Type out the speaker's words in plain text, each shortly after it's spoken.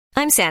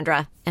I'm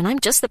Sandra, and I'm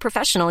just the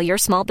professional your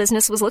small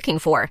business was looking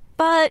for.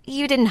 But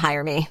you didn't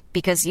hire me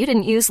because you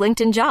didn't use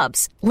LinkedIn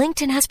Jobs.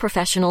 LinkedIn has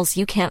professionals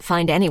you can't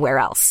find anywhere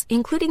else,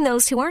 including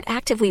those who aren't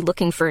actively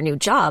looking for a new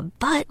job,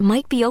 but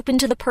might be open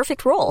to the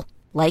perfect role,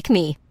 like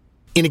me.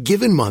 In a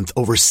given month,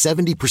 over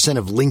 70%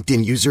 of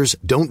LinkedIn users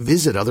don't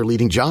visit other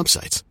leading job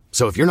sites.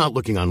 So if you're not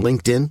looking on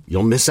LinkedIn,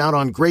 you'll miss out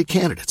on great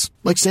candidates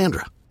like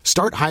Sandra.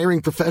 Start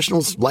hiring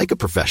professionals like a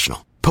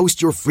professional.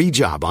 Post your free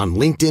job on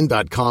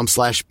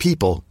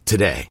linkedin.com/people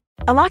today.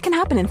 A lot can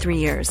happen in 3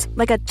 years,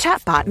 like a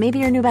chatbot may be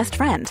your new best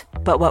friend.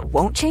 But what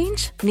won't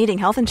change? Needing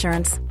health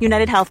insurance.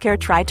 United Healthcare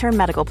Tri-Term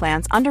Medical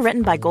Plans,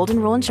 underwritten by Golden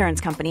Rule Insurance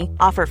Company,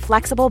 offer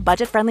flexible,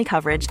 budget-friendly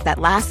coverage that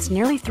lasts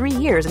nearly 3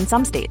 years in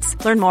some states.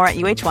 Learn more at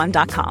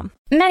uh1.com.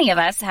 Many of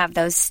us have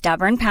those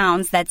stubborn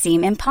pounds that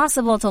seem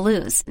impossible to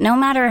lose, no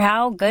matter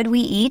how good we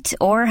eat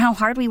or how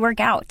hard we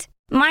work out.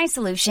 My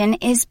solution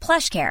is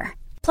PlushCare.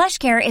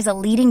 PlushCare is a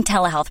leading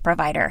telehealth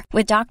provider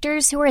with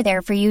doctors who are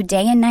there for you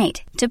day and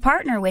night to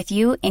partner with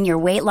you in your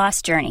weight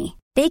loss journey.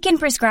 They can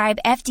prescribe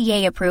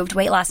FDA-approved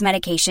weight loss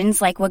medications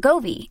like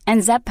Wegovy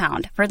and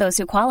Zepbound for those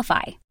who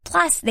qualify.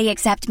 Plus, they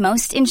accept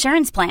most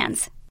insurance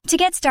plans. To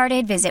get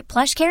started, visit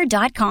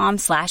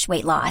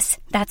plushcare.com/weightloss.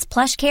 That's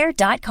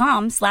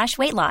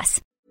plushcare.com/weightloss.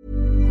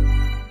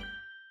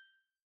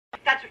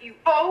 That's what you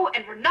owe,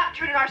 and we're not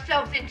turning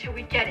ourselves in till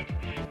we get it.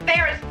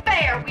 Fair is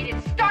fair. We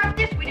didn't start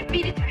this, we didn't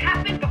mean it to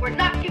happen, but we're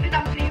not giving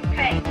up till you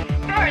pay.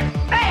 Fair is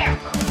fair.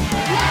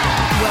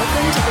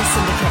 Welcome to The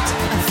Syndicate,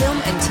 a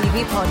film and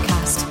TV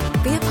podcast.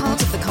 Be a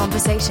part of the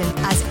conversation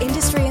as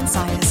industry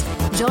insiders,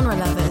 genre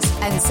lovers,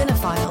 and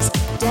cinephiles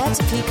dare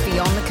to peek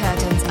beyond the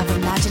curtains of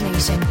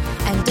imagination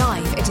and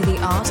dive into the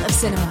art of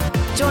cinema.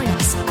 Join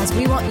us as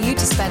we want you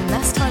to spend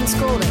less time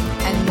scrolling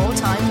and more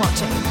time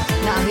watching.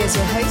 Now here's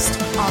your host,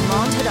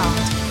 Armand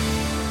Haddad.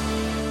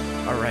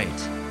 All right,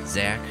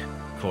 Zach,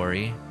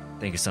 Corey,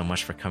 thank you so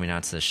much for coming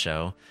out to the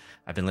show.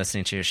 I've been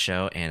listening to your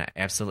show, and I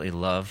absolutely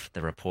love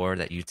the rapport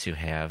that you two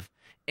have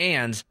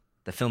and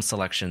the film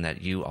selection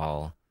that you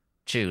all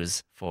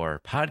choose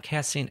for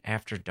Podcasting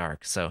After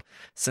Dark. So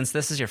since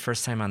this is your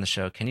first time on the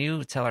show, can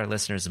you tell our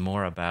listeners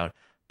more about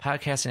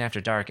Podcasting After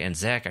Dark? And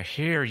Zach, I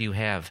hear you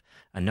have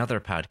another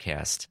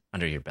podcast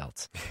under your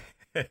belt.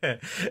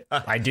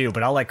 I do,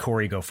 but I'll let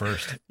Corey go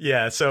first.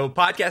 Yeah, so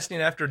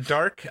Podcasting After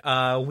Dark,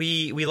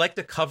 we like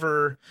to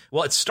cover,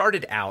 well, it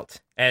started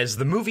out as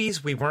the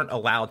movies we weren't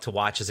allowed to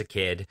watch as a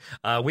kid.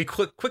 We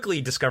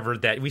quickly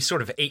discovered that we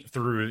sort of ate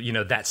through,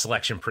 that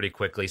selection pretty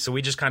quickly. So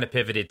we just kind of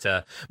pivoted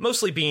to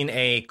mostly being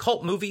a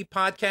cult movie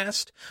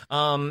podcast.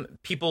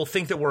 People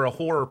think that we're a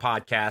horror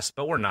podcast,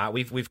 but we're not.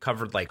 We've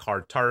covered like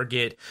Hard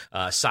Target,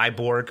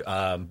 Cyborg,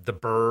 The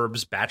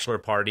Burbs, Bachelor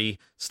Party,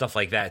 stuff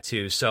like that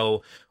too.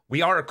 So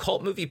we are a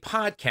cult movie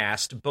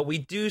podcast, but we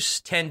do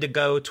tend to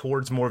go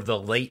towards more of the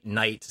late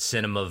night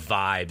cinema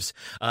vibes.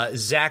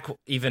 Zach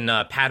even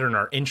patterned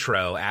our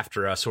intro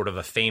after a sort of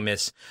a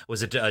famous,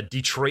 was it a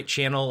Detroit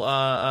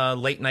Channel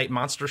late night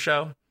monster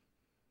show?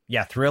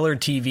 Yeah, Thriller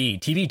TV,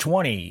 TV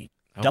 20,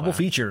 double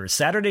features,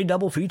 Saturday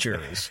double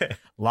features.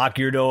 Lock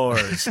your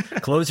doors,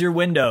 close your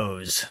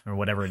windows, or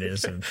whatever it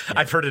is. And, yeah.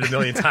 I've heard it a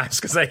million times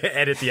because I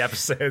edit the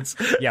episodes.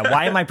 Yeah,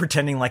 why am I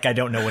pretending like I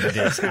don't know what it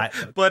is?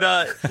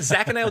 But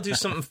Zach and I will do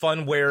something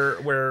fun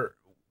where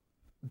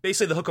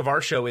basically the hook of our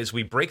show is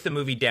we break the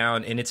movie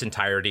down in its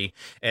entirety.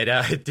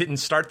 It didn't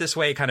start this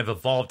way. It kind of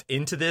evolved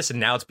into this, and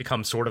now it's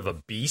become sort of a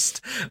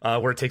beast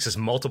where it takes us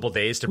multiple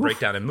days to break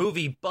down a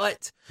movie.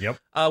 But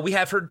we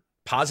have heard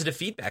positive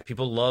feedback.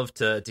 People love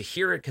to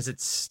hear it because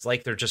it's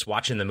like they're just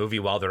watching the movie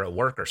while they're at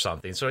work or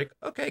something. So like,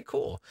 okay,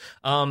 cool.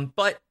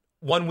 But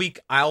one week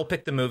I'll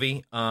pick the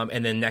movie,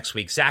 and then next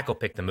week Zach will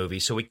pick the movie.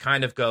 So we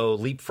kind of go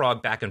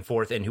leapfrog back and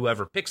forth, and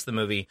whoever picks the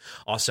movie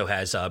also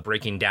has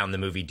breaking down the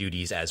movie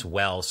duties as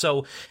well.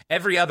 So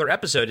every other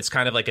episode, it's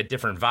kind of like a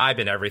different vibe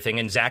and everything.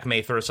 And Zach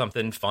may throw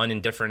something fun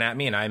and different at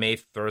me, and I may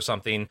throw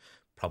something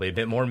probably a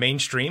bit more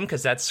mainstream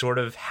because that's sort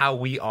of how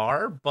we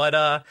are. But,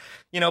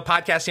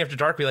 Podcasting After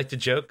Dark, we like to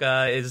joke,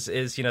 is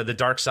the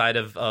dark side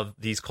of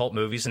these cult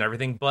movies and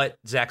everything. But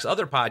Zach's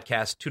other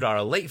podcast,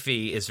 $2 Late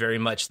Fee, is very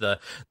much the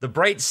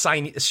bright,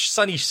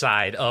 sunny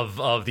side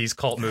of these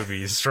cult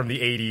movies from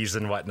the 80s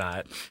and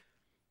whatnot.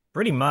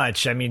 Pretty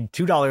much. I mean,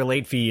 $2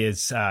 Late Fee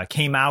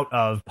came out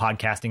of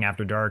Podcasting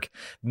After Dark,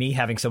 me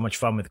having so much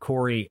fun with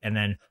Corey and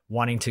then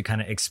wanting to kind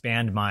of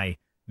expand my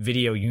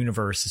video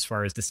universe as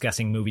far as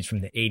discussing movies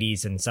from the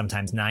 80s and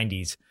sometimes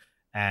 90s.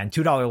 And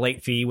 $2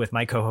 Late Fee with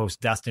my co-host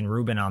Dustin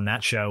Rubin on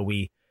that show,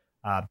 we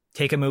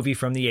take a movie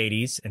from the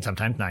 80s and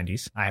sometimes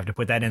 90s. I have to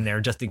put that in there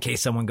just in case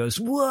someone goes,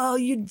 well,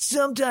 you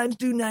sometimes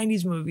do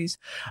 90s movies.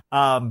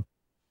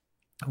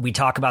 We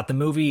talk about the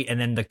movie and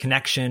then the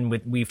connection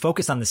we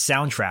focus on the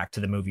soundtrack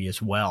to the movie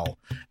as well.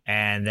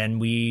 And then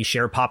we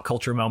share pop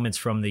culture moments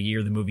from the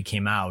year the movie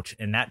came out.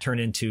 And that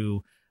turned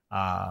into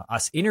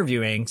us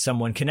interviewing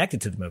someone connected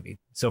to the movie.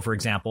 So, for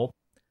example,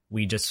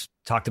 we just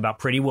talked about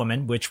Pretty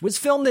Woman, which was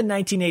filmed in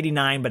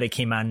 1989, but it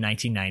came out in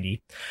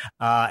 1990.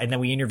 And then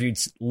we interviewed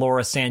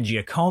Laura San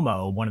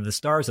Giacomo, one of the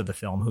stars of the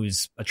film,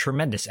 who's a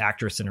tremendous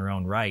actress in her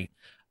own right.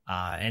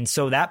 And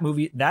so that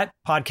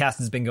podcast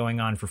has been going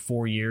on for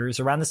 4 years,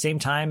 around the same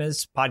time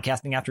as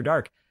Podcasting After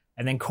Dark.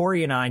 And then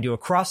Corey and I do a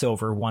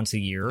crossover once a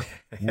year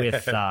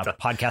with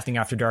Podcasting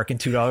After Dark and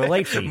 $2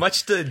 late fee.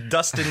 Much to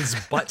Dustin's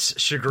butt's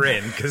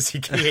chagrin, because he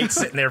hates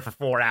sitting there for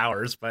 4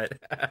 hours. But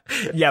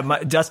yeah,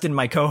 Dustin,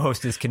 my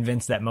co-host, is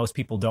convinced that most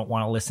people don't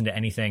want to listen to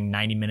anything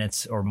 90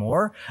 minutes or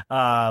more,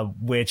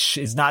 which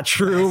is not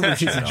true,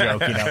 which is a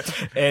joke, you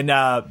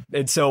know.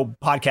 And so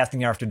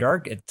Podcasting After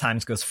Dark at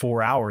times goes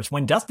 4 hours.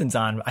 When Dustin's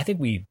on, I think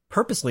we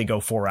purposely go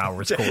 4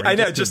 hours, Corey. I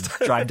know, just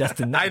drive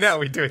Dustin nuts. I know,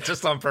 we do it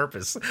just on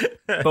purpose.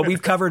 But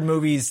we've covered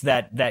movies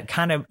that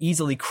kind of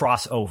easily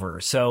cross over.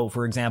 So,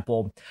 for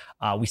example,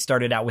 we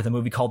started out with a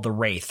movie called The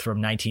Wraith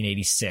from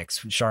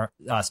 1986,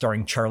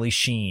 starring Charlie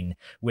Sheen,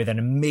 with an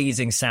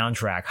amazing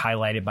soundtrack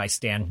highlighted by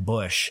Stan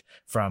Bush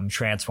from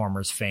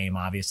Transformers fame,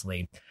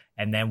 obviously.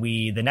 And then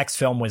the next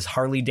film was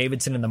Harley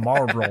Davidson and the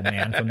Marlboro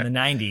Man from the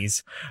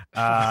 90s.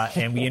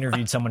 And we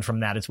interviewed someone from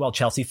that as well,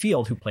 Chelsea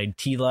Field, who played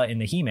Tila in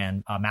the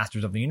He-Man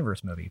Masters of the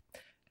Universe movie.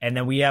 And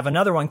then we have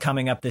another one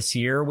coming up this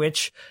year,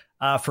 which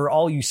for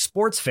all you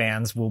sports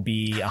fans will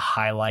be a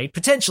highlight,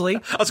 potentially.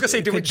 I was going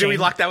to say, do we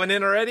lock that one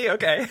in already?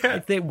 Okay. I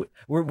think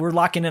we're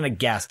locking in a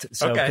guest.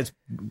 So, okay. Because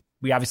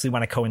we obviously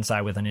want to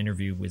coincide with an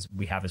interview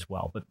we have as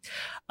well. But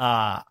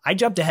I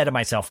jumped ahead of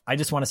myself. I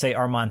just want to say,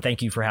 Armand,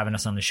 thank you for having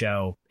us on the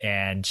show.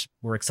 And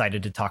we're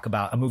excited to talk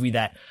about a movie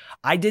that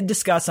I did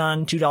discuss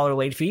on $2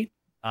 late fee.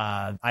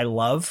 I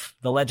love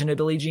The Legend of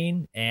Billie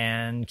Jean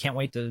and can't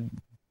wait to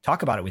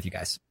talk about it with you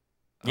guys.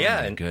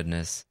 Yeah, oh my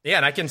goodness. Yeah,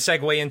 and I can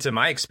segue into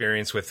my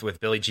experience with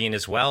Billie Jean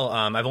as well.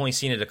 I've only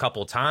seen it a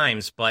couple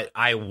times, but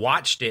I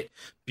watched it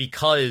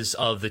because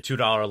of the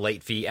 $2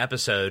 late fee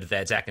episode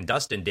that Zach and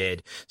Dustin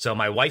did. So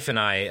my wife and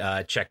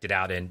I checked it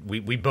out, and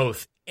we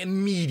both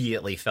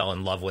immediately fell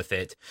in love with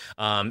it.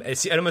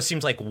 It almost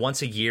seems like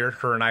once a year,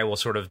 her and I will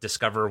sort of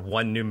discover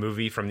one new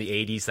movie from the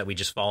 80s that we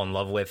just fall in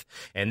love with.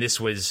 And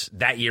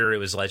that year, it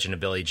was Legend of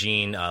Billie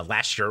Jean.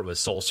 Last year, it was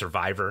Soul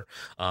Survivor.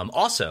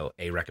 Also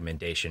a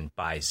recommendation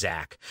by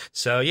Zach.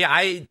 So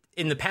yeah,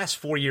 in the past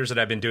 4 years that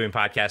I've been doing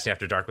Podcasting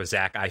After Dark with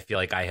Zach, I feel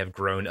like I have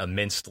grown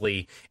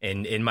immensely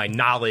in my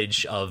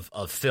knowledge of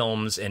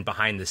films and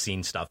behind the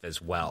scenes stuff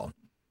as well.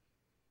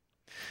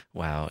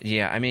 Wow.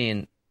 Yeah. I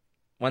mean,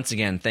 once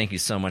again, thank you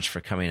so much for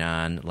coming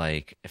on.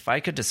 Like, if I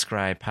could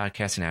describe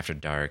Podcasting After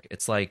Dark,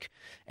 it's like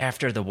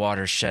after the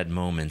watershed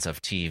moments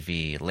of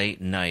TV,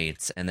 late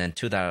nights, and then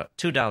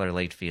 $2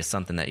 late fee is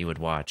something that you would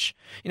watch,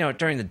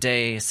 during the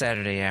day,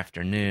 Saturday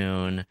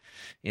afternoon,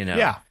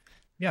 Yeah.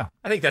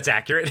 I think that's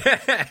accurate.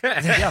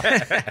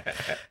 Yeah.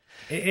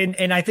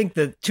 And I think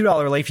the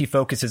 $2 late fee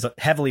focuses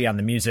heavily on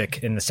the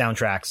music and the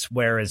soundtracks,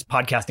 whereas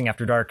Podcasting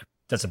After Dark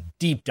does a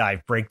deep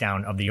dive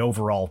breakdown of the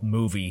overall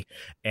movie.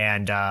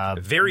 And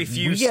very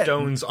few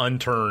stones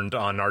unturned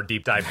on our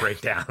deep dive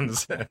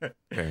breakdowns.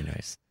 Very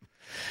nice.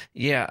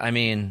 Yeah, I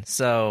mean,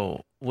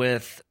 so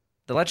with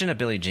The Legend of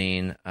Billie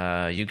Jean,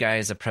 you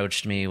guys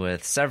approached me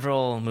with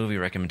several movie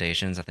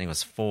recommendations. I think it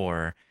was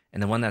 4.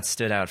 And the one that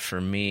stood out for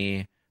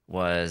me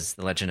was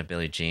The Legend of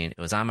Billie Jean. It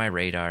was on my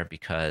radar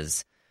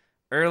because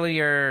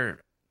earlier,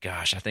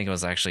 I think it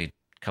was actually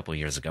a couple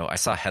years ago, I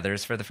saw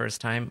Heathers for the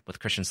first time with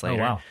Christian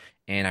Slater. Oh, wow.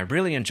 And I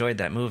really enjoyed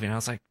that movie. And I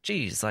was like,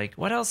 geez,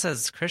 what else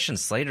has Christian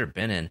Slater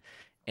been in?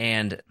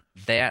 And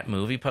that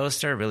movie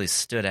poster really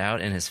stood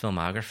out in his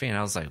filmography. And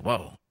I was like,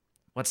 whoa,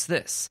 what's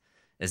this?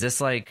 Is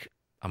this like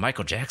a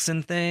Michael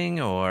Jackson thing?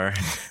 Or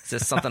is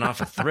this something off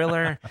a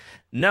Thriller?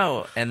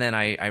 No. And then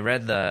I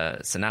read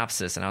the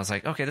synopsis and I was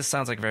like, okay, this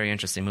sounds like a very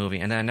interesting movie.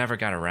 And then I never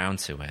got around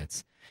to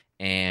it.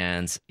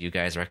 And you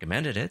guys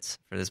recommended it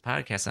for this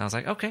podcast. And I was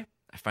like, okay,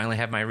 I finally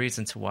have my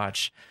reason to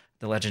watch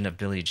The Legend of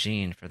Billie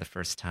Jean for the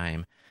first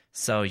time.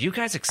 So you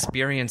guys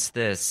experienced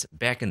this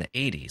back in the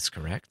 80s,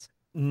 correct?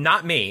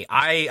 Not me.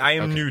 I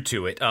am new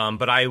to it,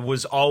 but I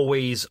was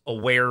always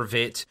aware of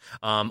it,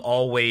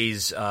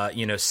 always,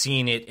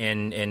 seeing it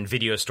in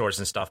video stores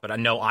and stuff. But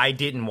no, I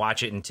didn't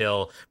watch it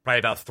until probably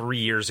about 3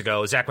 years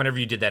ago. Zach, whenever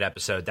you did that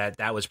episode,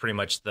 that was pretty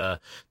much the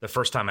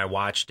first time I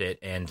watched it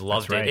and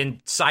loved it. And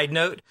side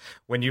note,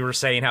 when you were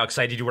saying how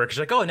excited you were, because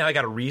you're like, oh, now I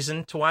got a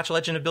reason to watch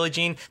Legend of Billie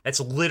Jean.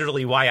 That's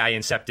literally why I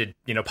incepted,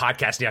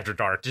 Podcasting After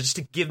Dark, just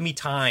to give me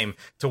time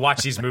to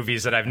watch these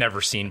movies that I've never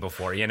seen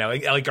before,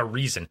 like a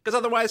reason. Because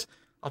otherwise,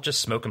 I'll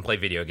just smoke and play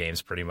video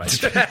games, pretty much.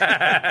 There's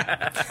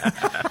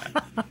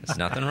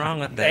nothing wrong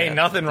with that. Ain't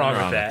nothing wrong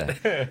with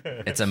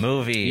that. It's a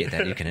movie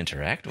that you can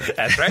interact with.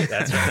 That's right.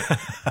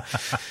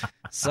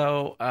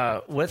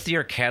 So with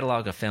your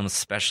catalog of films,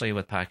 especially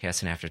with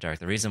Podcasting After Dark,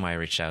 the reason why I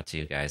reached out to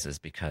you guys is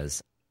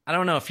because I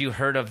don't know if you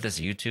heard of this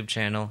YouTube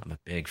channel. I'm a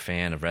big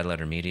fan of Red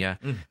Letter Media,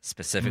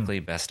 specifically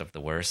Best of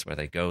the Worst, where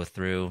they go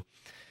through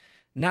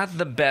not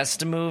the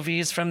best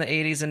movies from the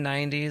 80s and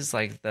 90s,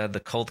 like the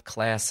cult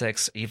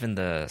classics, even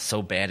the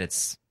so bad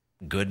it's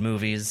good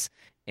movies.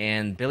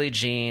 And Billie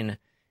Jean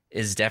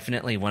is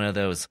definitely one of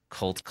those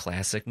cult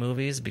classic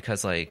movies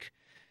because,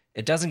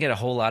 it doesn't get a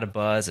whole lot of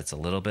buzz. It's a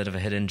little bit of a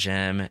hidden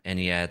gem, and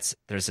yet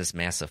there's this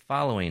massive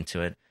following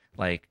to it.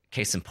 Like,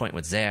 case in point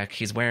with Zach,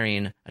 he's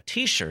wearing a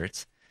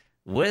T-shirt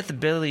with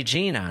Billie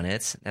Jean on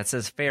it that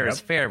says fair is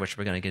fair, which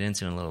we're going to get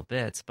into in a little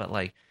bit. But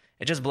like,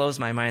 it just blows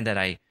my mind that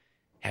I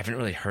haven't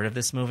really heard of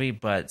this movie.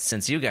 But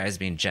since you guys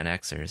being Gen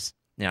Xers,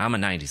 you know, I'm a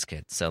 90s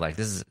kid. So like,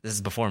 this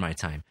is before my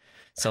time.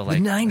 So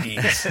like the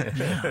 90s.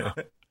 Yeah.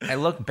 I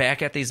look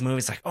back at these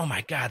movies like, oh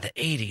my God, the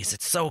 80s.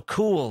 It's so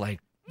cool. Like,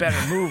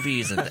 better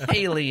movies and the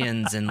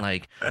aliens and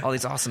like all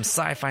these awesome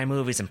sci-fi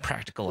movies and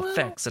practical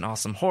effects and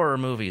awesome horror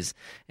movies.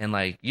 And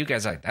like, you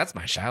guys are like, that's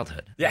my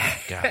childhood. Yeah.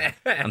 Oh God,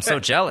 I'm so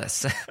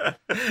jealous.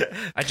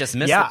 I just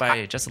missed it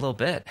by just a little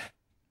bit.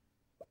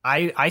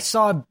 I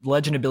saw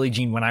Legend of Billie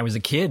Jean when I was a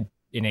kid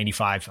in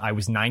 85. I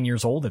was 9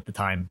 years old at the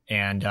time.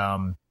 And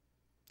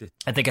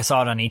I think I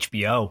saw it on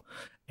HBO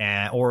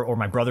or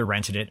my brother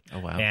rented it. Oh,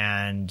 wow.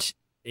 And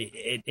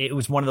it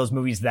was one of those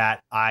movies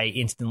that I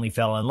instantly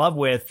fell in love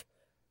with,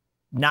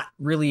 not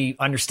really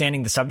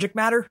understanding the subject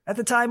matter at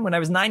the time when I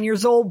was 9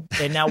 years old,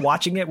 and now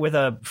watching it with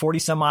a 40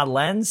 some odd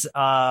lens,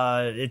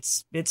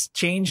 it's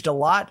changed a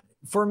lot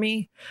for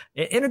me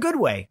in a good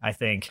way, I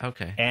think.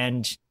 Okay.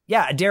 And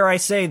yeah, dare I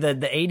say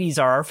that the 80s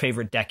are our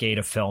favorite decade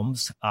of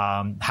films.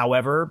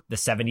 However, the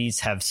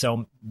 70s have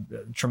some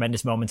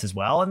tremendous moments as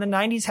well. And the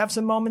 90s have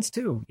some moments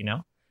too, you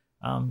know?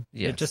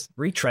 It just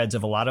retreads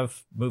of a lot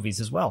of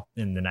movies as well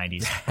in the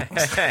 90s.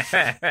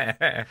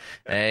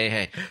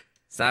 Hey.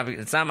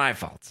 It's not my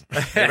fault.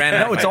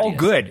 No, it's all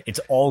good. It's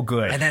all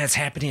good. And then it's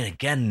happening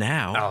again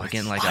now. Oh,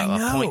 again, like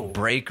a Point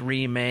Break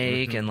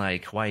remake and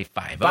like Hawaii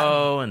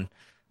Five-0 and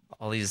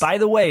all these. By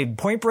the way,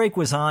 Point Break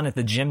was on at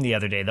the gym the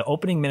other day. The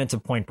opening minutes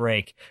of Point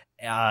Break,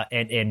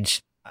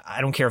 and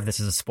I don't care if this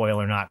is a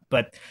spoiler or not,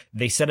 but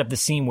they set up the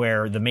scene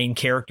where the main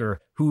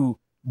character, who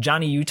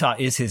Johnny Utah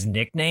is his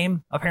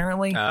nickname,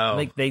 apparently.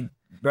 Oh.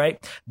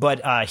 Right?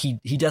 But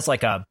he does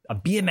like a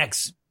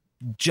BMX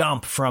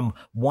jump from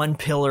one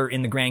pillar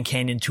in the Grand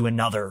Canyon to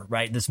another,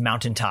 right? This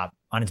mountaintop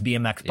on his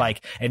BMX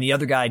bike. And the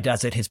other guy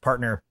does it, his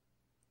partner,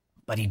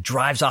 but he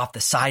drives off the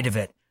side of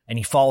it and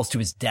he falls to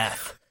his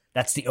death.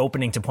 That's the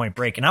opening to Point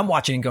Break. And I'm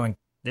watching and going,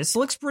 this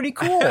looks pretty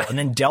cool. And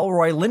then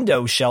Delroy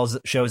Lindo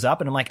shows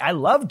up and I'm like, I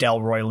love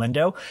Delroy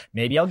Lindo.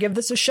 Maybe I'll give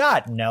this a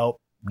shot. No.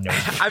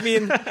 I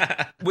mean,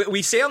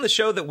 we say on the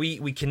show that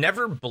we can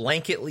never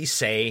blanketly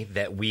say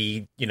that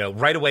we, you know,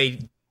 right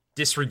away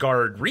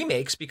disregard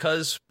remakes,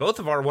 because one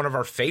of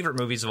our favorite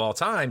movies of all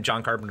time,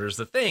 John Carpenter's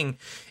The Thing,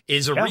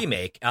 is a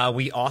remake.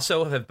 We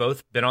also have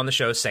both been on the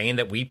show saying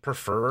that we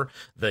prefer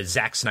the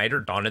Zack Snyder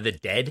Dawn of the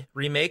Dead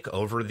remake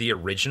over the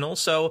original.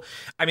 So,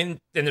 I mean,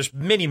 and there's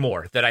many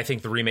more that I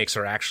think the remakes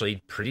are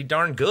actually pretty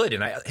darn good.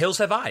 And Hills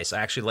Have Eyes,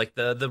 I actually like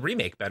the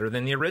remake better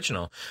than the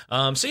original.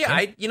 So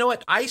yeah, you know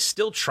what? I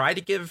still try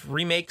to give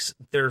remakes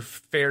their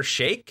fair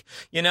shake,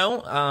 you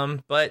know,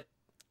 but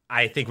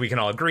I think we can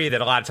all agree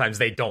that a lot of times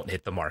they don't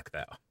hit the mark,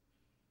 though.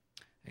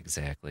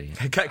 Exactly.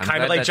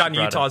 Kind of like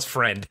Johnny Utah's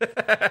friend.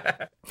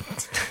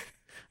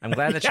 I'm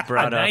glad that you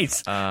brought up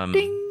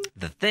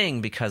The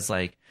Thing, because,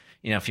 like,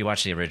 you know, if you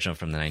watch the original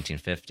from the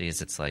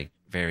 1950s, it's like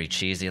very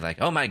cheesy.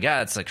 Like, oh my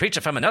God, it's a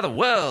creature from another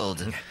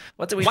world.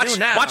 What do we do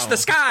now? Watch the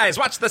skies.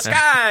 Watch the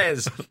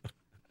skies.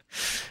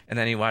 And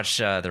then you watch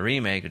the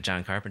remake of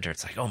John Carpenter.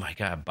 It's like, oh my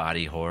God,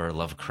 body horror,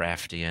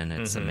 Lovecraftian.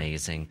 It's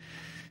amazing.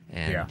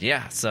 And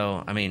yeah,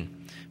 so, I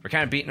mean, we're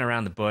kind of beating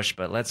around the bush,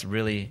 but let's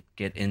really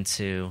get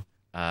into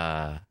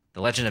The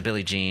Legend of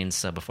Billie Jean.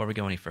 So before we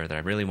go any further, I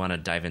really want to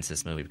dive into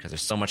this movie because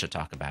there's so much to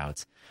talk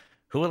about.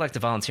 Who would like to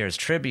volunteer as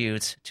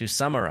tribute to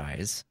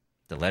summarize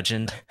The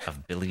Legend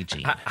of Billie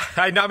Jean?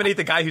 I nominate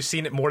the guy who's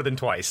seen it more than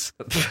twice.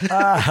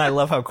 I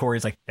love how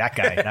Corey's like, that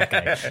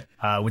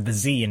guy, with the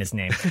Z in his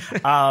name.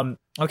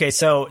 Okay,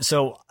 so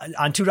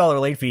on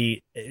 $2 late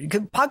fee,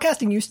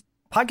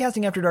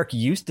 Podcasting After Dark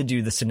used to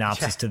do the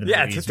synopsis to the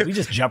movies. We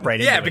just jump right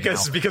into it. Yeah,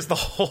 because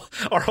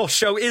our whole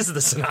show is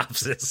the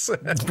synopsis.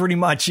 That's pretty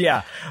much,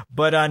 yeah.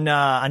 But on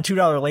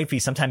 $2 late fee,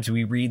 sometimes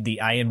we read the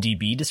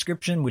IMDb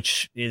description,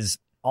 which is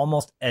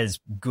almost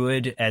as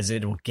good as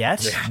it'll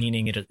get,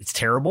 meaning it's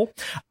terrible.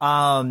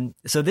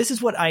 So this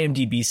is what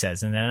IMDb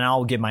says, and then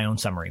I'll give my own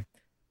summary.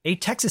 A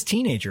Texas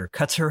teenager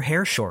cuts her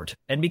hair short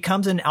and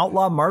becomes an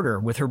outlaw martyr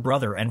with her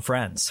brother and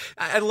friends.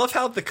 I love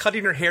how the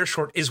cutting her hair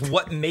short is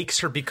what makes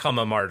her become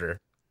a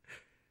martyr.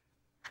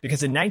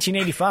 Because in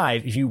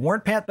 1985, if you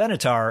weren't Pat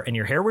Benatar and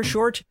your hair was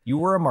short, you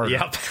were a martyr.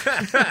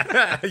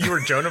 Yep. You were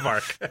Joan of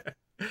Arc.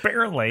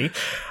 Apparently.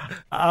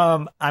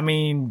 I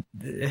mean,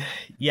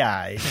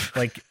 yeah,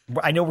 like,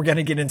 I know we're going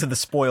to get into the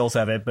spoils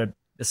of it, but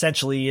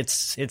essentially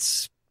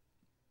it's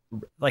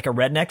like a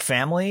redneck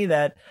family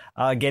that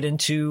get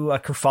into a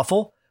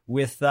kerfuffle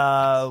with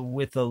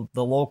the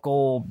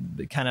local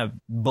kind of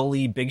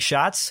bully big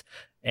shots.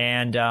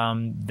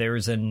 And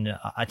there's an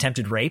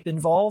attempted rape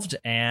involved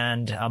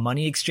and a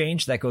money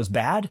exchange that goes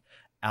bad.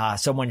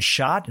 Someone's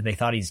shot. They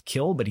thought he's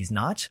killed, but he's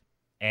not.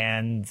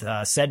 And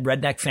said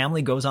redneck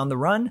family goes on the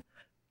run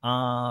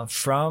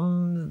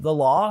from the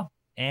law,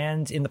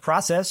 and in the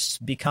process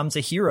becomes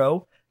a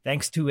hero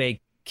thanks to a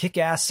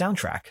kick-ass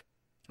soundtrack.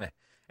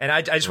 And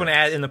I just want to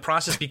add, in the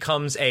process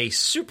becomes a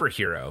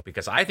superhero,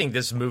 because I think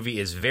this movie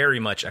is very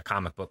much a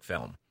comic book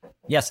film.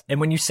 Yes, and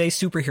when you say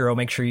superhero,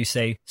 make sure you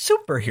say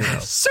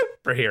superhero.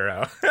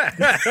 Superhero.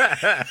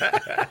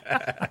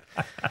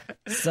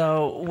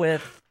 So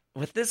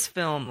with this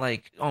film,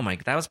 like, oh my,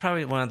 that was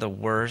probably one of the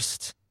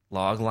worst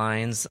log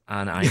lines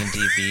on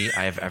IMDb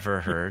I've ever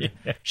heard.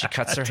 Yeah, she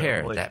cuts her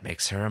hair. That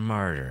makes her a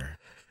martyr.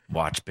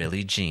 Watch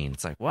Billie Jean.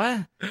 It's like,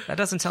 what? That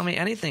doesn't tell me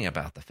anything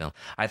about the film.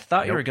 I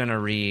thought you were going to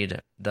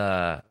read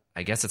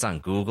I guess it's on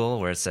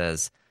Google, where it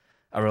says,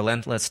 a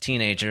relentless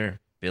teenager,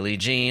 Billie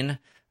Jean,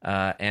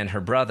 and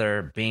her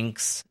brother,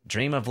 Binks,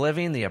 dream of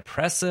living the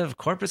oppressive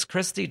Corpus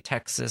Christi,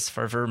 Texas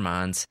for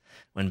Vermont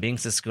when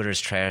Binks' scooter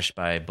is trashed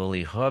by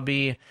bully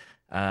Hubby,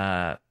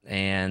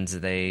 and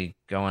they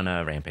go on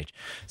a rampage.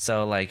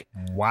 So, like,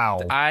 wow.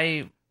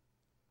 I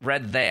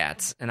read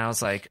that, and I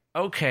was like,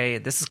 okay,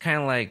 this is kind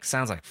of like,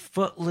 sounds like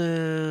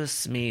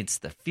Footloose meets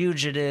The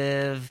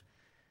Fugitive.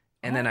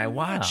 And then I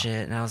watch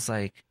it, and I was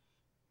like,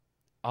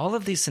 all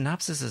of these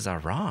synopsises are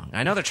wrong.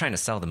 I know they're trying to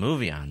sell the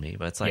movie on me,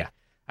 but it's like,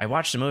 I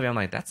watched the movie, I'm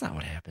like, that's not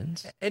what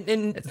happened.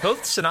 And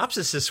both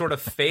synopsises sort of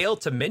fail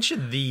to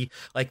mention the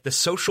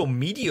social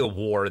media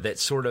war that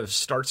sort of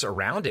starts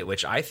around it,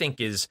 which I think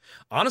is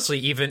honestly,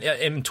 even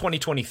in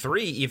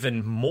 2023,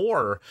 even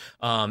more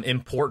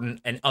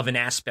important and of an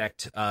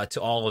aspect to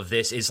all of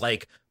this is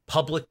like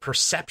public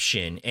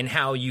perception and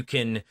how you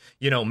can,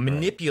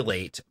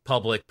 manipulate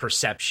public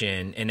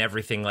perception and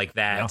everything like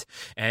that.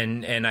 Yeah.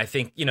 And I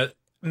think,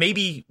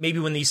 maybe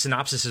when these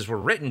synopsises were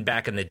written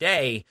back in the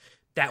day,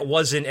 that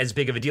wasn't as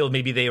big of a deal.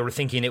 Maybe they were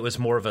thinking it was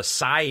more of a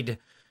side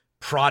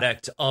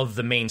product of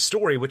the main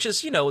story, which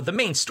is, the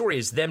main story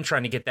is them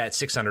trying to get that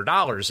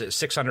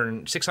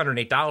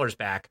 $608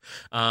 back.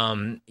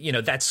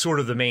 That's sort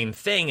of the main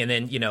thing. And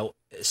then,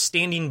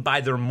 standing by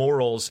their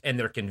morals and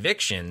their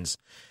convictions.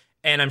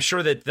 And I'm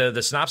sure that the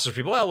synopsis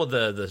people,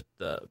 the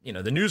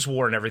news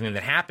war and everything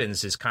that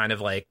happens is kind of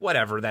like,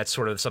 whatever, that's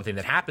sort of something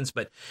that happens.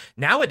 But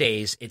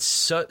nowadays, it's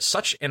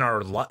such in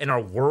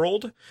our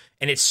world,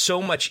 and it's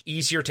so much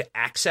easier to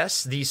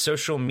access these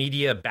social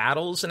media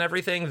battles and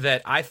everything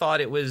that I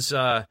thought it was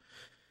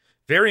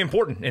very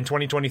important in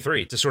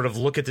 2023 to sort of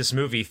look at this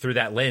movie through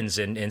that lens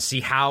and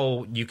see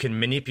how you can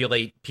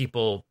manipulate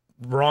people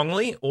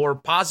wrongly or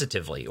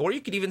positively. Or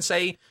you could even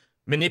say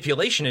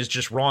manipulation is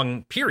just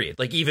wrong, period.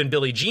 Like even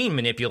Billie Jean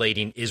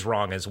manipulating is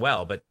wrong as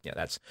well. But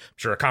that's, I'm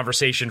sure, a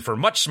conversation for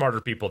much smarter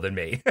people than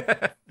me.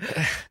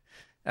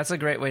 That's a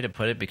great way to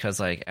put it, because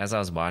like as I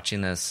was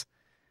watching this,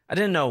 I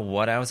didn't know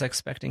what I was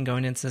expecting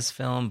going into this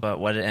film, but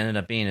what it ended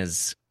up being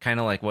is kind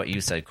of like what you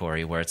said,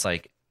 Corey, where it's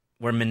like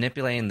we're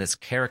manipulating this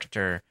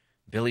character,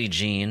 Billie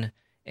Jean,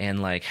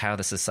 and like how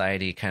the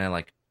society kind of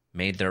like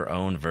made their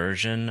own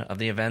version of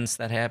the events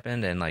that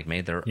happened and like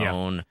made their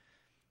own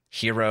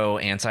hero,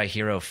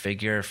 anti-hero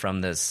figure from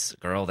this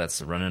girl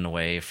that's running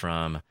away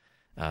from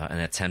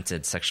an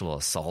attempted sexual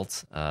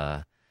assault,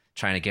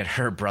 trying to get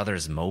her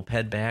brother's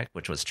moped back,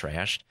 which was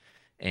trashed.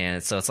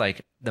 And so it's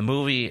like the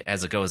movie,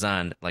 as it goes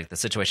on, like the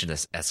situation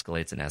just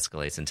escalates and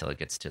escalates until it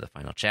gets to the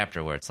final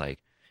chapter where it's like,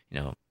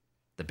 the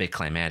big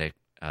climatic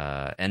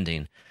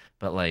ending.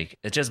 But like,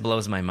 it just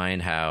blows my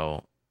mind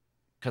how,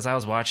 because I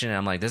was watching it,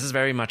 I'm like, this is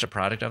very much a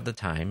product of the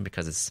time,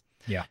 because it's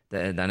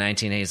the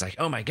 1980s, like,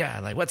 oh my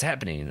God, like what's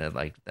happening?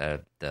 Like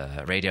the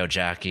radio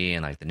jockey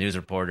and like the news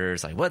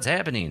reporters, like, what's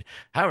happening?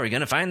 How are we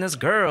going to find this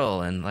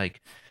girl? And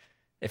like,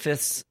 if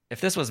this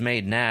was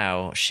made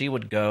now, she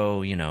would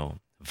go,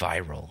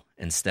 viral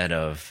instead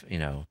of,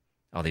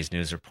 all these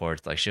news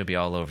reports. Like she'll be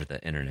all over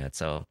the internet.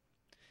 So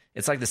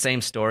it's like the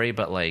same story,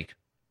 but like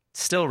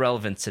still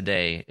relevant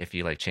today if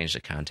you like change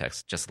the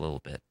context just a little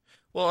bit.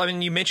 Well, I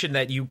mean, you mentioned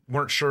that you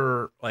weren't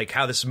sure like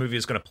how this movie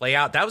was going to play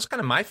out. That was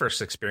kind of my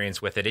first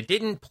experience with it. It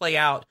didn't play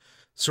out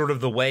sort of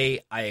the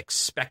way I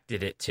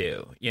expected it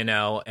to,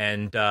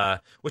 and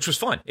which was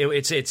fun.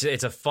 It's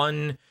a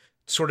fun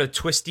sort of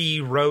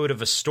twisty road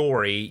of a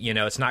story.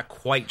 It's not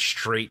quite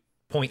straight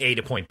point A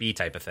to point B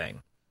type of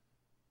thing.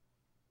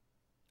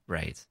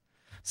 Right.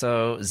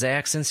 So,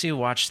 Zach, since you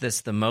watched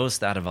this the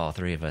most out of all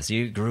three of us,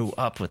 you grew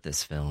up with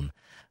this film.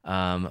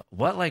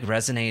 What like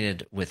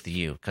resonated with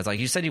you? Because like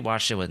you said, you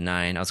watched it with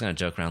 9. I was going to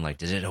joke around like,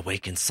 did it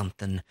awaken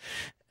something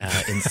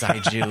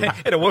inside you?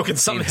 It awoken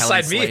something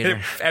inside me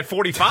at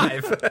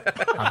 45.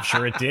 I'm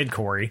sure it did,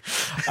 Corey.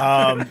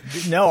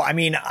 No, I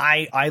mean,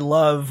 I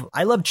love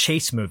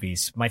chase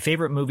movies. My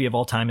favorite movie of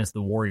all time is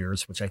The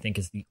Warriors, which I think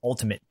is the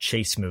ultimate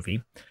chase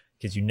movie,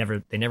 because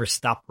they never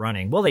stop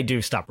running. Well, they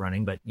do stop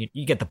running, but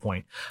you get the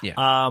point. Yeah.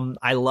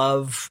 I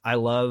love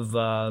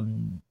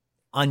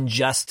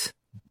unjust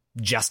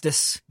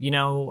justice,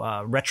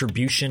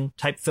 retribution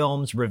type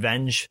films,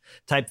 revenge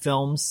type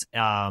films,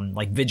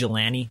 like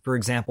Vigilante, for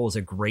example, is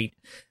a great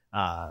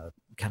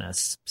kind of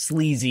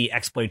sleazy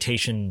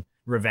exploitation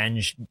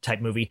revenge type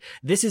movie.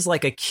 This is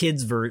like a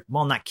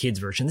not kids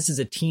version. This is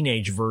a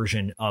teenage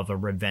version of a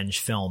revenge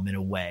film in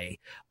a way,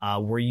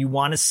 where you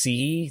want to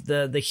see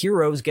the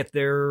heroes get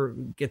their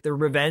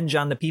revenge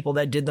on the people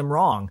that did them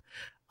wrong.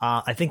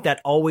 I think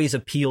that always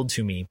appealed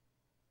to me.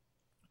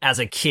 as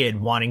a kid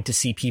wanting to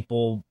see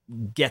people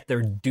get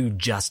their due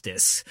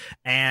justice.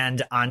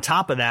 And on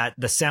top of that,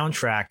 the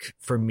soundtrack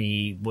for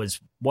me was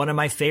one of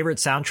my favorite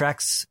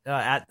soundtracks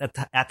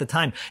at the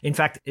time. In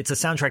fact, it's a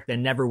soundtrack that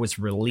never was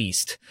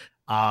released.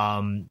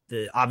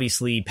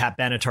 Obviously, Pat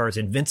Benatar's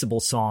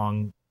Invincible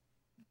song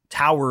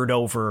towered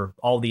over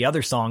all the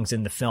other songs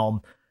in the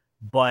film,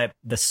 but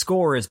the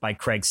score is by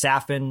Craig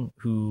Saffin,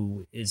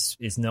 who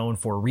is known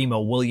for Remo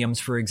Williams,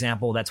 for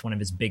example. That's one of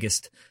his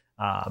biggest,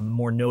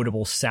 more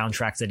notable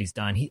soundtracks that he's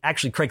done.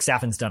 Craig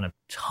Saffin's done a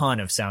ton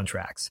of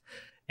soundtracks,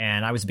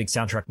 and I was a big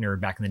soundtrack nerd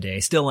back in the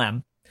day. Still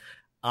am.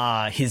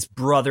 His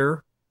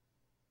brother,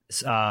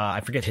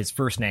 I forget his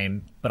first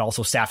name, but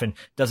also Saffin,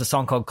 does a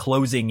song called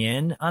Closing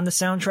In on the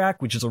soundtrack,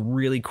 which is a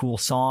really cool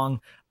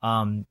song.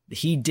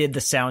 He did the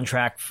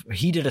soundtrack.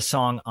 He did a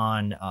song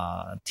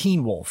on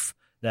Teen Wolf,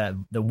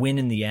 the Win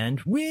in the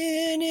End.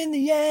 Win in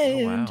the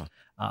End.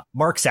 Oh, wow.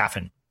 Mark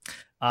Saffin.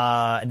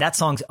 That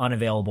song's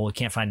unavailable. You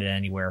can't find it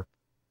anywhere.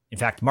 In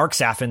fact, Mark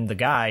Saffin, the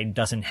guy,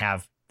 doesn't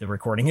have the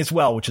recording as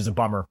well, which is a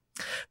bummer.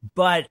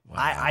 But wow.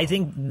 I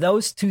think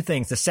those two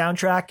things, the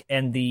soundtrack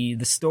and the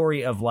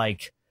story of,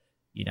 like,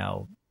 you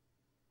know,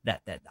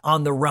 that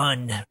on the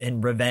run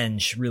and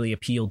revenge really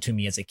appealed to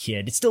me as a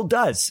kid. It still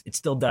does.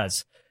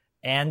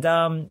 And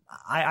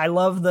I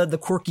love the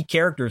quirky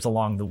characters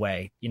along the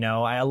way. You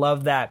know, I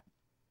love that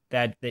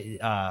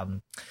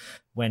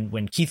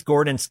when Keith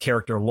Gordon's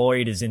character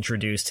Lloyd is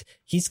introduced,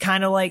 he's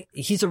kind of like,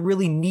 he's a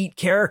really neat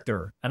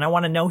character, and I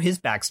want to know his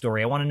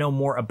backstory. I want to know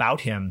more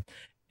about him.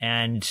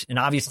 And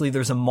obviously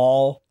there's a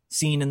mall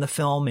scene in the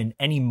film, and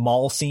any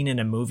mall scene in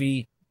a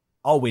movie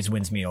always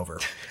wins me over.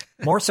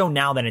 More so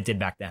now than it did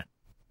back then.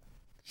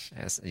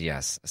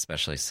 Yes,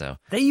 especially so.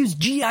 They use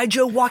G.I.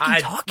 Joe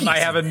walkie-talkies. I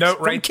have a note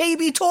right from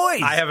KB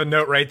Toys. I have a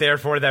note right there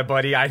for that,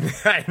 buddy.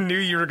 I knew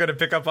you were going to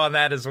pick up on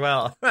that as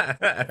well. Come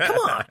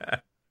on.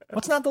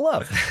 What's not to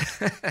love?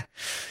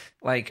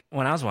 Like,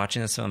 when I was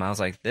watching this film, I was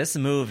like, this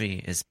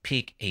movie is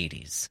peak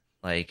 80s.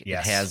 Like,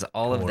 yes, it has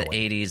all totally. of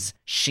the 80s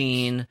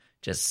sheen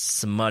just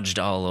smudged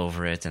all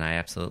over it, and I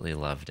absolutely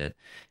loved it.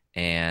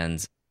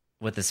 And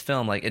with this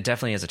film, like, it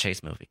definitely is a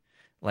chase movie.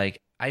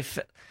 Like,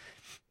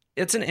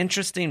 it's an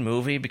interesting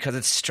movie because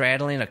it's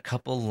straddling a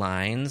couple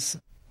lines,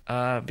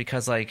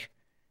 because, like,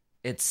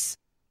 it's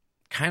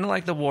kind of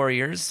like The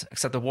Warriors,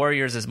 except The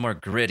Warriors is more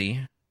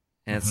gritty,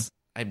 and it's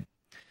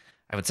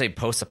I would say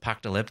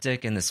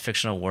post-apocalyptic in this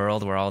fictional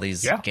world where all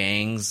these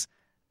gangs,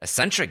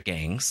 eccentric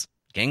gangs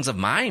of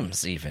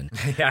mimes even,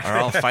 are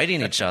all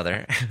fighting each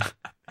other.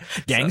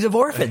 Gangs of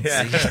orphans.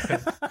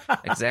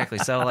 Exactly.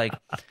 So, like,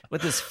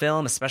 with this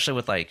film, especially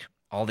with, like,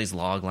 all these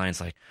log lines,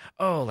 like,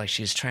 oh, like,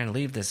 she's trying to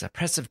leave this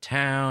oppressive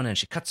town, and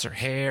she cuts her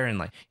hair, and,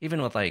 like,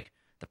 even with, like,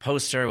 the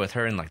poster with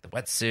her in, like, the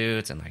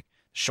wetsuits and, like,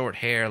 short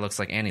hair, looks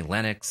like Annie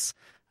Lennox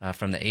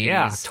from the 80s.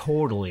 Yeah,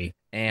 totally.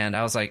 And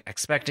I was, like,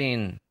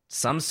 expecting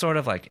some sort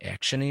of, like,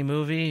 action-y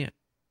movie,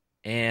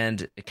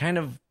 and it kind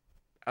of,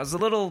 I was a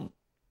little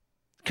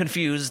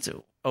confused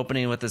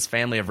opening with this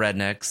family of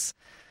rednecks,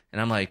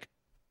 and I'm like,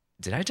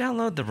 did I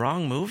download the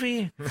wrong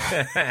movie?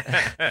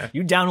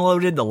 You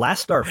downloaded The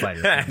Last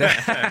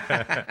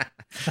Starfighter.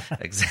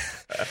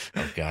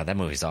 Oh, God, that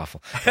movie's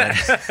awful.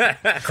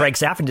 Craig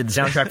Saffin did the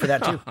soundtrack for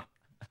that, too.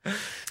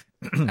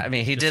 I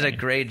mean, he did a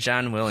great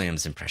John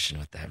Williams impression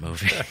with that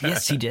movie.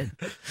 Yes, he did.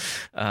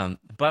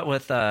 But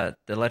with The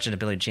Legend of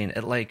Billie Jean,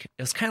 it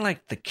was kind of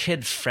like the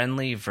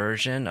kid-friendly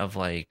version of,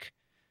 like,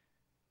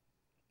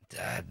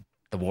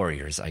 The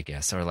Warriors, I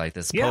guess, or like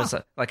this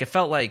like, it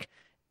felt like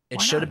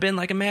it should have been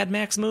like a Mad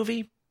Max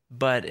movie,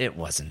 but it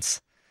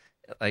wasn't.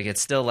 Like,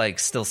 it's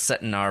still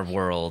set in our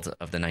world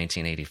of the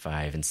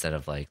 1985 instead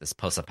of, like, this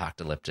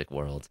post-apocalyptic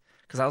world.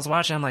 Because I was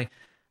watching, I'm like,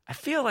 I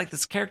feel like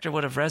this character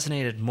would have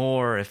resonated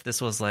more if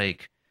this was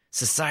like,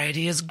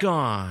 society is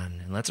gone,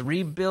 and let's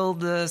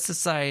rebuild the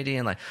society,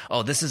 and, like,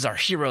 oh, this is our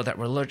hero that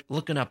we're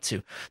looking up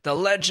to. The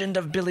Legend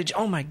of Billie Jean.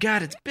 Oh my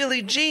God, it's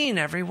Billie Jean,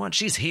 everyone.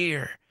 She's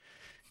here.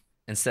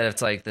 Instead,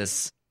 it's like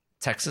this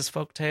Texas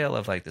folktale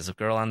of, like, this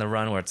girl on the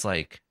run where it's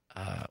like,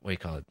 what do you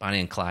call it?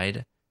 Bonnie and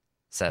Clyde.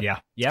 Except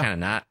it's kind of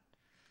not.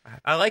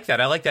 I like that.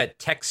 I like that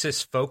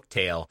Texas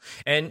folktale.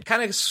 And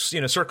kind of,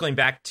 circling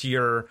back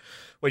to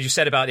what you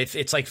said about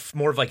it's like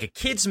more of like a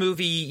kid's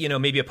movie,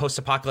 maybe a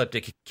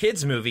post-apocalyptic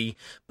kid's movie,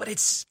 but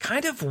it's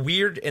kind of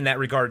weird in that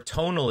regard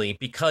tonally,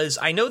 because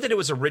I know that it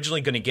was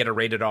originally going to get a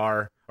rated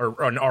R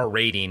or an R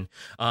rating.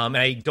 And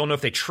I don't know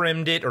if they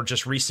trimmed it or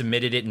just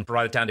resubmitted it and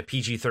brought it down to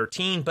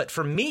PG-13. But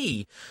for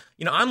me,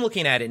 I'm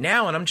looking at it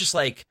now and I'm just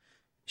like,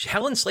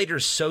 Helen Slater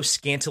is so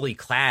scantily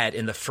clad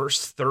in the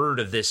first third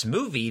of this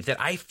movie that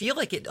I feel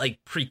like it, like,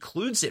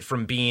 precludes it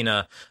from being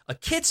a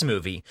kid's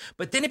movie.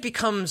 But then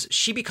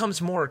she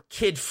becomes more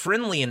kid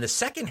friendly in the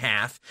second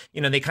half.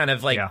 They kind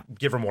of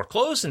give her more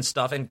clothes and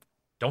stuff. And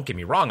don't get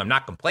me wrong, I'm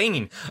not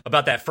complaining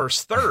about that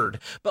first third,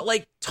 but,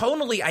 like,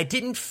 tonally, I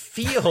didn't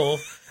feel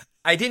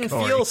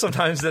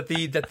sometimes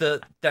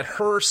that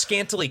her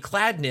scantily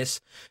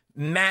cladness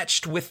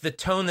matched with the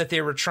tone that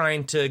they were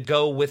trying to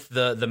go with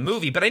the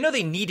movie. But I know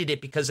they needed it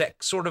because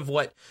that's sort of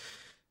what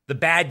the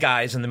bad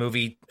guys in the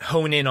movie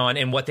hone in on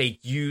and what they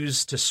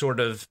use to sort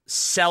of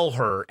sell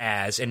her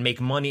as and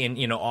make money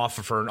and, off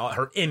of her and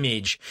her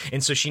image.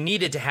 And so she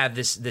needed to have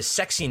this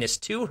sexiness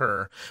to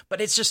her.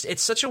 But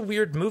it's such a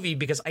weird movie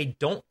because I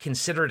don't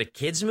consider it a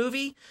kid's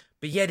movie,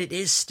 but yet it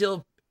is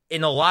still,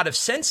 in a lot of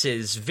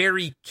senses,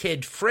 very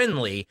kid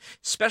friendly,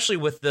 especially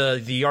with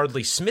the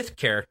Yardley Smith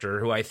character,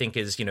 who I think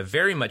is,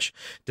 very much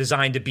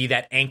designed to be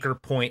that anchor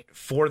point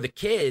for the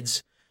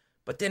kids.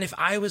 But then if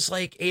I was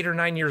like 8 or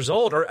 9 years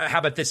old, or how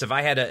about this? If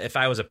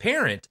I was a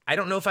parent, I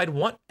don't know if I'd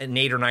want an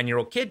 8 or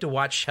 9-year-old kid to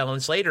watch Helen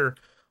Slater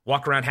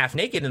walk around half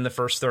naked in the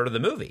first third of the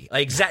movie.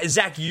 Like,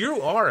 Zach,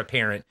 you are a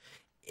parent.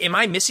 Am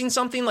I missing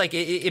something? Like,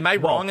 am I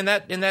wrong in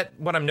that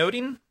what I'm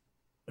noting?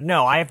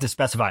 No, I have to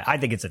specify. I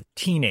think it's a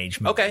teenage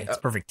movie. Okay. It's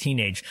perfect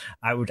teenage.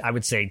 I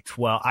would say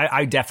 12.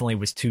 I definitely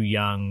was too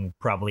young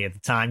probably at the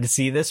time to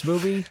see this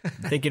movie,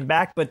 thinking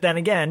back. But then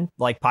again,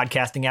 like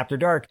podcasting after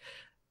dark,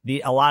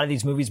 a lot of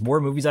these movies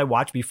were movies I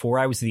watched before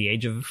I was the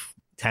age of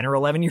 10 or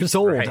 11 years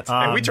old. Right.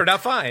 And we turned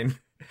out fine.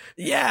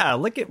 Yeah,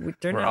 we turned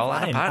We're out all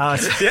fine. on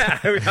podcasts. Yeah,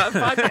 we're on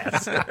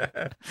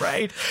podcasts.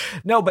 Right.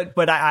 No,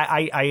 but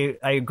I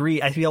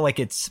agree. I feel like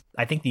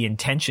I think the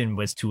intention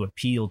was to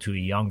appeal to a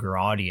younger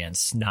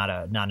audience, not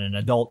an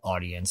adult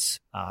audience.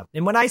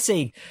 And when I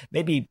say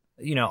maybe,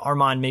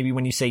 Armand, maybe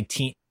when you say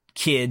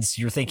kids,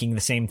 you're thinking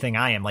the same thing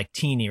I am, like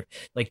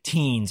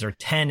teens or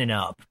 10 and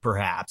up,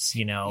 perhaps,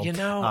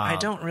 I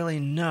don't really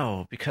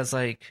know, because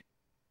like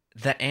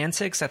the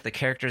antics that the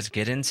characters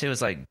get into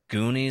is like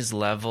Goonies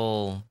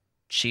level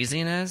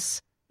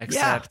cheesiness,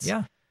 except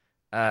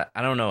I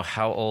don't know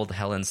how old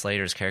Helen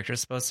Slater's character is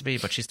supposed to be,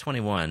 but she's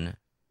 21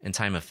 in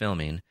time of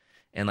filming,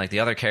 and like the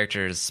other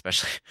characters,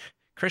 especially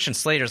Christian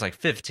Slater's like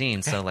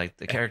 15, so like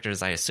the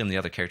characters, I assume the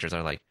other characters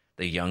are like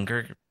the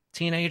younger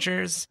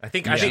teenagers. I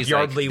think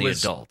Yardley like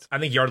was adult. I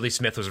think Yardley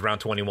Smith was around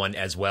 21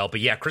 as well, but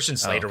yeah, Christian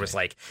Slater was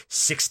like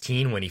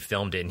 16 when he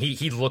filmed it, and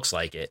he looks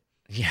like it.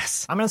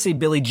 Yes. I'm gonna say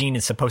Billie Jean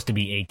is supposed to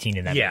be 18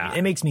 in that movie.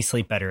 It makes me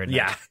sleep better at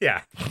night.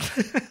 Yeah.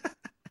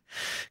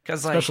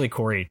 Because especially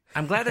Corey.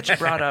 I'm glad that you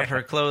brought up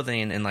her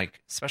clothing, and like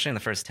especially in the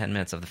first 10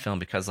 minutes of the film,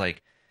 because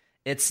like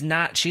it's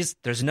not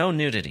there's no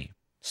nudity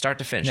start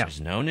to finish. No.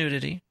 There's no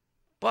nudity,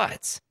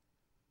 but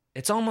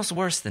it's almost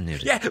worse than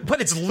nudity. Yeah,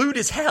 but it's lewd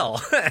as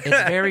hell. It's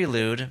very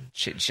lewd.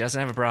 She doesn't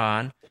have a bra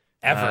on.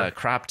 Ever.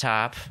 Crop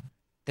top.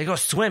 They go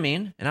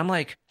swimming, and I'm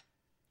like,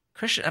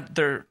 Christian,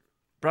 they're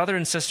brother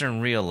and sister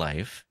in real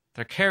life.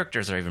 Their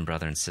characters are even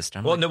brother and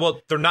sister.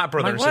 They're not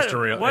brother and sister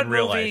in real life. What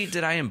movie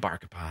did I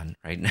embark upon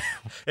right now?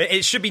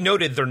 It should be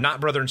noted they're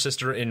not brother and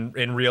sister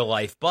in real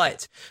life,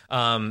 but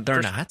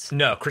they're not.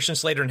 No, Christian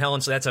Slater and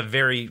Helen. So that's a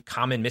very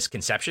common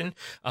misconception.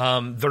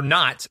 They're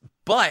not.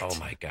 But oh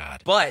my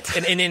god.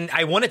 But and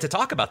I wanted to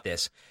talk about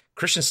this.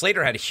 Christian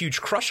Slater had a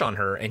huge crush on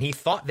her, and he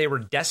thought they were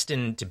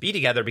destined to be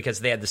together because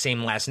they had the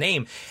same last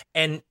name.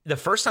 And the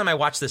first time I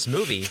watched this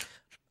movie,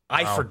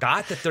 I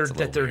forgot that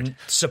they're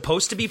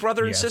supposed to be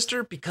brother and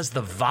sister, because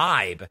the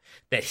vibe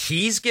that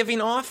he's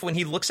giving off when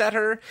he looks at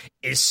her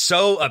is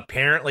so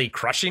apparently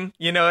crushing.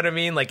 You know what I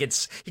mean? Like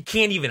he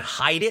can't even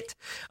hide it.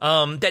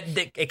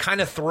 That it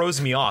kind of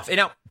throws me off. And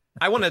now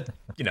I want to,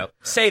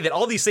 say that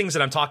all these things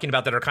that I'm talking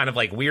about that are kind of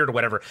like weird or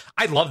whatever,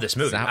 I love this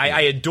movie.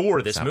 I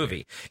adore this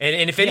movie.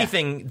 And if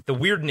anything, the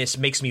weirdness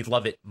makes me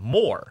love it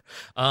more.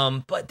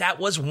 But that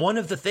was one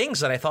of the things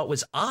that I thought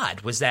was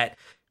odd, was that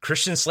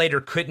Christian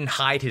Slater couldn't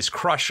hide his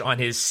crush on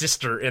his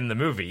sister in the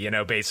movie,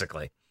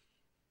 basically.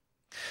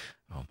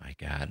 Oh my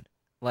God.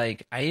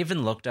 Like, I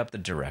even looked up the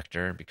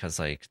director, because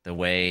like the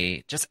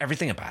way, just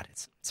everything about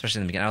it, especially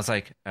in the beginning, I was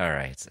like, all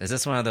right, is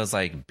this one of those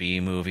like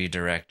B-movie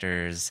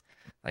directors?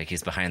 Like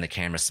he's behind the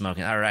camera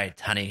smoking. All right,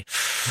 honey,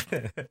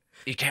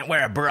 you can't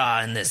wear a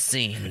bra in this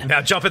scene.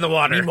 Now jump in the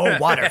water. We need more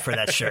water for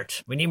that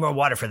shirt. We need more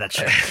water for that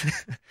shirt.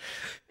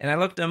 And I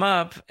looked him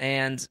up,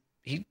 and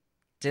he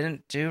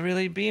didn't do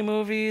really B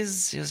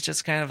movies. He was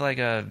just kind of like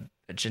a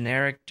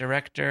generic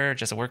director,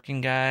 just a working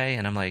guy.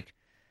 And I'm like,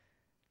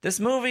 this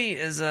movie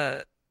is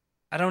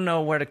I don't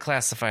know where to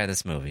classify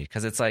this movie,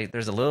 because it's like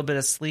there's a little bit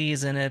of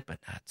sleaze in it, but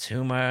not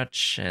too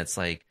much. And it's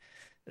like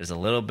there's a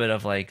little bit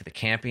of like the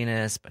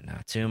campiness, but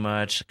not too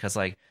much, because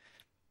like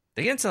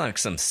they get into like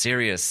some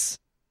serious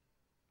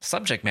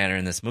subject matter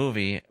in this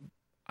movie,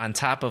 on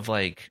top of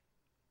like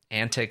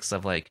antics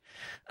of like,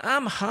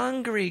 I'm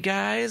hungry,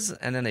 guys,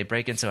 and then they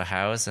break into a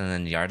house, and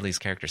then Yardley's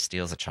character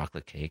steals a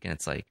chocolate cake, and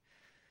it's like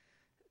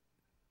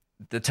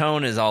the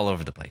tone is all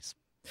over the place.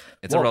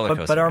 It's a roller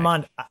coaster. But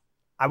Armand,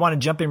 I want to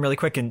jump in really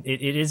quick, and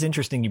it is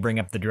interesting you bring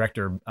up the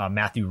director,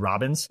 Matthew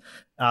Robbins.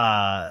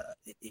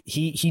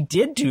 He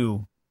did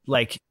do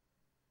like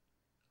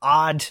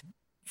odd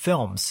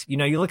films. You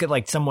look at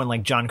like someone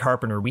like John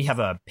Carpenter. We have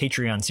a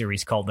Patreon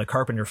series called The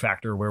Carpenter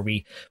Factor, where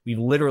we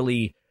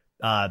literally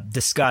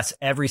discuss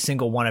every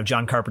single one of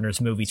John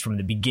Carpenter's movies from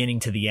the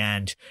beginning to the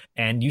end.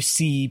 And you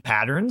see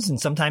patterns,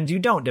 and sometimes you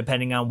don't,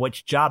 depending on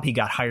which job he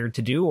got hired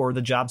to do or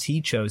the jobs he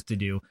chose to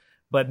do.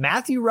 But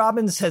Matthew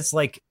Robbins has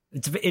like,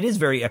 it is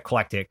very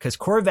eclectic, because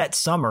Corvette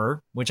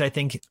Summer, which I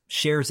think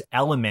shares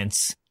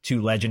elements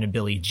to Legend of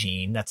Billie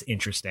Jean. That's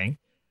interesting.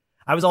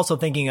 I was also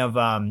thinking of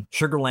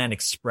Sugarland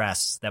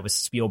Express. That was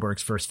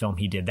Spielberg's first film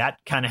he did. That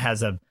kind of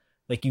has a,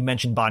 like you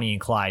mentioned, Bonnie and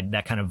Clyde,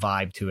 that kind of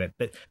vibe to it.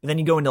 But then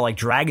you go into like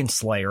Dragon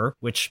Slayer,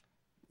 which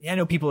I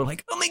know people are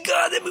like, oh my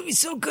God, that movie's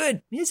so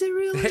good. Is it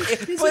really?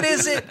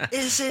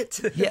 Is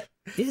it? Yeah.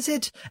 Is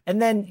it? And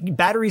then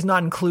Batteries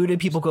Not Included.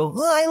 People go, oh,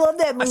 I love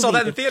that movie. I saw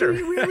that in the theater.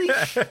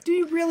 Do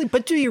you really?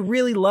 But do you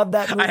really love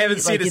that movie? I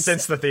haven't seen it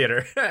since the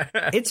theater.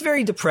 It's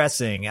very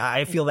depressing.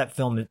 I feel that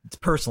film,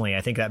 personally,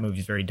 I think that movie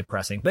is very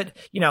depressing. But,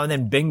 and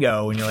then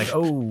Bingo, and you're like,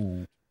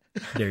 oh,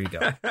 there you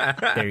go.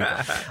 There you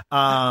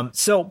go.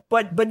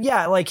 But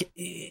yeah, like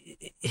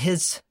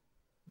is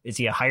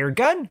he a hired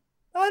gun?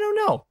 I don't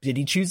know. Did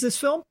he choose this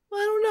film? I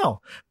don't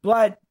know.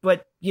 But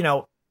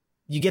you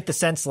get the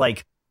sense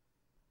like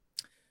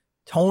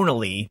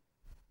tonally,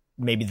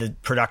 maybe the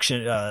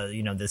production,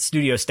 the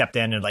studio stepped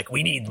in and like,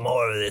 we need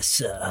more of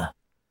this.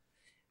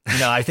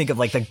 I think of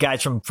like the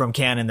guys from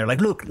Canon. They're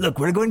like, look,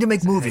 we're going to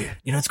make movie.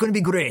 It's going to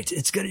be great.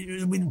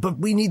 But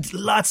we need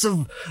lots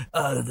of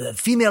the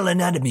female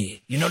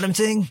anatomy. You know what I'm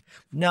saying?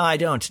 No, I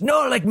don't.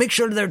 No, like make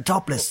sure they're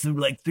topless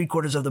through like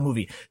 3/4 of the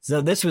movie.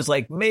 So this was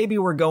like, maybe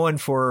we're going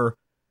for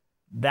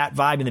that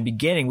vibe in the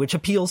beginning, which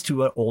appeals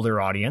to an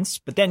older audience.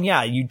 But then,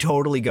 yeah, you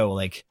totally go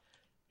like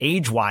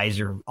age-wise,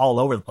 you're all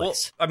over the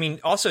place. Well, I mean,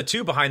 also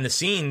too, behind the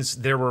scenes,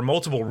 there were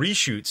multiple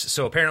reshoots.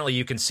 So apparently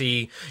you can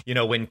see,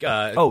 when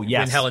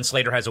Helen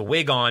Slater has a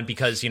wig on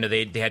because,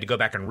 they had to go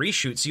back and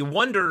reshoot. So you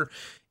wonder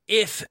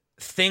if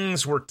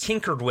things were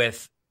tinkered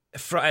with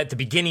at the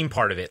beginning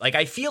part of it. Like,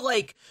 I feel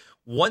like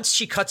once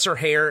she cuts her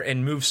hair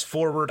and moves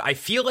forward, I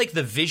feel like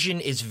the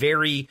vision is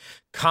very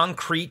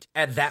concrete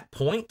at that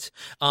point.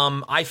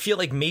 I feel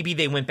like maybe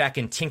they went back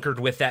and tinkered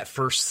with that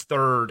first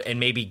third and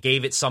maybe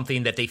gave it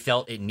something that they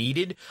felt it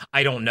needed.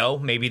 I don't know.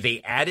 Maybe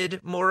they added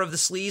more of the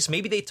sleaze.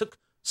 Maybe they took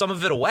some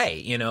of it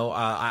away.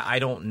 I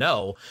don't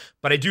know.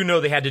 But I do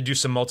know they had to do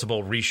some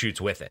multiple reshoots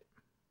with it.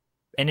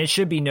 And it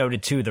should be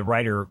noted too, the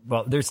writer.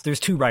 Well, there's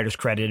two writers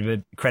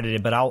credited,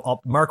 but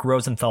Mark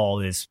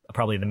Rosenthal is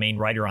probably the main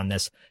writer on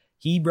this.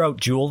 He wrote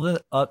Jewel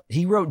of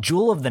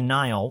the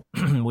Nile,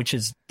 which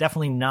is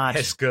definitely not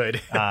as good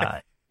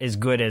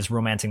as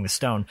Romancing the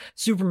Stone.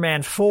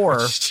 Superman 4,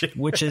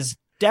 which is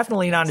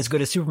definitely not as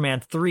good as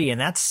Superman 3,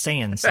 and that's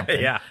saying something.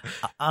 Yeah.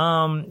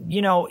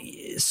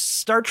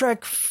 Star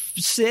Trek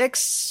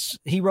 6,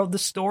 he wrote the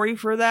story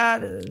for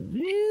that.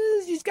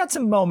 He's got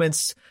some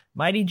moments.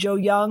 Mighty Joe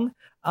Young,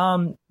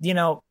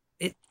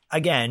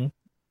 again,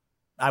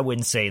 I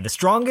wouldn't say the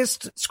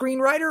strongest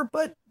screenwriter,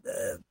 but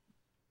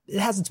it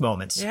has its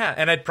moments. Yeah,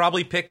 and I'd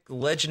probably pick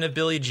Legend of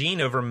Billie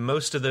Jean over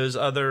most of those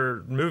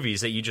other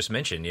movies that you just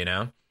mentioned,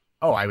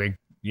 Oh, I would.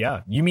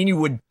 Yeah. You mean you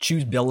would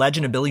choose The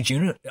Legend of Billie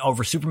Jean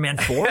over Superman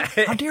 4?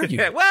 How dare you?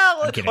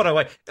 Well, hold on,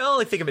 wait.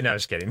 Only think of it now.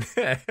 Just kidding.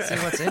 See,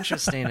 what's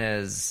interesting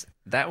is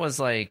that was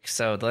like,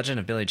 so The Legend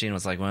of Billie Jean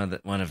was like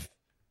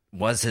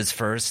was his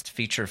first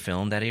feature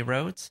film that he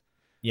wrote.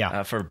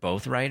 Yeah. For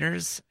both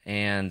writers.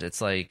 And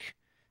it's like,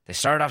 they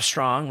started off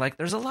strong. Like,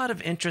 there's a lot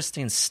of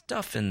interesting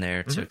stuff in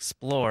there to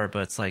explore,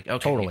 but it's like, okay,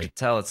 totally. You can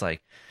tell it's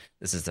like,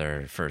 this is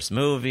their first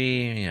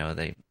movie.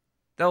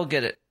 They'll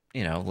get it,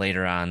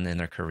 later on in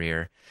their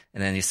career.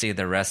 And then you see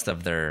the rest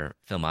of their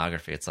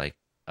filmography. It's like,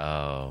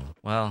 oh,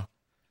 well,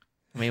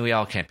 I mean, we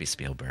all can't be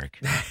Spielberg.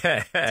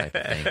 Type of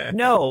thing.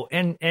 No.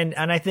 And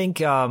I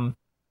think,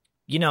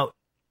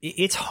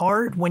 it's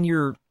hard when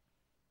you're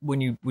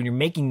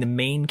making the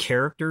main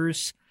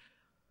characters,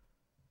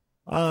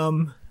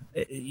 rednecks.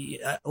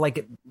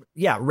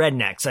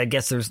 I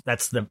guess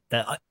that's the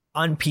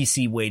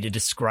un-PC way to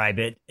describe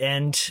it,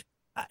 and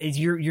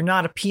you're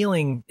not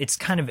appealing. It's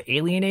kind of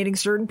alienating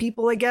certain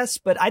people, I guess.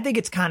 But I think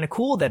it's kind of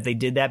cool that they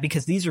did that,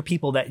 because these are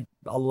people that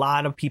a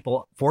lot of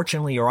people,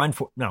 fortunately or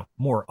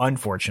more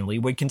unfortunately,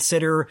 would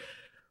consider,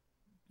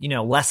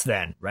 less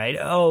than, right?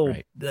 Oh,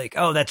 right. Like,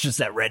 oh, that's just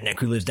that redneck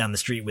who lives down the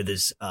street with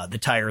his the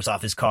tires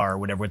off his car or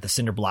whatever, with the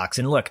cinder blocks.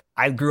 And look,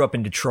 I grew up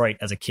in Detroit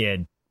as a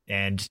kid.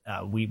 And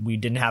we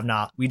did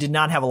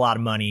not have a lot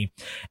of money,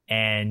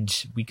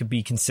 and we could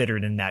be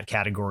considered in that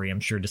category, I'm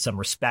sure, to some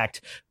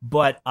respect.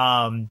 But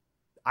I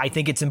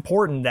think it's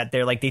important that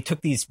they took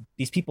these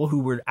people who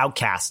were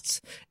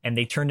outcasts and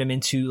they turned them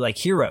into like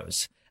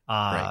heroes.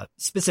 Right.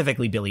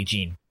 Specifically Billie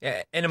Jean.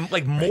 Yeah, and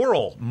like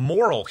moral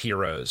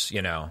heroes,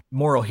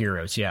 Moral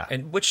heroes, yeah.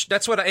 And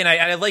that's what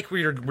I like where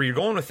you're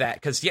going with that,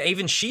 because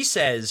even she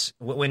says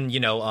when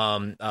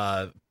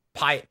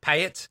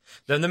Pyatt,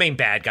 the main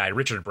bad guy,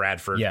 Richard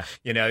Bradford. Yeah.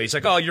 He's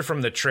like, oh, you're from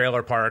the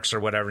trailer parks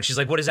or whatever. And she's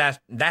like, what does that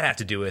have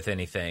to do with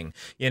anything?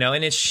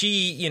 And it's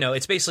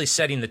it's basically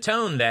setting the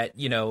tone that,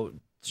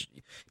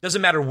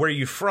 doesn't matter where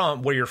you're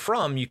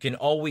from, you can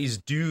always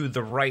do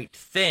the right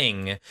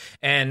thing.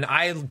 And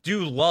I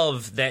do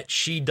love that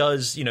she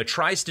does,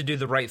 tries to do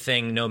the right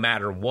thing no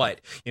matter what,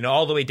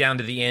 all the way down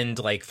to the end,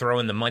 like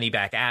throwing the money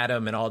back at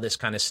him and all this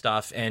kind of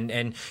stuff.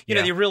 And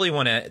they really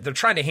they're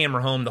trying to hammer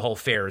home the whole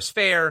fair is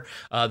fair.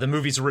 The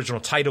movie's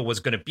original title was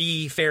going to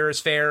be Fair is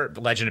Fair.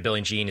 The Legend of Billie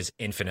and Jean is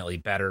infinitely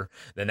better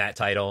than that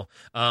title.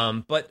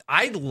 But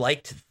I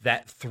liked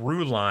that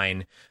through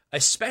line.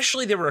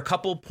 Especially there were a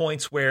couple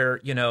points where,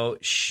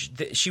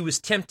 she was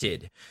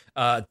tempted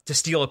to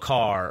steal a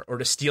car or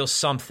to steal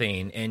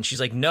something. And she's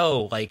like,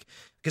 no,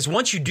 because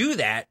once you do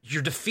that,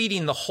 you're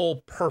defeating the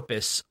whole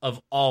purpose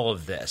of all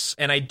of this.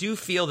 And I do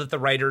feel that the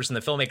writers and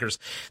the filmmakers,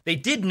 they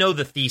did know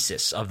the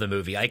thesis of the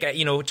movie.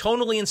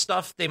 Tonally and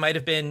stuff, they might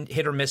have been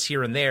hit or miss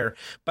here and there.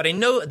 But I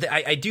know that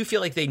I do feel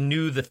like they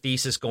knew the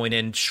thesis going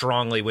in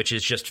strongly, which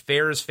is just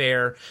fair is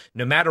fair.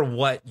 No matter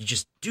what, you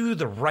just do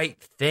the right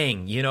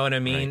thing. You know what I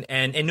mean?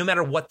 Right. And no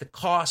matter what the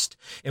cost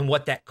and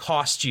what that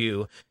cost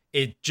you,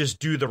 it just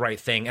do the right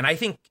thing. And I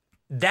think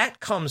that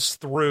comes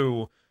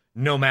through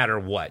no matter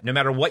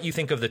what you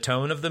think of the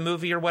tone of the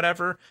movie or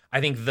whatever.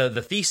 I think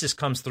the thesis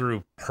comes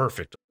through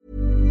perfect.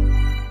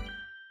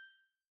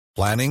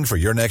 Planning for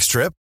your next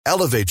trip?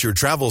 Elevate your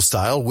travel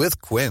style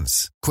with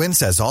Quince. Quince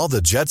has all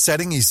the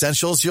jet-setting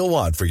essentials you'll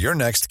want for your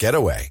next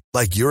getaway,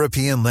 like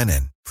European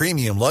linen,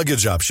 premium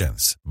luggage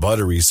options,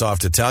 buttery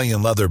soft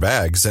Italian leather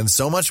bags, and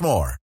so much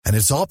more. And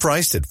it's all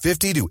priced at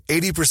 50 to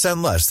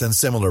 80% less than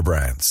similar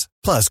brands.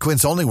 Plus,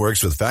 Quince only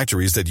works with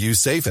factories that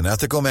use safe and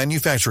ethical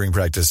manufacturing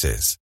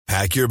practices.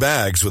 Pack your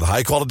bags with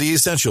high-quality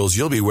essentials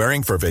you'll be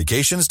wearing for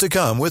vacations to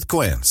come with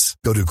Quince.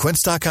 Go to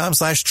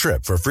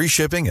quince.com/trip for free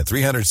shipping and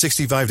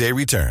 365-day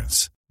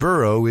returns.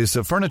 Burrow is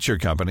a furniture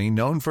company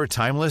known for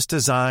timeless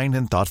design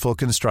and thoughtful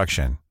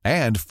construction,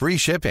 and free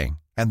shipping,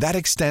 and that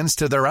extends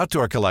to their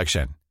outdoor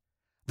collection.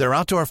 Their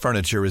outdoor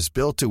furniture is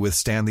built to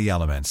withstand the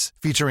elements,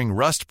 featuring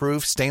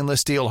rust-proof stainless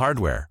steel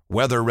hardware,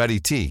 weather-ready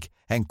teak,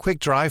 and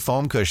quick-dry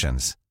foam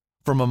cushions.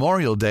 For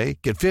Memorial Day,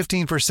 get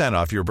 15%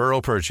 off your Burrow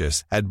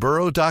purchase at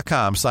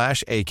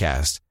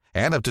burrow.com/ACAST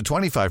and up to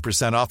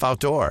 25% off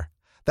outdoor.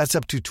 That's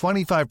up to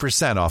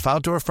 25% off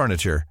outdoor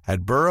furniture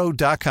at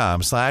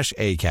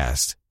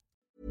burrow.com/ACAST.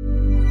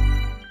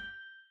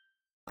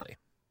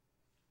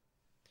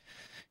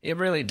 It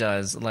really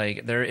does.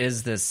 There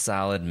is this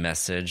solid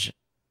message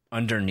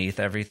underneath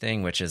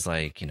everything, which is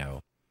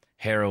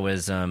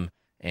heroism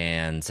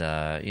and,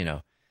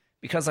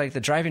 because the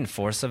driving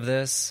force of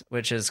this,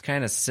 which is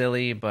kind of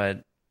silly,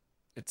 but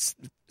it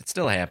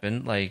still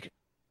happened.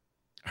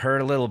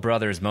 Her little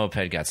brother's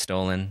moped got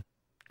stolen,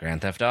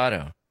 Grand Theft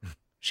Auto.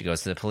 She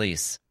goes to the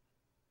police.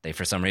 They,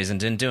 for some reason,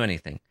 didn't do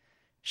anything.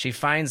 She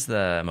finds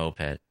the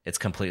moped. It's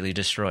completely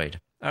destroyed.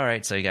 All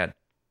right, so you got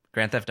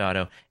Grand Theft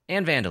Auto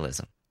and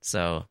vandalism.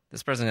 So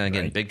this person's going to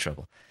get in big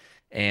trouble.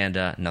 And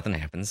nothing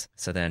happens.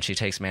 So then she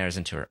takes matters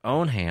into her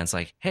own hands,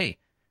 hey,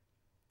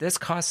 this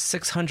costs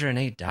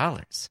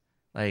 $608.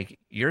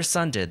 Your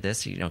son did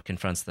this,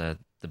 confronts the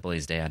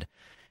bully's dad.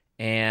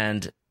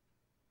 And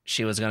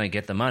she was going to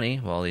get the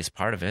money, well, at least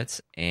part of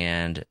it.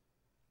 And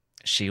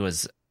she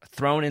was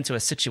thrown into a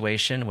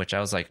situation which I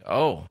was like,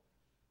 oh,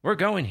 we're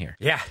going here.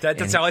 Yeah,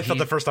 that's how I felt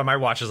the first time I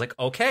watched. I was like,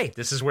 okay,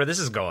 this is where this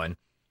is going.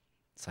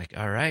 It's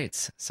all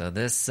right. So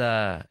this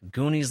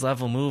Goonies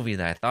level movie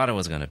that I thought it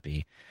was going to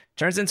be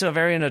turns into a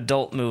very an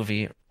adult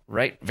movie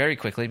very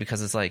quickly,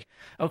 because it's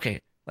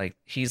okay,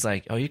 he's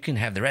oh, you can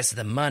have the rest of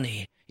the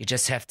money. You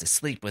just have to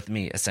sleep with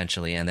me,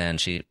 essentially. And then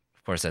she,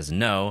 of course, says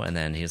no. And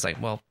then he's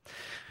well,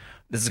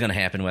 this is going to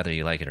happen whether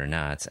you like it or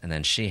not. And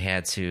then she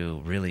had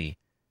to really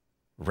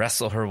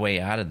wrestle her way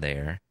out of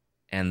there.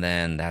 And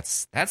then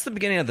that's the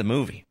beginning of the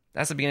movie.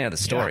 That's the beginning of the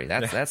story.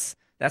 Yeah.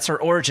 That's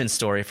her origin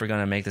story if we're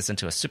going to make this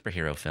into a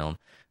superhero film.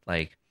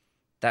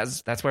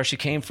 That's where she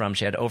came from.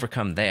 She had to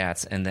overcome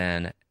that. And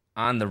then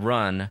on the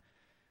run,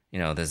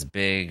 this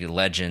big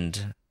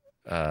legend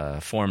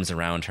forms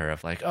around her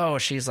of oh,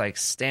 she's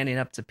standing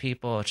up to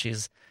people.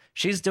 She's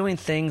doing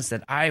things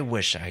that I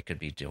wish I could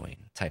be doing,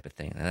 type of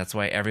thing. And that's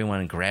why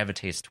everyone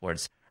gravitates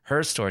towards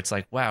her story. It's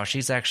wow,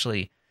 she's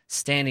actually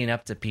standing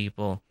up to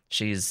people.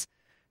 She's,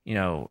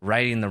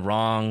 righting the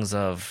wrongs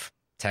of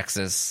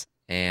Texas.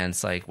 And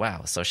it's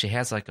wow. So she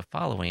has a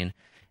following.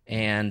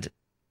 And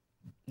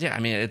yeah, I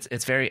mean,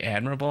 it's very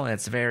admirable. And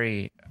it's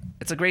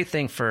a great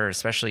thing for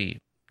especially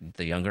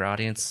the younger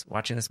audience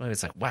watching this movie.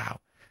 It's wow.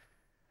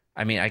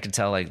 I mean, I could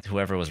tell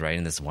whoever was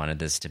writing this wanted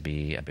this to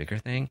be a bigger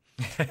thing.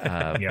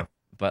 Yeah.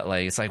 But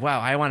it's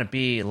wow, I want to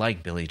be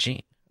like Billie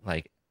Jean.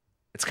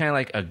 It's kind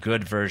of a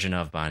good version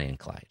of Bonnie and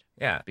Clyde.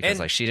 Yeah.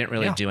 Because she didn't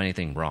really do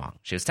anything wrong.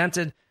 She was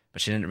tempted,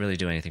 but she didn't really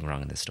do anything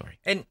wrong in this story.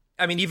 And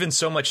I mean, even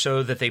so much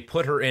so that they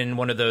put her in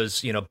one of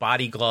those,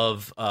 body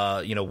glove,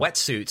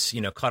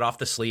 wetsuits, cut off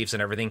the sleeves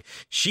and everything.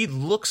 She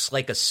looks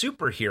like a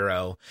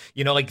superhero,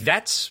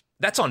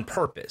 that's on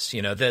purpose.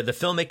 The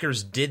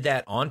filmmakers did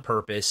that on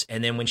purpose.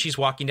 And then when she's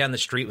walking down the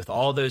street with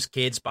all those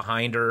kids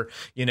behind her,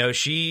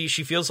 she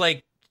feels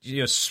like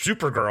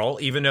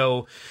Supergirl, even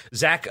though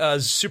Zach's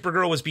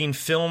Supergirl was being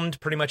filmed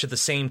pretty much at the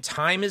same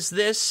time as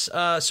this.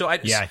 I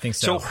think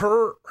so.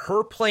 So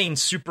her playing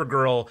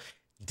Supergirl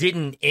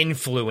didn't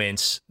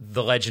influence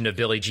The Legend of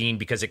Billie Jean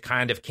because it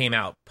kind of came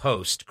out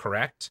post,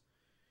 correct?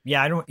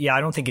 I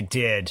don't think it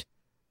did.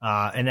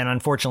 And then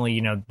unfortunately,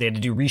 they had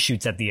to do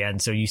reshoots at the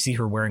end, so you see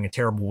her wearing a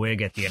terrible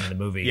wig at the end of the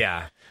movie.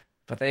 Yeah.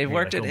 But they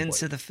worked it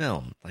into the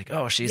film. Like,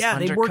 oh, she's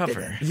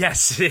undercover.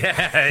 Yes,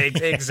 yeah,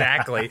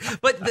 exactly.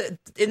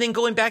 And then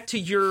going back to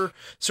your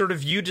sort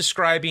of you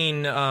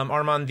describing,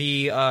 Armand,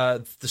 the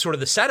sort of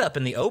the setup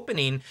and the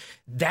opening,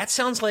 that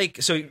sounds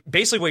like, so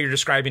basically what you're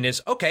describing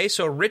is, okay,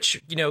 so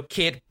rich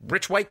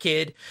white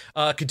kid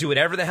could do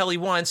whatever the hell he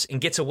wants and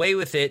gets away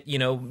with it,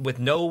 with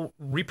no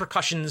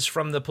repercussions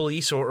from the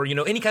police or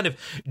any kind of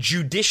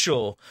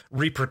judicial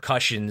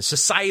repercussions,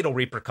 societal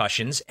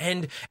repercussions.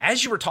 And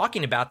as you were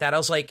talking about that, I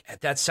was like,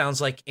 that sounds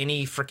like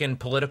any freaking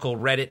political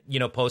Reddit,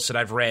 post that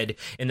I've read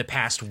in the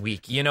past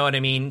week. You know what I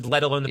mean?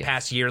 Let alone the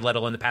past year, let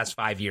alone the past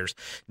 5 years.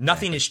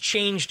 Nothing has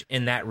changed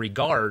in that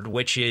regard,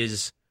 which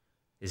is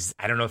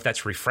I don't know if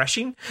that's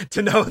refreshing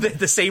to know that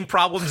the same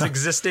problems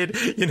existed,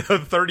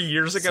 30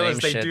 years ago same as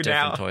they shit, do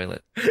now.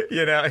 Toilet.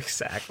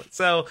 Exactly.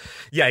 So,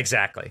 yeah,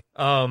 exactly.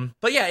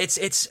 But yeah,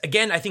 it's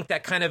again, I think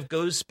that kind of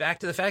goes back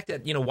to the fact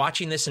that,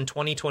 watching this in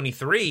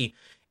 2023,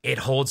 it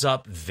holds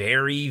up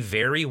very,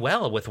 very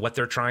well with what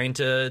they're trying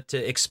to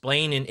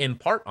explain and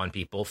impart on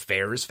people.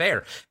 Fair is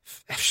fair.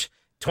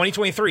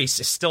 2023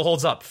 still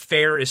holds up.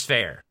 Fair is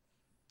fair.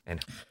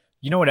 And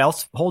you know what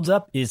else holds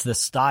up is the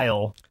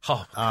style.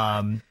 Oh.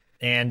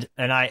 And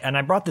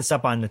I brought this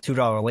up on the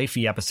 $2 late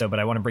fee episode, but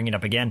I want to bring it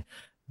up again.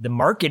 The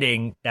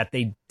marketing that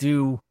they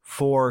do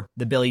for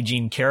the Billie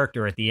Jean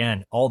character at the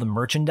end, all the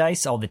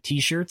merchandise, all the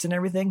T-shirts and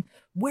everything,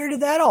 where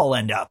did that all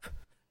end up?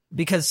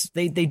 Because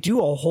they do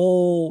a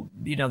whole,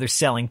 they're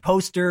selling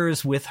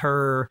posters with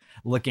her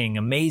looking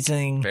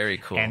amazing. Very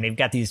cool. And they've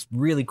got these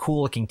really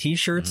cool looking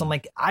T-shirts. I'm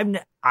like,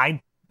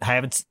 I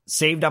haven't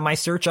saved on my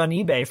search on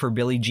eBay for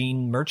Billie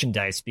Jean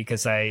merchandise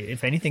because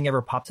if anything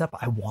ever pops up,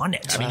 I want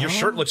it. I mean, your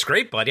shirt looks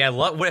great, buddy. I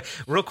love.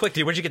 Real quick,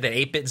 where'd you get that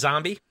 8-bit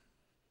zombie?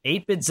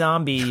 8-bit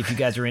zombie, if you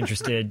guys are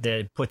interested,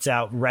 that puts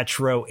out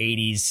retro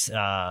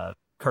 80s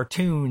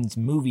cartoons,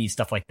 movies,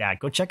 stuff like that.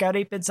 Go check out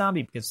 8-bit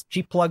zombie because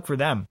cheap plug for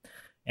them.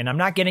 And I'm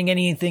not getting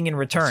anything in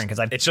return because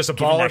it's just a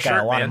baller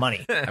shirt, a lot of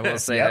money. I will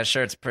say that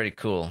shirt's pretty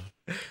cool.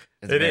 It's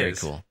very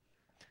cool.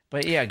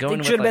 But yeah, it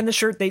should have been the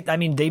shirt.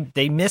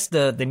 They missed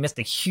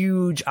a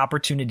huge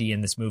opportunity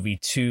in this movie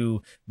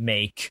to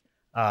make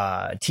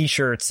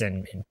T-shirts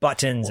and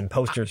buttons and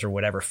posters or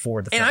whatever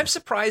for the film. And I'm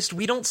surprised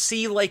we don't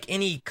see like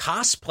any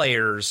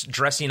cosplayers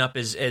dressing up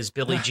as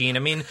Billie Jean. I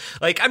mean,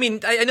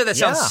 I know that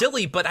sounds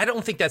silly, but I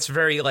don't think that's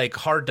very like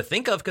hard to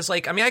think of because I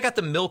got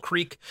the Mill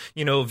Creek,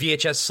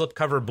 VHS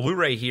slipcover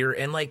Blu-ray here,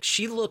 and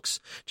she looks,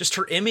 just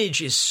her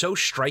image is so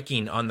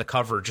striking on the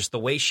cover, just the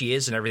way she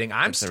is and everything.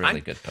 It's a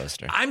really good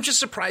poster. I'm just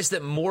surprised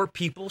that more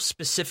people,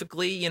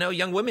 specifically,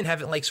 young women,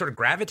 haven't sort of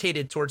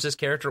gravitated towards this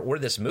character or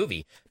this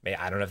movie.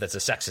 I don't know if that's a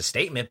sexist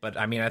statement, but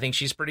I think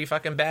she's pretty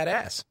fucking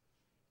badass.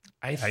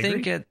 I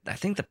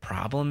think the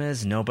problem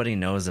is nobody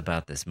knows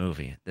about this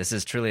movie. This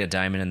is truly a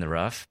diamond in the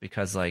rough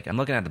because I'm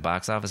looking at the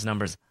box office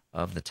numbers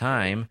of the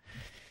time.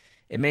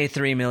 It made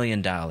 $3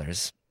 million,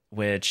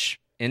 which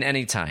in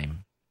any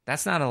time,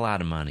 that's not a lot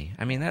of money.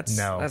 I mean, that's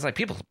like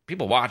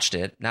people watched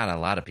it. Not a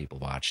lot of people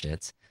watched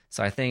it.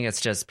 So I think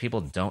it's just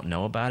people don't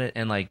know about it.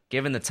 And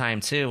given the time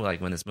too,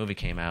 when this movie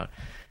came out,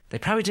 they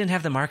probably didn't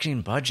have the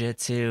marketing budget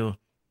to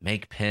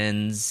make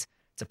pins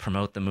to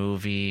promote the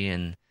movie,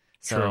 and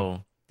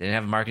so they didn't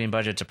have a marketing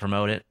budget to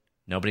promote it.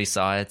 Nobody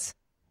saw it,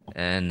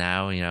 and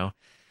now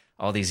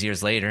all these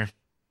years later,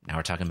 now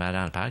we're talking about it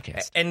on a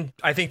podcast. And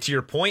I think to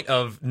your point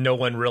of no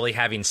one really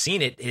having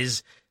seen it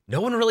is no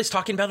one really is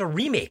talking about a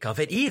remake of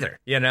it either,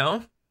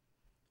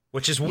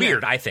 which is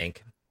weird. I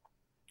think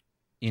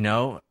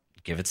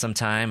give it some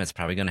time. It's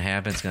probably going to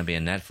happen. It's going to be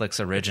a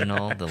Netflix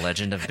original, The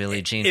Legend of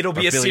Billie Jean. It'll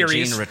be a Billie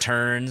series. Jean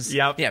Returns.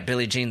 Yep. Yeah,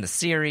 Billie Jean the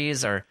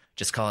series, or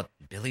just call it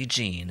Billie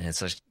Jean.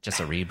 It's just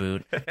a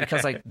reboot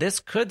because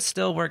this could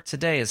still work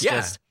today. It's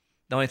just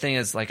the only thing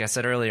is, like I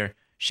said earlier,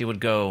 she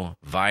would go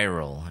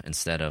viral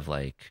instead of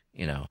I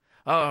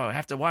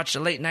have to watch the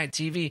late night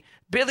TV.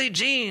 Billie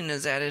Jean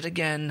is at it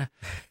again.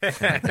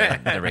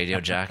 the radio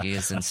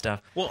jockeys and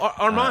stuff. Well,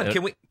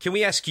 Armand, can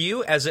we ask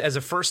you as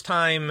a first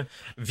time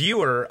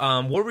viewer,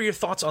 what were your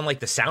thoughts on the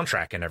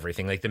soundtrack and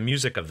everything, the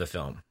music of the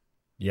film?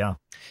 Yeah,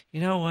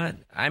 you know what?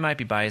 I might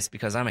be biased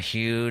because I'm a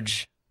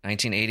huge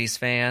 1980s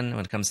fan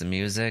when it comes to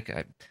music.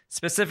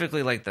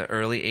 Specifically the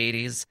early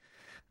 80s.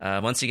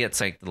 Once you get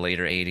to the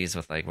later 80s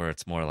with where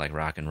it's more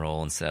rock and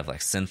roll instead of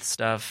synth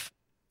stuff,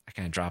 I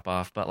kind of drop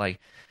off. But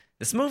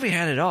this movie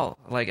had it all.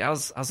 I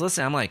was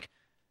listening. I'm like,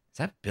 is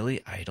that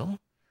Billy Idol?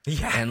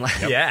 Yeah, and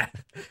yeah,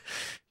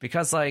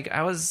 because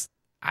I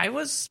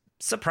was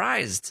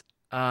surprised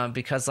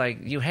because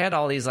you had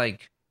all these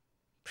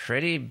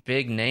pretty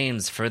big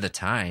names for the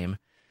time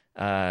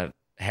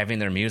having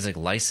their music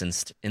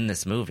licensed in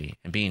this movie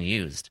and being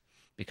used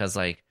because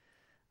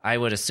I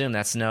would assume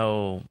that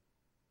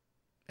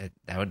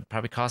would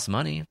probably cost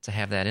money to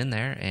have that in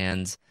there,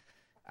 and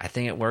I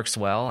think it works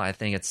well. I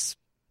think it's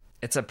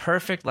a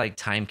perfect like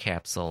time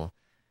capsule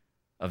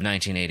of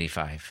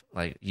 1985,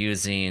 like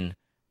using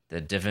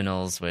the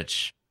divinals,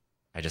 which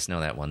I just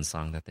know that one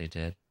song that they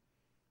did.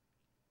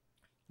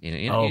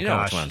 You know which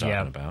one I'm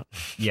talking about.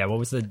 Yeah, what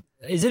was is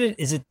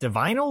it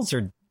Divinals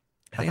or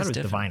I thought it was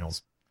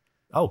Divinals?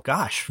 Oh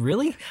gosh,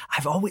 really?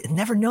 I've always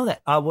never know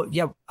that. What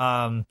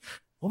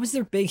was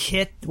their big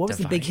hit? What was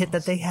the big hit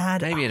that they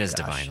had? Maybe it is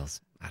Divinals.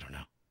 I don't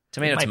know.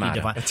 Tomato.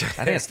 I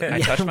think it's I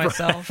Touched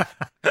Myself.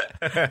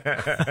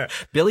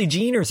 Billie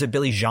Jean, or is it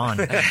Billie Jean?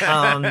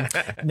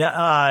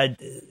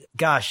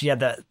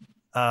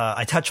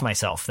 I Touched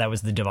Myself. That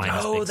was the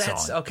Divinals big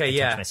song. Okay,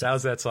 yeah, that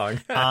was that song.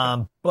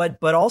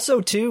 But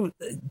also too,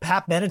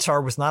 Pat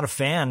Benatar was not a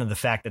fan of the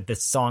fact that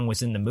this song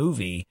was in the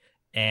movie,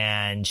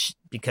 and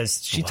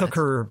because she took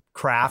her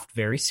craft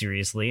very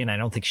seriously, and I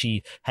don't think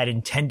she had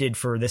intended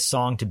for this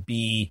song to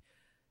be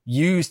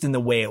used in the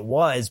way it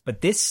was. But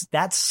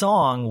that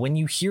song, when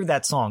you hear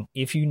that song,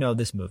 if you know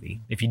this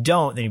movie, if you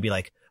don't, then you'd be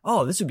like,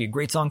 oh, this would be a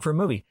great song for a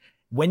movie.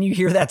 When you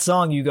hear that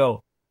song, you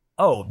go,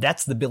 oh,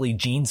 that's the Billie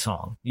Jean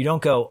song. You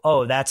don't go,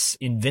 oh, that's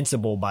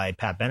Invincible by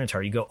Pat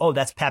Benatar. You go, oh,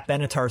 that's Pat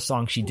Benatar's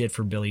song she did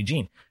for Billie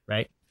Jean,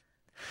 right?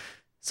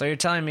 So you're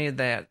telling me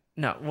that,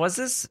 no, was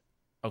this,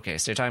 okay,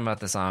 so you're talking about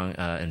the song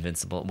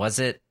Invincible. Was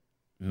it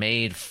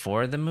made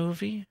for the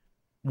movie?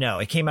 No,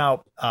 it came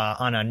out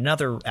on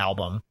another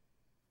album.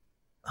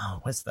 Oh,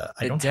 what's the,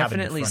 I don't have it in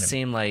front of me. It definitely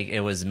seemed like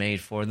it was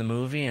made for the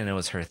movie, and it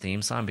was her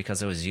theme song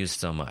because it was used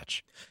so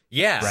much.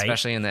 Yeah. Right?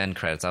 Especially in the end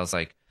credits. I was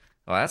like,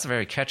 well, that's a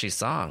very catchy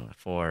song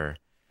for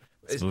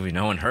this movie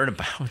no one heard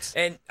about.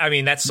 And I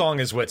mean, that song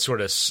is what sort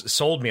of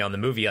sold me on the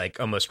movie, like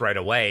almost right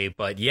away.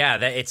 But yeah,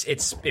 that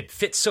it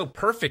fits so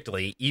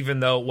perfectly, even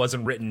though it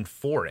wasn't written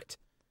for it.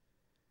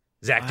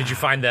 Zach, did you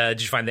find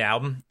the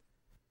album?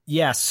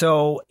 Yeah,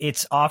 so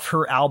it's off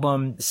her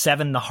album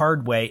 7 the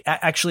Hard Way.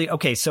 Actually,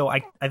 okay, so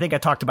I think I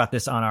talked about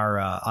this on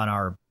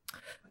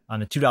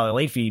the $2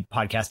 Late Fee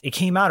podcast. It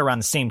came out around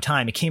the same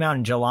time. It came out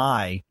in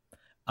July.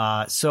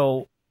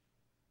 So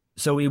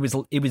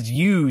it was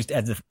used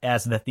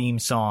as the theme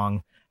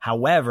song.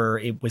 However,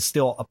 it was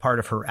still a part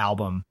of her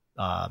album,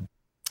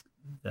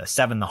 the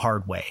 7 the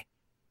Hard Way.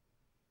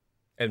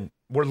 And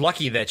we're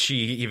lucky that she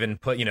even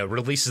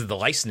releases the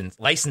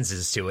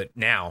licenses to it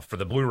now for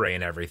the Blu-ray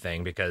and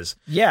everything, because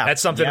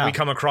that's something we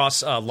come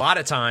across a lot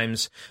of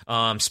times,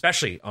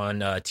 especially on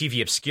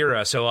TV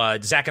Obscura. So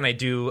Zach and I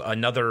do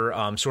another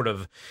sort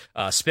of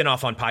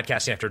spin-off on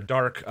Podcasting After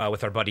Dark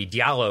with our buddy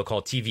Diallo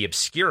called TV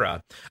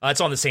Obscura.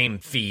 It's on the same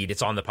feed.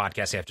 It's on the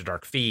Podcasting After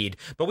Dark feed.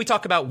 But we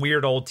talk about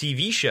weird old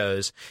TV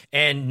shows,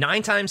 and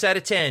 9 times out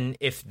of 10,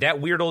 if that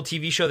weird old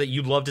TV show that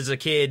you loved as a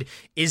kid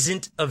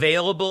isn't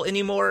available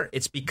anymore,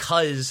 it's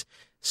because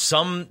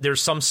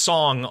there's some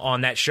song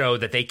on that show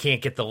that they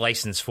can't get the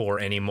license for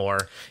anymore,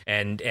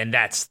 and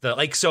that's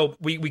so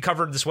we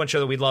covered this one show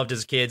that we loved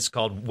as kids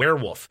called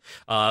Werewolf.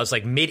 It was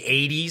like mid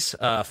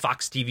 80s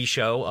Fox TV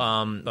show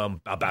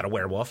about a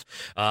werewolf.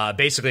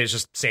 Basically it's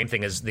just the same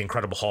thing as the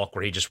Incredible Hulk,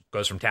 where he just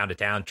goes from town to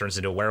town, turns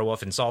into a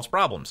werewolf, and solves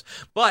problems.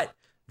 But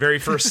very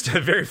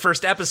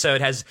first episode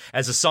has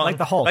a song like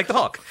the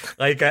Hulk,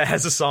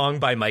 has a song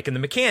by Mike and the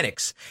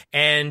Mechanics,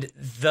 and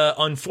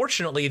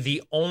unfortunately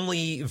the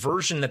only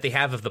version that they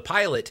have of the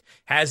pilot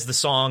has the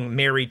song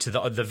married to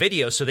the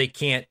video, so they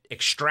can't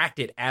extract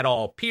it at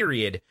all.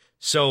 Period.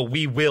 So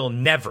we will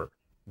never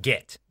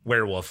get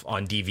Werewolf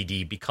on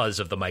DVD because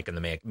of the Mike and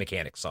the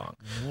Mechanics song.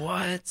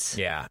 What?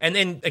 Yeah, and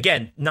then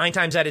again, 9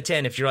 times out of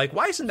 10, if you're like,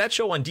 why isn't that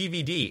show on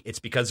DVD? It's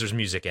because there's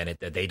music in it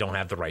that they don't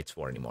have the rights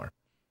for anymore.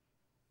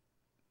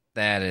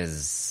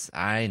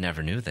 I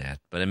never knew that,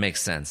 but it makes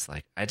sense.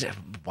 Like,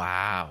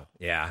 wow.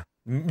 Yeah.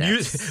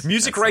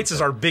 Music rights is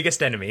our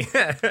biggest enemy.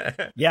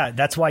 Yeah,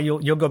 that's why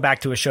you'll go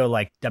back to a show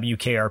like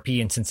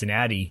WKRP in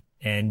Cincinnati,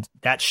 and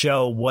that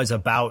show was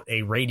about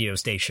a radio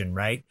station,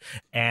 right?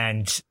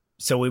 And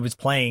so it was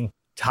playing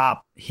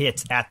top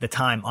hits at the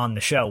time on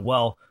the show.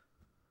 Well,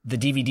 the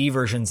DVD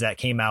versions that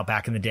came out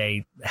back in the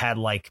day had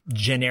like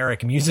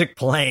generic music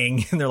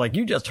playing, and they're like,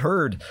 you just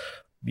heard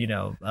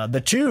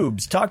the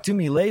Tubes, Talk to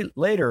Me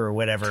Later or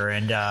whatever.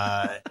 And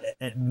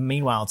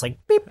meanwhile, it's like,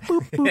 beep,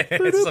 boop, boop,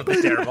 it's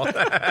something terrible.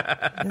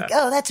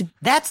 Oh,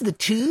 that's the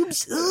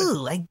Tubes.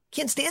 Ooh, I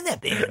can't stand that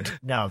band.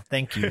 No,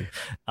 thank you.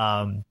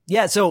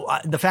 So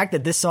the fact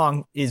that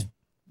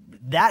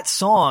that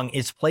song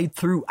is played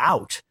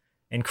throughout,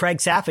 and Craig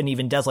Saffin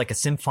even does like a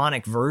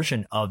symphonic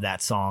version of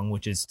that song,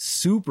 which is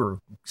super,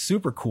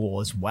 super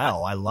cool as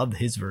well. I love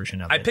his version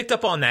of it. I picked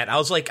up on that. I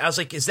was like,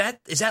 is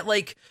that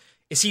like,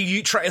 is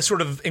he sort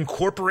of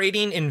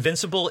incorporating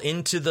Invincible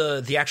into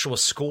the actual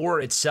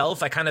score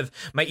itself?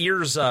 My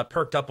ears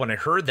perked up when I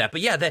heard that.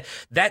 But yeah,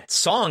 that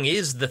song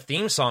is the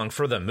theme song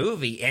for the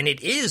movie, and it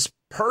is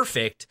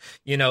perfect.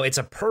 It's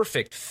a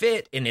perfect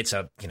fit, and it's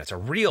a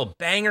real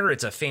banger.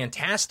 It's a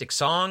fantastic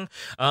song.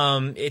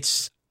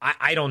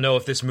 I don't know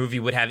if this movie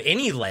would have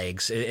any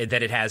legs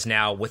that it has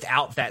now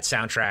without that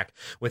soundtrack,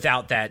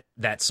 without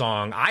that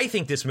song. I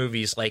think this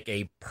movie is like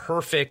a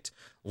perfect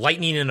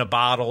lightning in a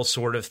bottle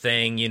sort of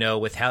thing, you know,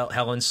 with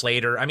Helen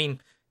Slater. I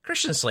mean,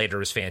 Christian Slater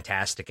was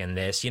fantastic in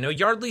this. You know,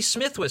 Yardley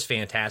Smith was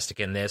fantastic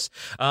in this.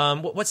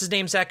 What's his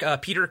name, Zach?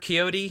 Peter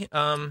Coyote.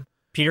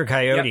 Peter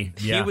Coyote.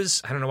 Yeah. He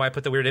was, I don't know why I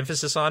put the weird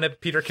emphasis on it.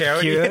 Peter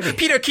Coyote.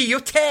 Peter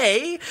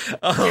Coyote.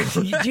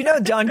 Do you know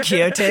Don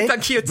Quixote? Don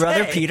Quixote.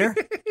 Brother Peter.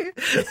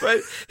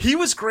 But he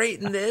was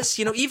great in this.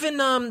 You know, even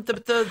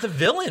the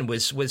villain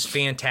was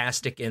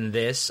fantastic in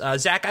this.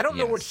 Zach, I don't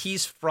know where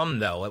he's from,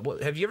 though.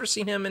 Have you ever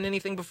seen him in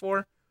anything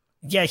before?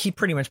 Yeah, he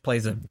pretty much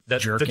plays a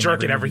jerk. The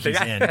jerk and everything.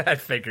 I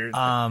figured.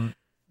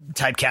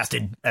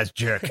 Typecasted as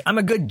jerk. I'm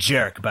a good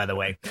jerk, by the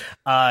way.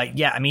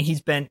 Yeah, I mean,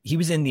 he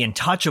was in The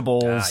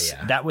Untouchables.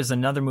 Yeah. That was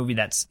another movie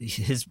that's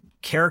his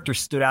character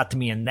stood out to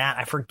me in that.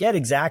 I forget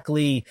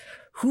exactly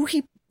who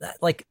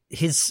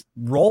his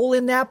role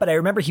in that, but I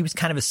remember he was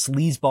kind of a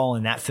sleazeball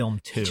in that film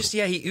too.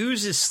 He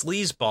oozes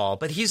sleazeball,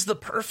 but he's the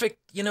perfect,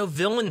 you know,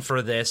 villain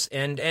for this.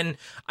 And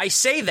I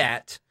say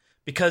that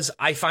because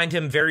I find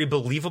him very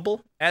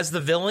believable as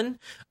the villain.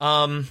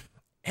 And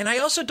I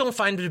also don't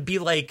find him to be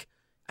like,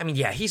 I mean,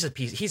 yeah, he's a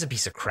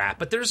piece of crap,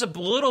 but there's a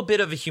little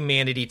bit of a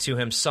humanity to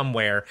him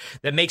somewhere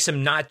that makes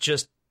him not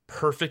just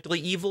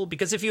perfectly evil,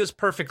 because if he was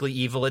perfectly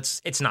evil,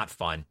 it's not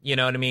fun. You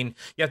know what I mean?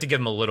 You have to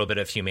give him a little bit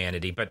of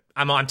humanity, but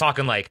I'm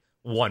talking like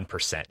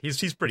 1%.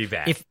 He's pretty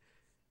bad.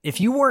 If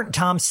you weren't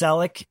Tom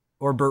Selleck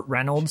or Burt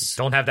Reynolds,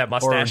 don't have that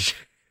mustache,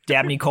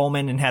 Dabney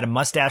Coleman, and had a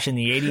mustache in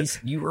the 80s,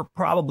 you were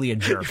probably a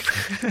jerk.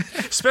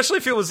 Especially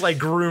if it was like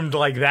groomed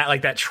like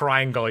that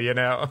triangle, you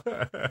know.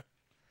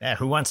 Yeah,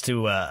 who wants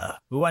to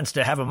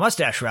have a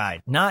mustache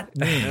ride? Not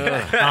me.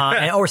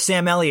 Or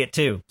Sam Elliott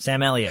too.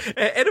 Sam Elliott.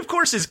 And of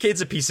course his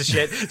kid's a piece of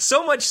shit.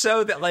 So much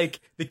so that like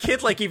the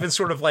kid like even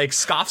sort of like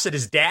scoffs at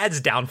his dad's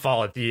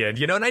downfall at the end,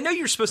 you know? And I know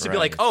you're supposed to be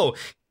like, oh,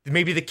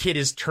 maybe the kid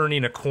is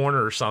turning a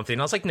corner or something.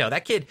 And I was like, no,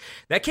 that kid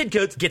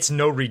gets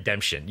no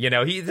redemption. You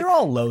know, they're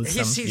all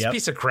loathsome. He's a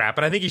piece of crap,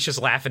 and I think he's just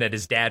laughing at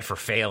his dad for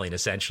failing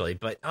essentially.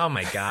 But oh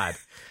my God.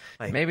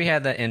 Like, maybe he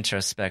had that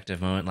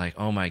introspective moment like,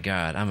 oh my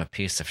God, I'm a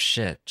piece of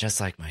shit,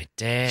 just like my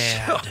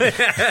dad.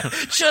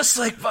 Just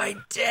like my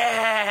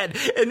dad.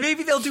 And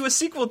maybe they'll do a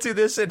sequel to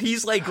this and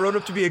he's like grown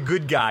up to be a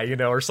good guy, you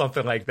know, or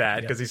something like that,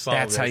 because he saw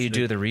That's how you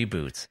do the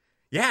reboots.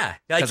 Yeah.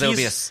 Like it'll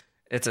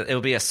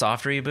be a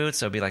soft reboot,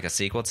 so it'll be like a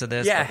sequel to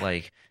this, but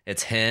like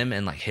it's him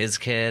and like his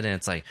kid, and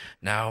it's like,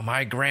 now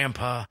my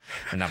grandpa,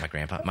 or not my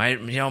grandpa,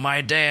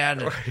 my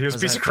dad he was a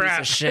piece of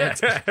crap.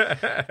 Shit.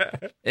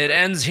 It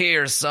ends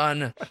here,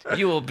 son.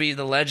 You will be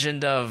the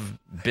legend of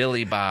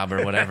Billy Bob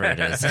or whatever it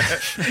is.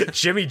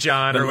 Jimmy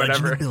John or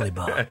whatever. Billy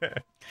Bob.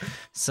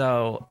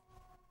 So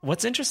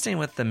what's interesting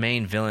with the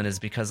main villain is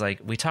because like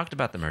we talked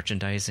about the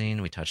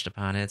merchandising, we touched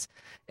upon it,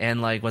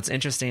 and like what's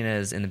interesting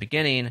is in the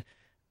beginning,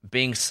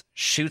 Binks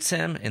shoots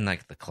him in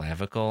like the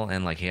clavicle,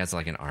 and like he has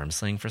like an arm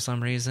sling for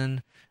some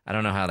reason. I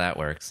don't know how that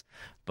works,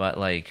 but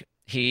like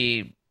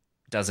he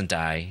doesn't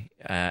die,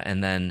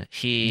 and then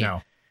he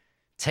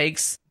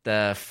takes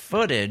the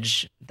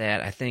footage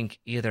that I think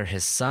either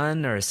his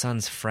son or his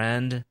son's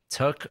friend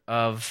took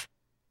of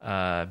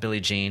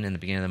Billie Jean in the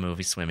beginning of the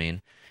movie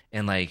swimming,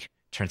 and like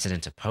turns it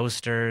into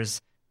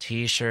posters,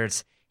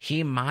 T-shirts.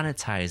 He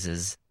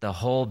monetizes the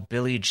whole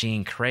Billie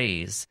Jean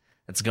craze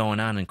that's going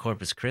on in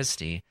Corpus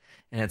Christi.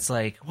 And it's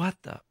like, what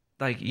the?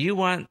 Like, you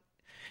were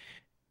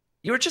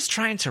just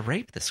trying to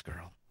rape this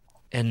girl.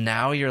 And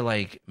now you're,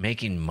 like,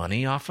 making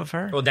money off of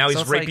her? Well, now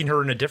he's raping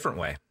her in a different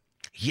way.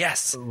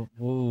 Yes.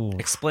 Ooh.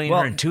 Explain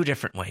her in two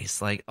different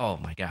ways. Like, oh,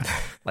 my God.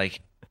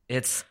 Like,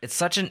 it's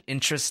such an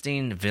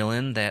interesting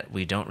villain that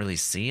we don't really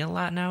see a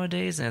lot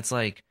nowadays. And it's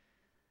like,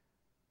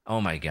 oh,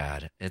 my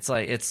God. It's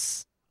like,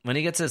 when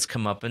he gets his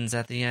comeuppance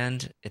at the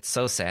end, it's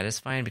so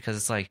satisfying because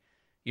it's like,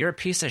 you're a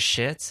piece of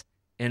shit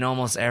in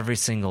almost every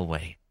single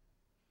way.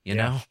 You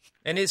know?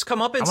 And his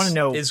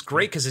comeuppance is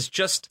great because it's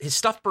just his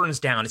stuff burns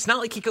down. It's not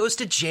like he goes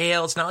to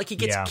jail. It's not like he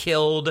gets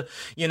killed.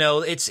 You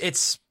know,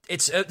 it's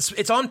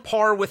on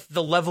par with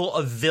the level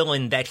of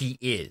villain that he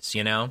is,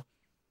 you know?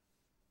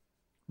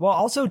 Well,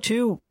 also,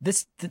 too,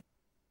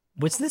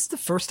 was this the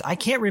first? I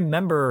can't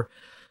remember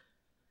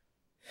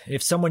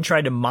if someone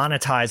tried to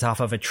monetize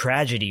off of a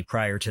tragedy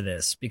prior to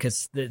this,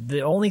 because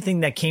the only thing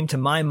that came to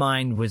my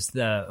mind was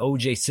the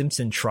O.J.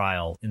 Simpson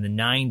trial in the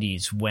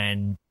 90s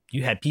when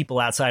you had people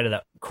outside of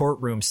the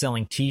courtroom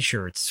selling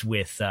T-shirts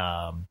with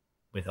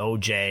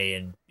OJ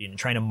and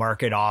trying to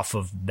market off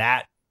of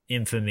that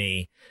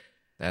infamy.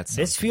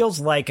 This feels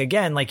like,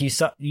 again, like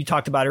you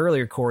talked about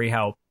earlier, Corey,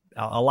 how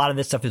a lot of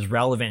this stuff is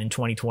relevant in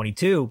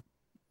 2022.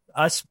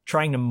 Us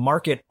trying to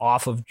market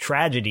off of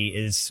tragedy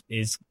is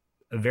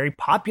a very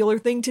popular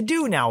thing to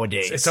do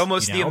nowadays. It's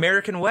almost the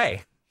American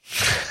way.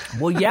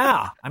 Well,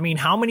 yeah. I mean,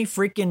 how many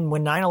freaking,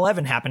 when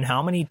 9/11 happened,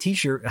 how many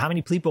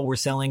people were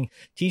selling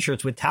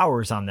T-shirts with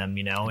towers on them,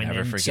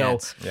 Never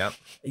forget. So, Yep.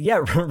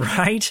 yeah,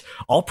 right.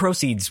 All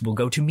proceeds will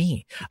go to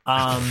me.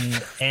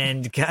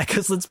 And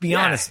because let's be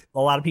honest, a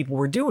lot of people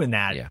were doing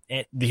that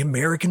the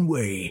American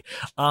way.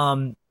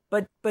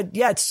 But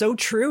yeah, it's so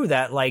true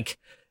that like,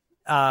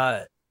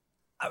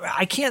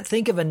 I can't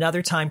think of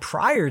another time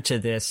prior to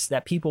this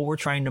that people were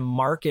trying to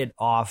market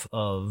off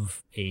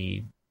of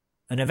an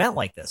event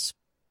like this.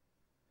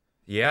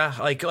 Yeah,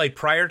 like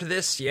prior to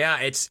this,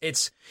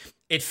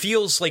 it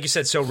feels, like you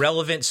said, so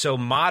relevant, so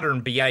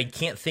modern, but yeah, I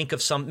can't think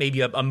of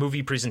maybe a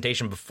movie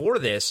presentation before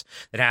this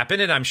that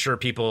happened, and I'm sure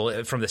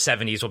people from the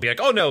 70s will be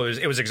like, oh no,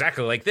 it was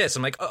exactly like this.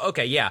 I'm like, oh,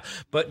 okay, yeah,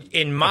 but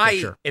in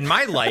my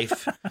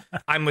life,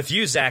 I'm with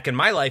you, Zach. In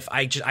my life,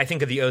 I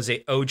think of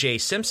the O.J.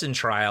 Simpson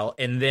trial,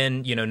 and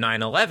then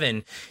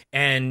 9/11,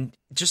 and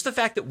just the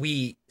fact that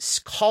we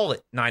call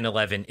it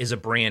 9/11 is a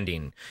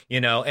branding,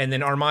 and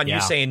then Armand, you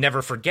saying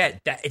never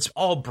forget, that it's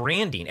all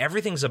branding.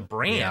 Everything's a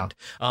brand.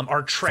 Yeah.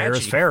 Our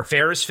tragedy,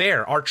 fair is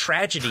fair. Our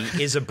tragedy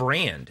is a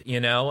brand,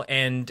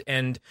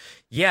 and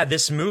yeah,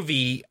 this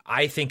movie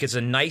I think is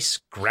a nice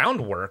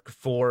groundwork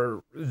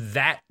for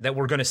that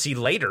we're going to see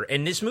later.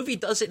 And this movie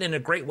does it in a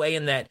great way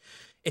in that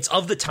it's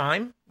of the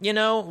time, and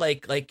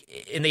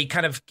they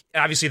kind of,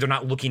 obviously they're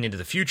not looking into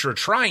the future,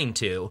 trying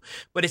to,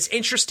 but it's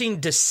interesting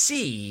to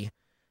see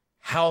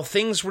how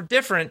things were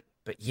different,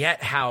 but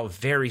yet how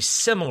very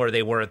similar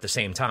they were at the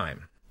same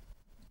time.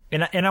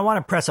 And I want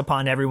to press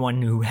upon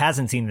everyone who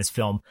hasn't seen this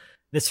film.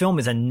 This film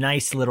is a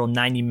nice little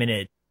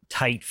 90-minute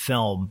tight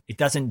film. It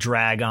doesn't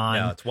drag on.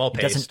 No, it's well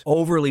paced. It doesn't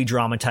overly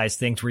dramatize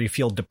things where you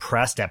feel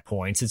depressed at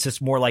points. It's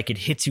just more like it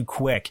hits you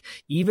quick.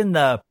 Even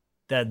the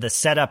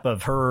setup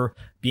of her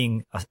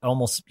being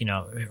almost,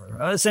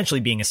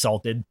 essentially being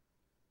assaulted,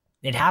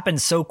 it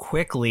happens so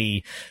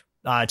quickly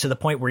to the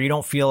point where you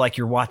don't feel like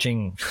you're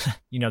watching,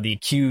 The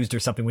Accused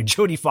or something with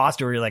Jodie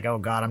Foster, where you're like, oh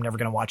God, I'm never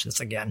going to watch this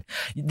again.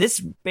 This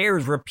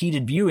bears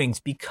repeated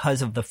viewings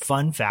because of the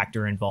fun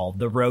factor involved,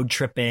 the road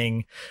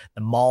tripping,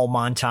 the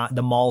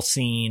mall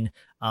scene,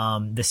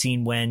 the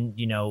scene when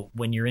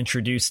you're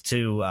introduced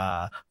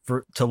to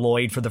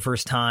Lloyd for the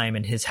first time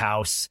in his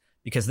house,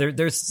 because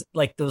there's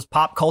like those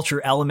pop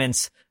culture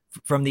elements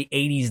from the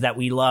 80s that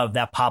we love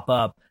that pop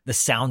up, the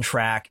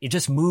soundtrack. It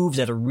just moves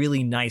at a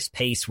really nice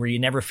pace where you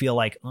never feel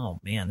like, oh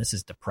man, this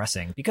is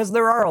depressing, because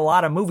there are a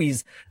lot of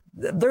movies.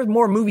 There's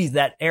more movies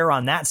that air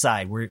on that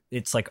side where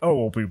it's like,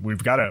 oh,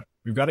 we've got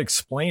to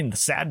explain the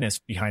sadness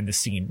behind the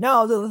scene.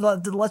 No,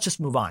 let's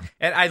just move on.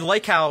 And I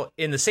like how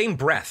in the same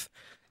breath,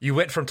 you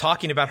went from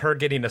talking about her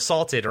getting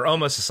assaulted or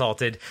almost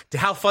assaulted to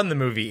how fun the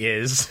movie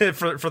is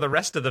for the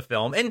rest of the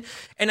film. And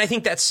I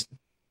think that's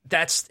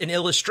an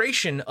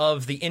illustration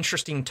of the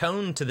interesting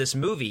tone to this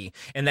movie,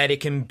 and that it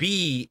can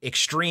be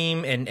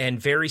extreme and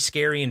very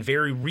scary and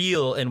very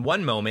real in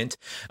one moment,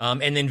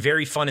 and then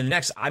very fun in the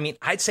next. I mean,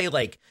 I'd say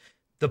like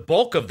the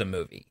bulk of the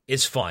movie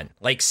is fun.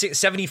 Like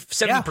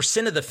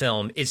 70% of the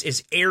film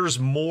is airs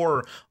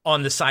more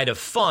on the side of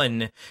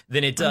fun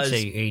than it does. I'd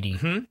say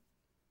 80.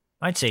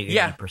 I'd say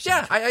 80%.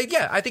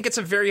 Yeah, I think it's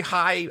a very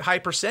high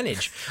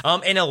percentage.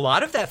 And a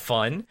lot of that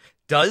fun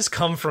does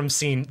come from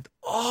seeing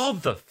all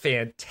the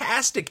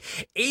fantastic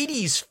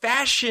 80s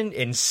fashion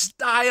and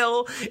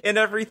style and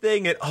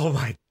everything. And oh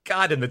my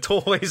God, and the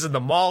toys and the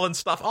mall and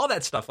stuff, all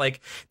that stuff. Like,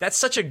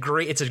 that's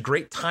it's a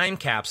great time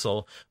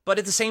capsule. But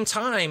at the same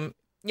time,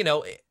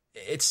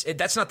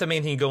 that's not the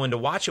main thing you go in to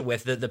watch it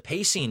with. The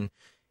pacing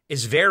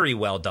is very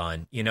well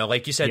done.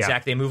 Like you said,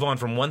 Zach, they move on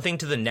from one thing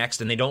to the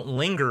next, and they don't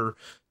linger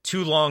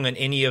too long on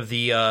any of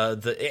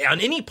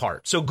on any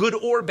part. So good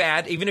or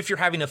bad, even if you're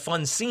having a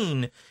fun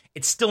scene,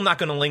 it's still not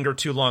going to linger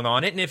too long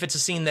on it. And if it's a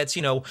scene that's,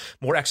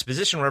 more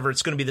exposition or whatever,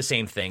 it's going to be the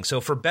same thing.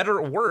 So for better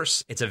or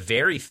worse, it's a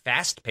very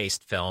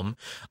fast-paced film,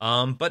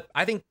 but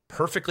I think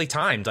perfectly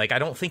timed. Like, I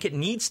don't think it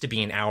needs to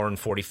be an hour and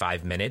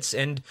 45 minutes.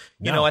 And,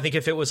 I think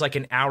if it was like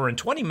an hour and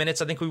 20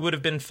 minutes, I think we would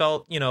have been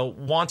felt,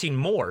 wanting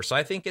more. So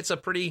I think it's a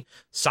pretty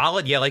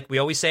solid, like we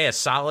always say, a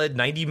solid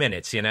 90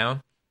 minutes, Yeah,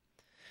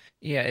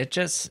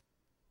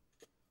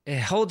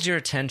 it holds your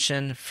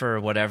attention for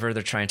whatever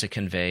they're trying to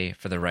convey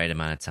for the right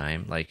amount of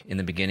time. Like in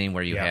the beginning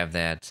where you have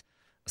that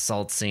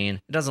assault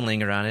scene, it doesn't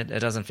linger on it. It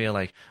doesn't feel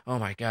like, oh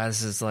my God,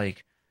 this is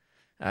like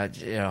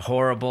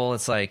horrible.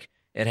 It's like,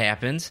 it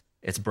happens,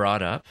 it's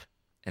brought up,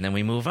 and then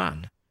we move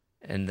on.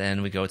 And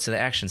then we go to the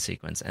action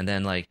sequence. And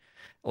then like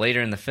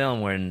later in the film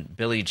when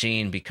Billie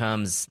Jean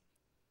becomes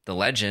the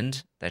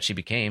legend that she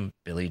became,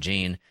 Billie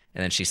Jean,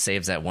 and then she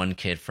saves that one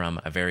kid from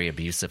a very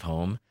abusive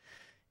home,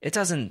 it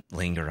doesn't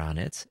linger on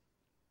it.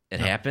 It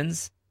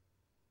happens.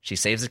 She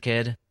saves a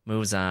kid,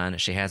 moves on.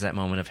 She has that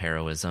moment of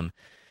heroism.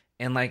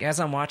 And like, as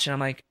I'm watching, I'm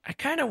like, I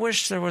kind of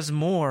wish there was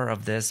more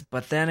of this,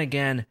 but then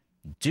again,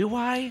 do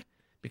I?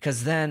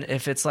 Because then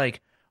if it's like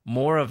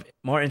more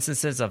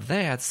instances of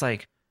that, it's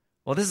like,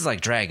 well, this is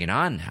like dragging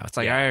on now. It's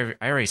like, I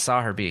already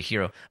saw her be a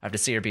hero. I have to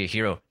see her be a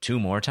hero 2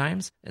 more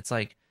times. It's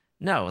like,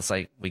 no, it's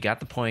like, we got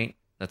the point.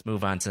 let's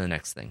move on to the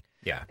next thing.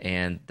 Yeah.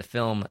 And the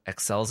film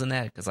excels in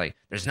that because, like,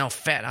 there's no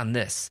fat on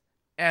this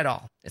at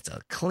all. It's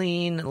a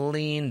clean,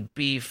 lean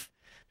beef.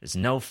 There's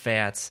no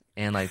fats.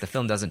 And, like, the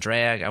film doesn't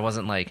drag. I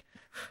wasn't, like,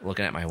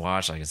 looking at my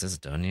watch, like, is this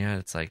done yet?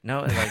 It's like,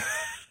 no, it, like,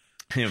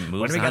 it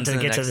moves on to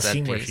the next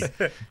set piece.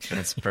 And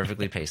it's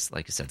perfectly paced,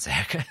 like you said,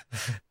 Zach.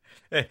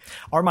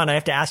 Armand, I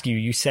have to ask you,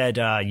 you said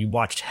you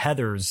watched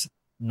Heathers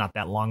not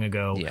that long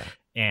ago. Yeah.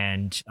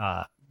 And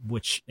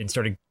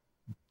started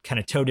kind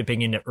of toe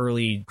dipping into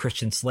early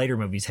Christian Slater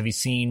movies. Have you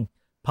seen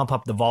Pump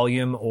Up the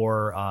Volume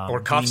or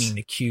Cuffs? Gleaming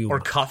the Cube? Or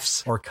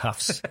Cuffs? Or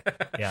Cuffs.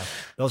 Yeah.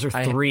 Those are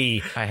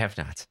three. I have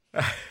not.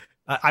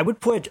 I would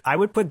put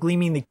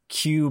Gleaming the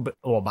Cube.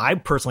 Well, I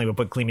personally would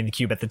put Gleaming the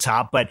Cube at the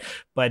top, but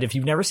if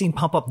you've never seen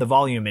Pump Up the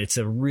Volume, it's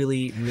a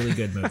really, really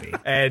good movie.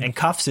 and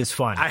Cuffs is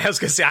fun. I was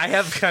gonna say I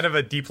have kind of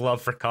a deep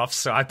love for Cuffs,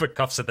 so I put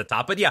Cuffs at the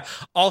top. But yeah,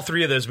 all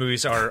three of those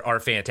movies are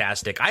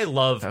fantastic. I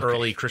love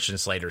early Christian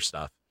Slater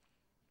stuff.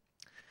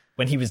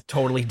 When he was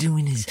totally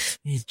doing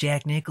his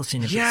Jack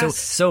Nicholson. Yes.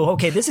 So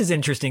okay, this is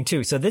interesting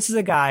too. So this is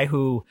a guy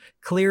who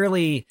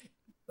clearly,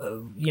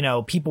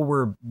 people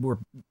were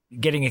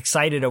getting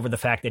excited over the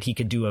fact that he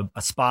could do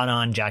a spot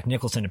on Jack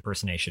Nicholson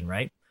impersonation,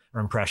 right? Or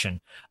impression.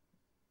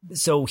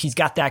 So he's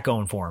got that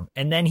going for him.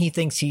 And then he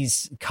thinks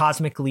he's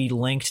cosmically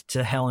linked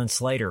to Helen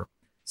Slater.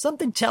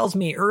 Something tells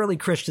me early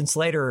Christian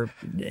Slater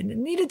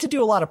needed to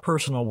do a lot of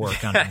personal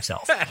work on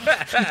himself.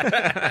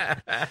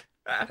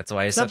 That's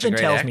why he's Something such a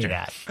great tells actor. me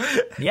that.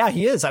 Yeah,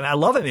 he is. I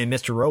love him in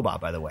Mr.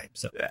 Robot, by the way.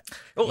 So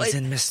He's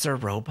in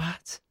Mr.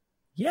 Robot?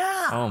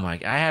 yeah. Oh my!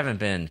 I haven't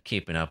been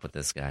keeping up with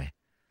this guy.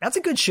 That's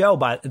a good show,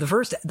 but the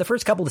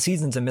first couple of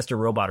seasons of Mr.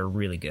 Robot are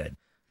really good.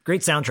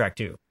 Great soundtrack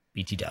too.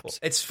 BT Dubs.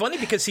 It's funny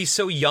because he's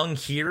so young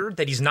here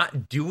that he's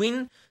not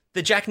doing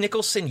the Jack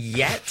Nicholson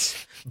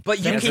yet, but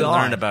you can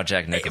learn about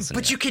Jack Nicholson.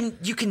 But yet.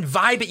 you can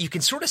vibe it, you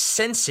can sort of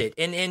sense it,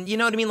 and you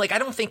know what I mean. Like I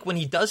don't think when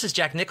he does his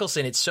Jack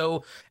Nicholson, it's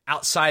so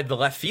outside the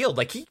left field.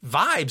 Like he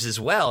vibes as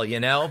well,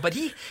 but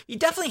he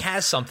definitely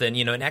has something,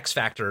 an X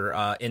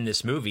factor in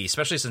this movie,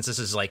 especially since this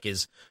is like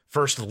his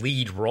first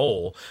lead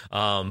role.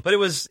 But it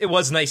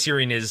was nice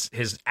hearing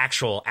his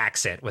actual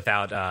accent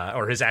without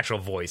or his actual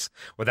voice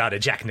without a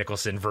Jack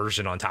Nicholson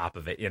version on top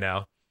of it,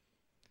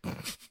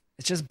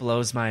 It just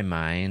blows my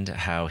mind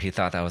how he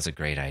thought that was a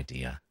great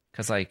idea.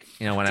 Because, like,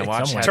 when I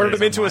watched Heathers, turned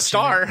him into a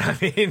star. I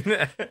mean,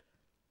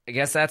 I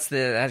guess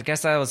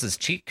that was his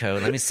cheat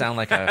code. Let me sound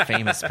like a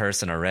famous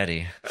person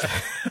already.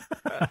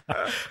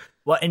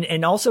 Well,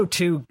 and also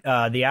too,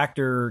 the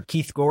actor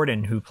Keith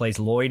Gordon, who plays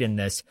Lloyd in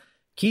this,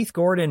 Keith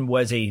Gordon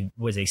was a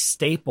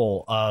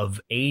staple of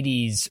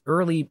 80s,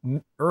 early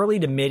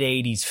to mid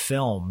 80s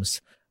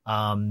films.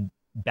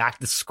 Back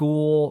to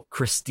School,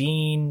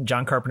 Christine,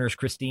 John Carpenter's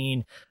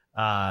Christine.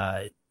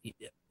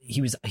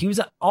 He was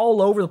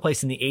all over the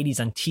place in the 80s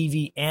on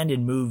TV and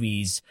in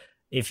movies.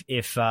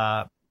 If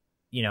no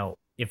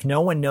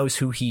one knows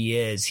who he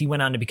is, he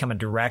went on to become a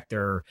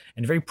director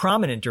and a very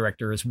prominent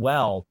director as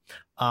well.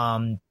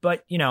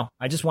 But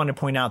I just wanted to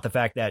point out the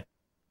fact that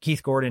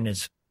Keith Gordon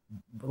is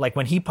like,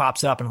 when he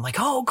pops up and I'm like,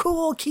 oh,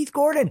 cool, Keith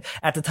Gordon.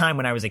 At the time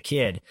when I was a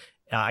kid,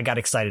 I got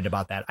excited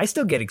about that. I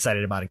still get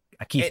excited about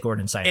a Keith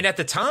Gordon sighting. And at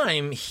the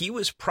time, he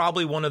was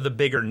probably one of the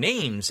bigger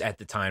names at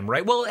the time,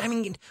 right? Well, I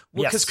mean,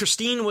 because Yes.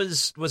 Christine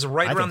was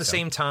right around the so.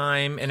 same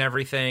time and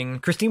everything.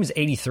 Christine was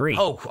 83.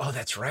 Oh,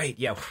 that's right.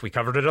 Yeah, we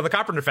covered it on the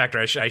Carpenter Factor.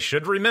 I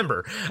should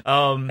remember.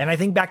 And I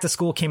think Back to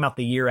School came out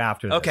the year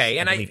after this. Okay,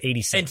 and I believe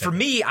 86. And for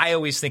me, I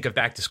always think of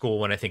Back to School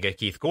when I think of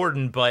Keith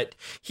Gordon, but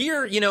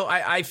here,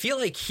 I feel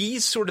like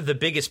he's sort of the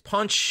biggest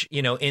punch,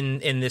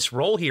 in this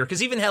role here,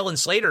 because even Helen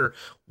Slater,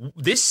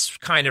 this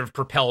kind of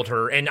propelled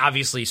her, and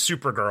obviously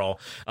Supergirl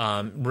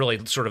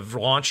really sort of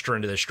launched her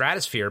into the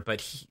stratosphere.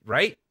 But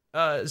right,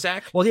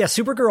 Zach? Well, yeah,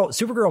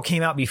 Supergirl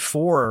came out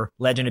before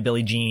Legend of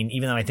Billie Jean,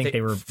 even though I think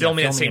they were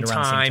filming at the same it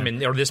around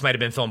time, or this might have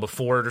been filmed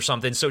before it or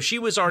something. So she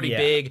was already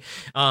big,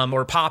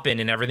 or popping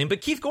and everything.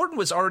 But Keith Gordon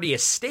was already a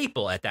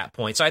staple at that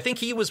point. So I think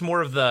he was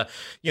more of the,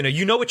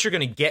 you know what you're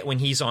going to get when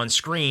he's on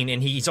screen,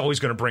 and he's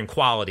always going to bring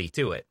quality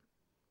to it.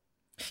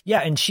 Yeah,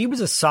 and she was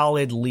a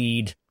solid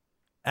lead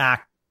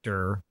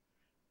actor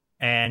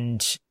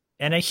and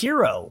a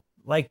hero.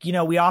 Like,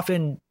 we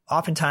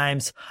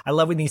oftentimes, I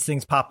love when these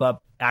things pop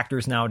up.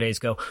 Actors nowadays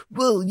go,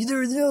 well, there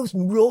were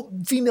no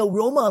female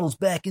role models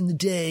back in the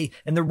day.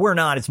 And there were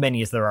not as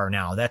many as there are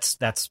now.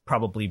 That's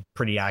probably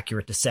pretty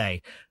accurate to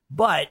say.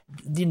 But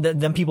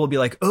then people will be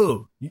like,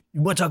 oh, you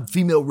want to talk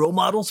female role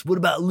models? What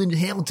about Linda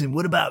Hamilton?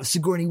 What about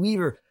Sigourney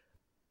Weaver?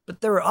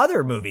 But there are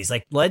other movies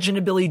like Legend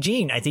of Billie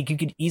Jean. I think you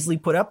could easily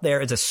put up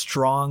there as a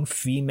strong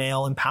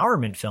female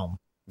empowerment film.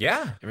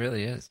 Yeah, it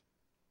really is.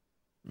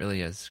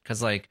 Really is.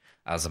 Because, like,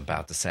 I was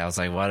about to say, I was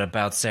like, what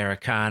about Sarah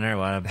Connor?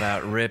 What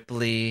about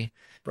Ripley?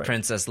 Right.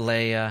 Princess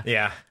Leia?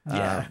 Yeah.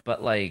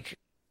 But, like,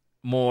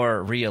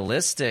 more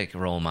realistic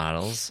role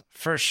models,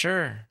 for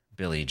sure,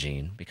 Billie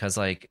Jean. Because,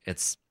 like,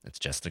 it's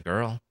just a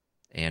girl,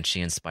 and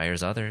she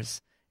inspires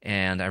others.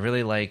 And I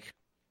really like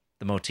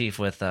the motif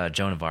with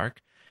Joan of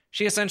Arc.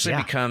 She essentially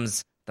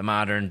becomes the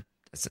modern,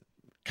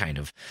 kind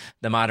of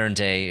the modern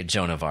day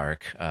Joan of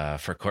Arc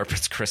for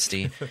Corpus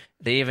Christi.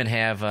 They even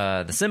have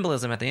the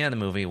symbolism at the end of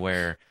the movie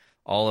where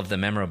all of the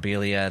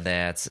memorabilia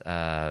that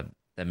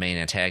the main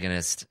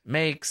antagonist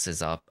makes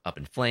is up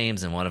in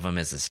flames, and one of them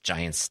is this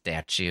giant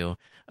statue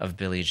of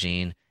Billie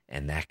Jean,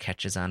 and that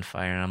catches on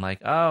fire. And I'm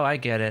like, oh, I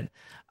get it.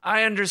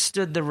 I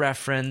understood the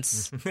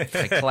reference.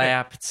 I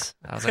clapped.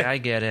 I was like, I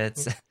get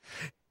it.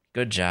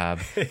 Good job.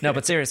 No,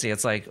 but seriously,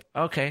 it's like,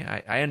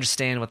 okay, I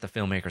understand what the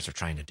filmmakers are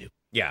trying to do.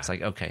 Yeah. It's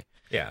like, okay.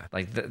 Yeah.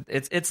 Like,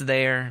 it's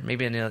there.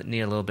 Maybe I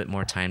need a little bit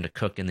more time to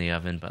cook in the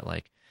oven, but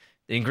like,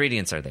 the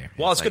ingredients are there.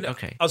 Well, I was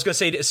going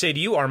to say to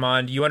you,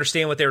 Armand, you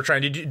understand what they were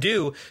trying to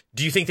do.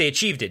 Do you think they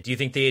achieved it? Do you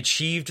think they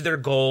achieved their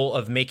goal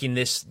of making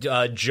this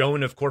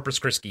Joan of Corpus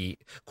Christi,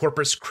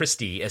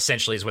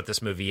 essentially is what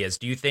this movie is?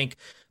 Do you think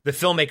the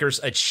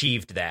filmmakers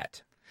achieved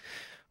that?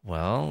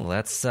 Well,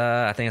 I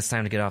think it's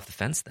time to get off the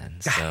fence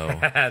then. So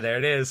there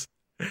it is.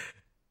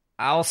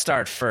 I'll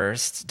start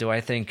first. Do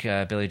I think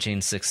Billie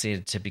Jean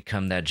succeeded to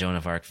become that Joan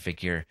of Arc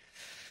figure?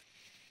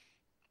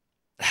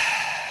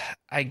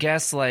 I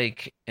guess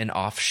like an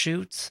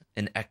offshoot,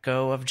 an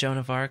echo of Joan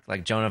of Arc.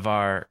 Like Joan of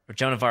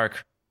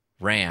Arc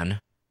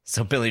ran,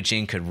 so Billie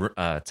Jean could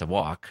to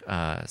walk.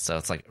 So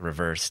it's like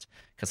reversed,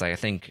 because like, I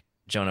think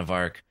Joan of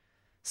Arc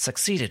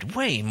succeeded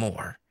way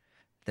more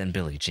than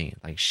Billie Jean.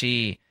 Like,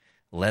 she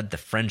led the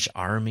French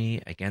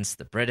army against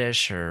the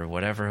British or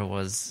whatever it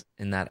was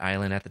in that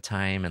island at the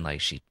time, and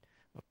like, she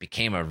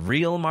became a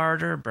real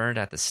martyr, burned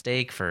at the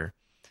stake for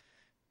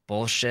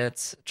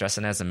bullshit,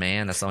 dressing as a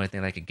man. That's the only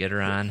thing that could get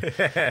her on.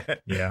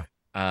 Yeah.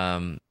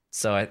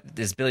 So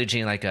is Billie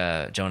Jean like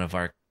a Joan of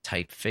Arc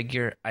type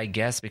figure? I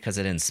guess because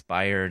it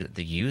inspired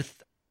the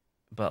youth,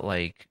 but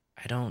like,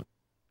 at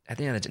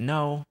the end of the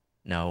day,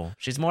 no.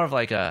 She's more of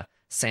like a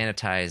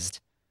sanitized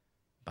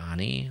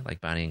Bonnie,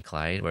 like Bonnie and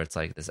Clyde, where it's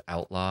like this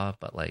outlaw,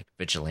 but like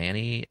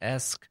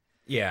vigilante-esque.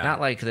 Yeah. Not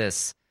like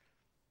this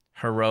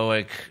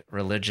heroic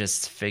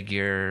religious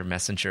figure,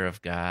 messenger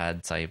of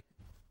God type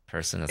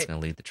person that's going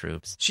to lead the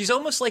troops. She's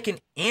almost like an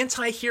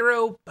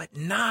anti-hero, but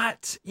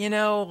not,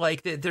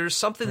 like there's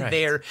something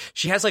there.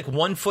 She has like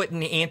 1 foot in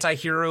the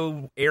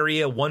anti-hero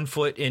area, 1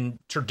 foot in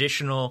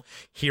traditional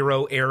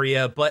hero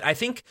area. But I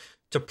think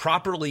to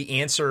properly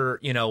answer,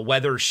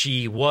 whether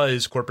she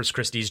was Corpus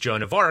Christi's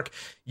Joan of Arc,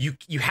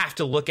 you have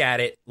to look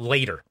at it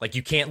later. Like,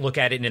 you can't look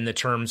at it in the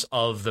terms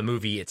of the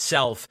movie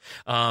itself.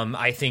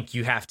 I think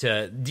you would have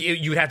to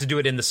do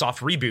it in the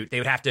soft reboot. They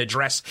would have to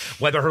address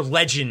whether her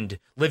legend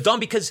lived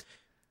on, because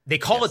they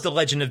call it the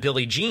Legend of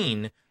Billie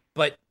Jean,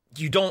 but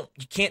you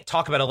can't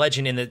talk about a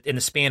legend in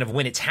the span of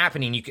when it's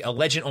happening. A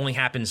legend only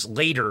happens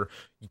later.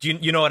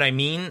 You know what I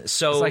mean?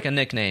 So it's like a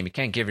nickname. You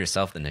can't give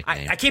yourself the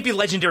nickname. I can't be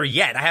legendary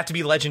yet. I have to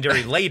be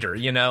legendary later.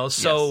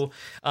 So,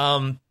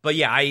 yes. But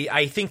yeah,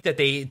 I think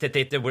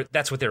that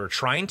that's what they were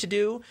trying to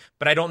do,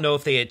 but I don't know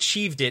if they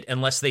achieved it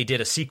unless they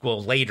did a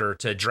sequel later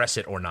to address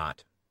it or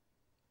not.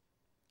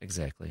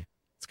 Exactly.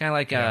 It's kind of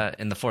like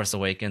in The Force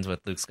Awakens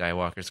with Luke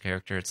Skywalker's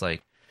character. It's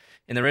like,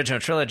 in the original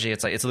trilogy,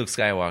 it's like, it's Luke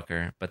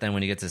Skywalker. But then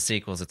when you get to the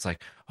sequels, it's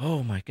like,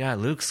 oh my God,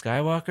 Luke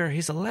Skywalker,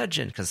 he's a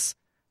legend, because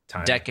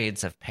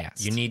decades have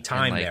passed. You need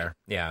time there.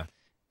 Yeah.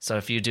 So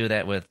if you do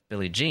that with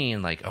Billie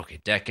Jean, like, okay,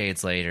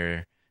 decades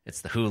later,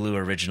 it's the Hulu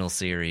original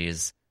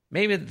series.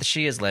 Maybe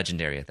she is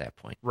legendary at that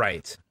point.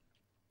 Right.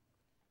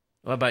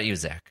 What about you,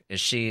 Zach?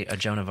 Is she a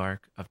Joan of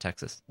Arc of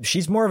Texas?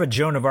 She's more of a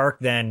Joan of Arc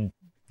than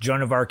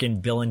Joan of Arc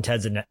in Bill and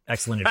Ted's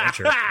Excellent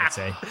Adventure, I'd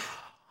say.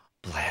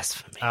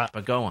 Blasphemy.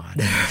 But go on.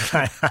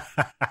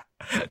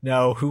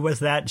 No, who was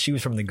that? She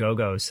was from the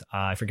Go-Go's.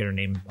 I forget her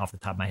name off the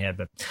top of my head,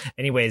 but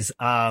anyways,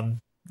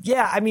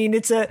 yeah, I mean,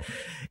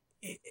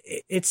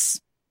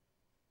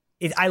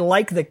 I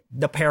like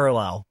the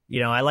parallel,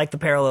 I like the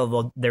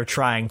parallel they're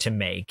trying to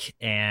make,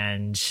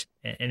 and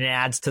it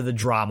adds to the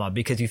drama,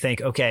 because you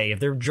think, okay, if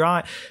they're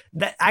drawing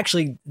that,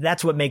 actually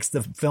that's what makes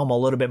the film a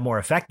little bit more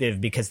effective,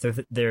 because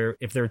if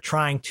they're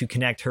trying to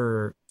connect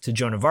her to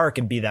Joan of Arc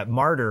and be that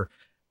martyr,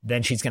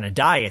 then she's going to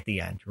die at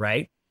the end,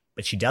 right?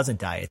 But she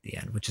doesn't die at the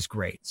end, which is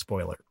great.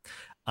 Spoiler.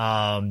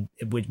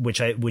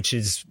 Which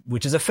is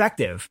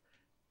effective.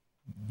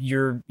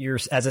 You're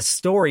as a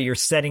story, you're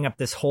setting up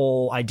this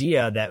whole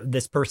idea that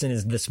this person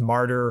is this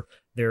martyr.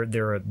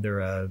 They're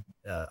a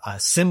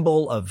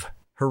symbol of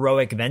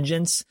heroic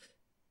vengeance.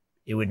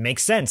 It would make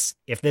sense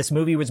if this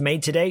movie was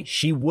made today,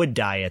 she would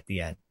die at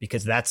the end,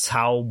 because that's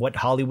what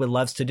Hollywood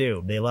loves to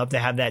do. They love to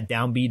have that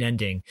downbeat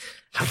ending.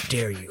 How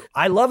dare you?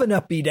 I love an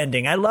upbeat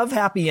ending. I love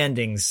happy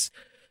endings,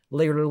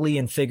 literally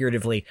and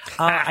figuratively.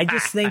 I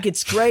just think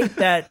it's great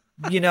that,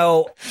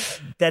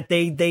 that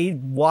they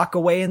walk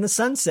away in the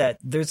sunset.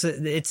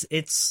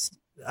 It's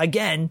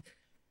again,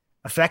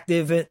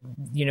 effective.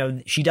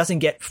 She doesn't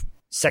get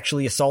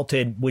sexually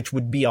assaulted, which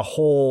would be a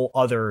whole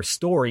other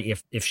story.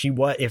 If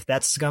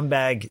that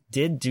scumbag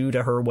did do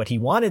to her what he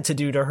wanted to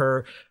do to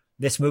her,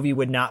 this movie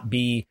would not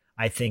be,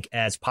 I think,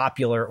 as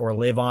popular or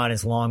live on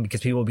as long,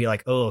 because people would be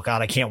like, oh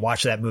God, I can't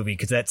watch that movie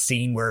because that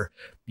scene where,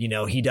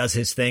 he does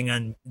his thing,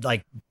 and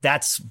like,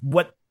 that's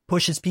what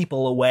pushes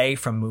people away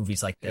from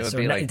movies like this. It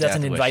would be like it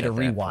doesn't Death Wish invite a at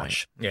that rewatch.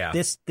 point. Yeah.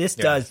 This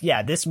does.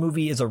 Yeah, this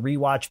movie is a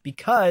rewatch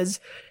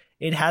because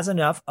it has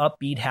enough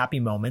upbeat,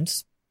 happy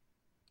moments,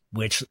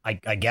 which I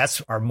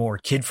guess are more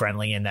kid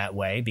friendly in that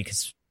way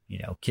because, you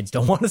know, kids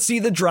don't want to see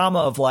the drama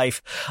of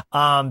life.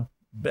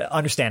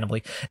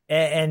 Understandably.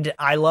 And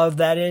I love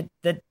that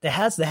it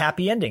has the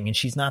happy ending and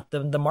she's not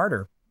the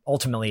martyr.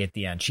 Ultimately, at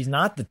the end, she's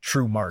not the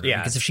true martyr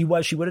because if she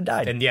was, she would have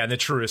died. And in the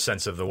truest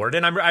sense of the word.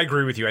 And I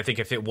agree with you. I think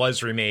if it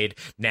was remade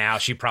now,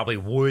 she probably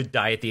would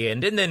die at the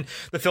end. And then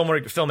the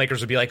filmmakers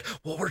would be like,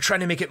 well, we're trying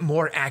to make it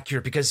more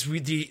accurate because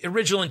the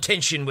original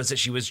intention was that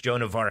she was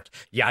Joan of Arc,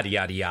 yada,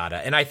 yada, yada.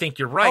 And I think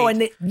you're right. Oh,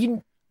 and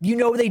you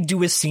know, they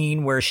do a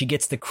scene where she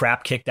gets the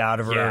crap kicked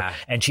out of her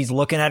and she's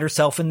looking at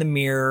herself in the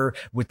mirror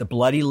with the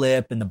bloody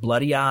lip and the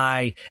bloody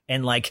eye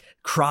and like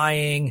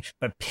crying,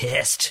 but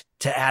pissed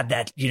to add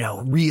that, you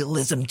know,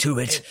 realism to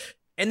it.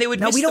 And they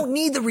would we don't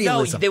need the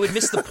realism. No, they would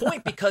miss the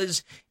point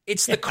because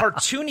it's the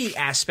cartoony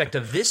aspect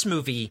of this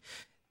movie,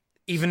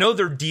 even though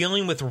they're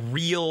dealing with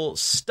real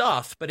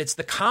stuff, but it's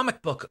the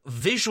comic book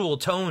visual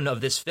tone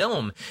of this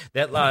film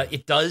that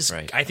it does,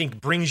 I think,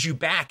 brings you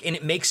back and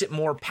it makes it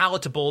more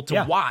palatable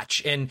to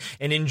watch and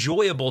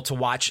enjoyable to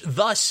watch.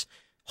 Thus,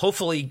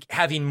 hopefully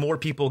having more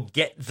people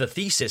get the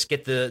thesis,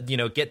 get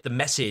the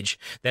message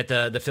that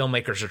the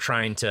filmmakers are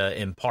trying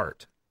to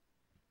impart.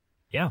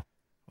 Yeah.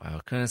 Wow,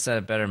 couldn't have said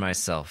it better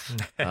myself.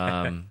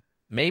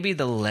 Maybe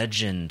the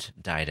legend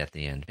died at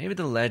the end. Maybe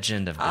the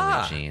legend of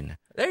Billie Jean.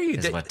 There you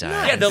is did. what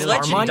died. Yeah, the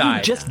legend Armand, died.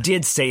 You just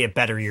did say it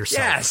better yourself.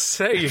 Yes,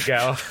 there you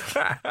go.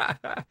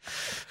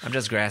 I'm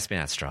just grasping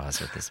at straws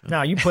with this movie.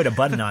 No, you put a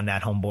button on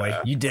that,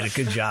 homeboy. You did a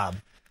good job.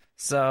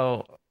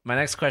 So my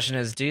next question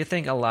is, do you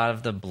think a lot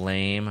of the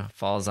blame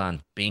falls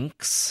on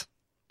Binks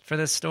for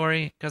this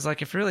story? Because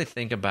like, if you really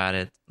think about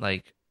it,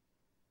 like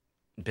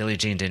Billie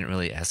Jean didn't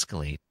really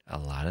escalate a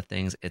lot of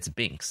things. It's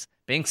Binks.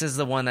 Binks is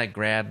the one that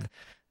grabbed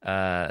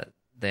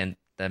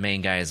the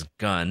main guy's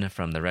gun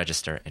from the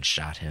register and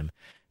shot him.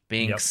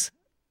 Binks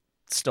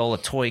stole a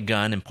toy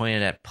gun and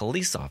pointed at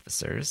police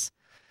officers.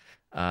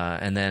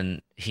 And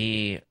then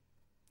he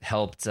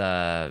helped,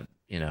 have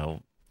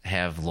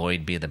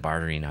Lloyd be the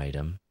bartering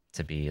item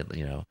to be,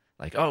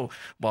 like, oh,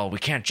 well, we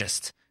can't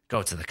just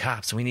go to the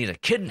cops. We need to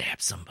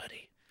kidnap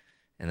somebody.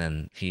 And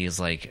then he's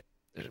like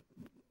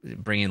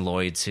bringing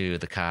Lloyd to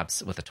the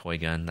cops with a toy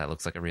gun that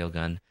looks like a real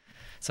gun.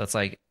 So it's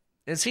like,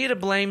 is he to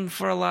blame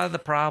for a lot of the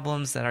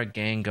problems that our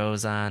gang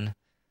goes on?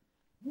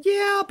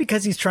 Yeah,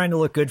 because he's trying to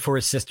look good for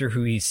his sister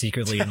who he's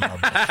secretly in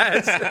love with.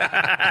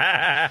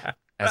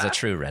 As a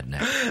true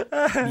redneck.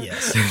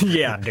 Yes.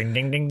 Yeah. Ding,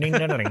 ding, ding, ding,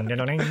 ding, ding,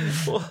 ding, ding.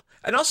 Well,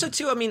 and also,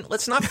 too, I mean,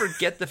 let's not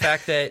forget the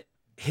fact that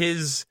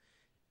his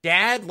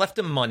dad left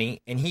him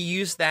money and he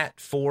used that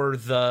for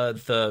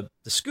the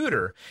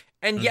scooter.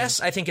 And yes,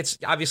 I think it's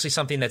obviously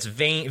something that's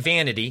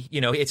vanity.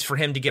 It's for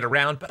him to get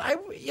around. But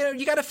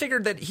you got to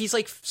figure that he's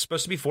like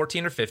supposed to be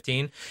 14 or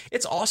 15.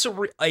 It's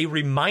also a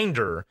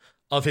reminder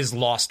of his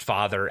lost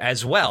father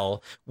as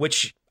well,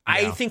 which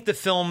I think the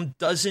film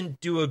doesn't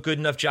do a good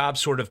enough job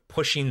sort of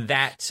pushing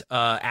that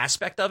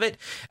aspect of it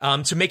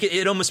to make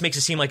it almost makes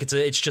it seem like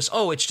it's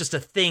just a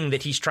thing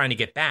that he's trying to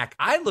get back.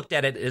 I looked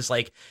at it as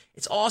like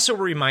it's also a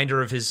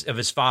reminder of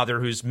his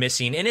father who's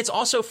missing, and it's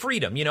also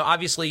freedom.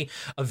 Obviously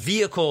a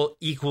vehicle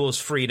equals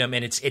freedom,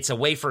 and it's a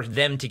way for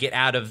them to get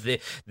out of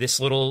this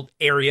little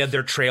area,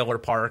 their trailer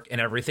park and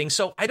everything.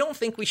 So I don't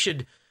think we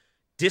should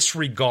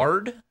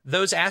disregard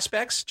those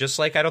aspects, just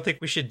like I don't think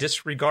we should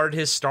disregard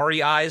his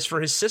starry eyes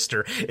for his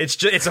sister.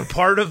 It's a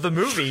part of the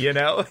movie,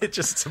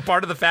 it's a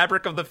part of the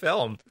fabric of the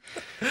film.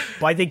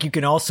 Well, I think you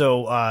can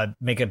also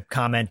make a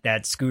comment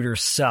that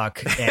scooters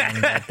suck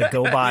and that the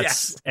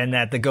GoBots and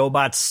that the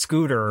GoBots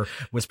scooter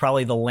was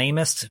probably the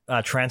lamest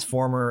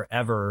Transformer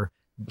ever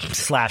 /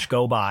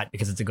 GoBot,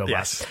 because it's a GoBot.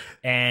 Yes.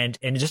 And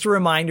just a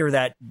reminder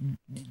that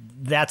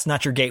that's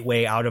not your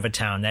gateway out of a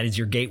town. That is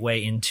your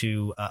gateway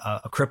into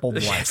a crippled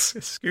life. Yes,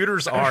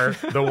 scooters are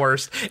the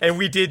worst. And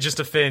we did just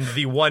offend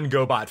the one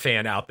GoBot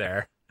fan out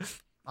there.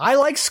 I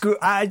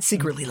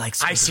secretly like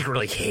Scooter. I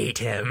secretly hate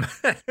him.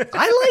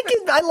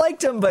 I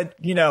liked him, but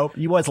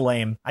he was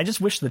lame. I just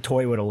wish the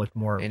toy would have looked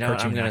more. I'm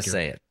going to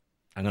say it.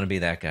 I'm going to be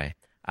that guy.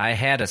 I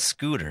had a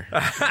scooter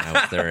when I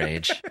was their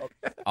age.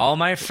 All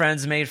my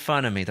friends made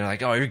fun of me. They're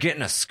like, oh, you're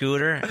getting a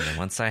scooter? And then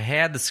once I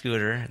had the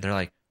scooter, they're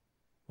like,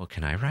 well,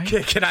 can I ride?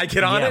 Can I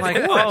get on it? I'm like,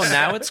 oh,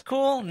 now it's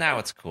cool? Now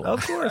it's cool.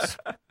 Of course.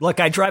 Look,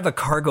 I drive a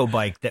cargo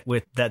bike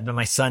that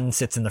my son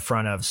sits in the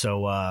front of,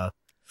 so...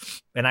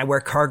 and I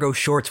wear cargo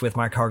shorts with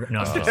my cargo...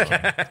 No, I'm just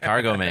kidding.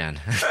 Cargo Man.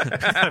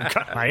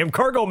 I am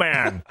Cargo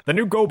Man, the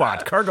new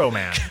GoBot, Cargo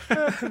Man.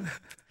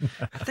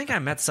 I think I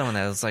met someone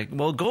that was like,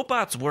 well,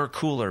 GoBots were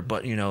cooler,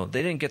 but,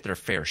 they didn't get their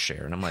fair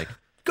share. And I'm like...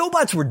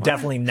 GoBots were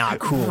definitely not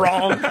cool.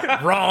 Wrong.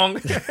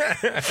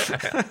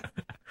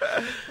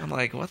 I'm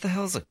like, what the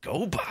hell is a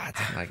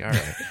GoBot? I'm like, all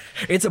right.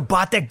 It's a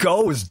bot that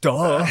goes,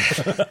 duh. I'm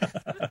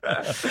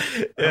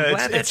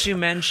glad that you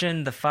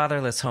mentioned The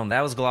Fatherless Home.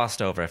 That was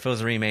glossed over. If it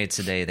was remade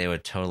today, they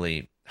would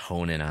totally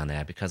hone in on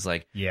that, because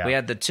like we Yeah.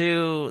 had the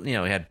two, we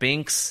had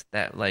Binks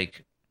that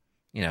like,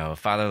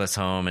 fatherless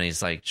home, and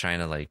he's like trying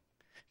to like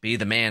be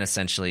the man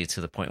essentially,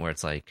 to the point where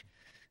it's like,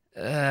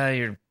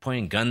 you're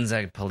pointing guns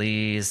at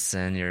police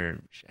and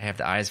you have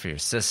the eyes for your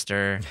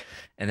sister.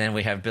 And then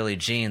we have Billie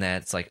Jean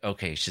that's like,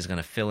 okay, she's going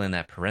to fill in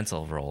that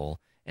parental role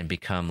and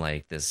become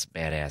like this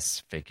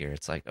badass figure.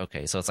 It's like,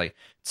 okay, so it's like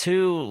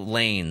two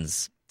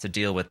lanes to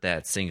deal with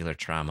that singular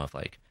trauma of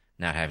like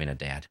not having a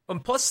dad.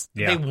 And plus,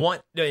 they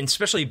want, and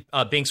especially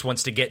Binks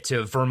wants to get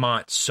to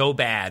Vermont so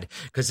bad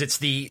because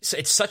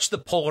it's such the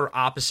polar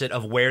opposite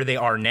of where they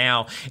are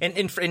now. And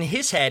in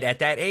his head at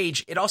that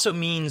age, it also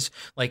means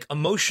like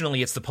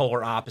emotionally, it's the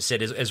polar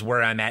opposite is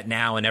where I'm at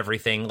now and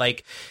everything.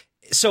 Like,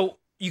 so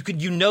you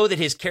that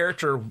his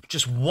character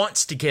just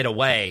wants to get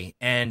away,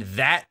 and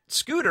that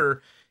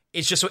scooter.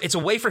 It's a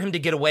way for him to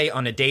get away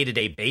on a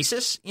day-to-day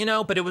basis,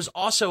 but it was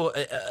also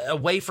a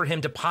way for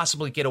him to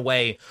possibly get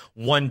away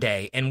one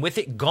day. And with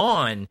it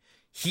gone,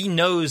 he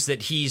knows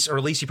that or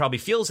at least he probably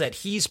feels that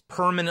he's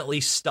permanently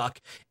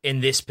stuck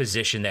in this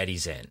position that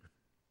he's in.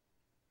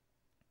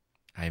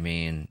 I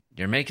mean,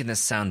 you're making this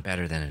sound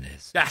better than it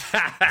is.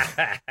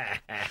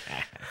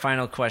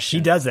 Final question.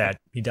 He does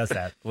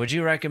that. Would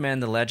you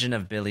recommend The Legend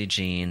of Billie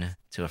Jean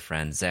to a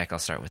friend? Zach, I'll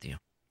start with you.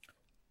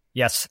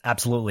 Yes,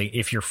 absolutely.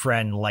 If your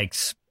friend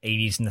likes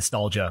 80s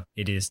nostalgia,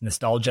 it is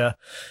nostalgia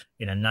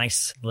in a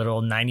nice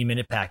little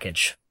 90-minute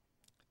package.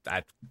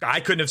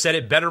 I couldn't have said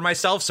it better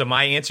myself, so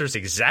my answer is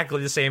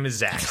exactly the same as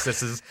Zach's.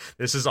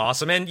 This is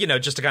awesome. And,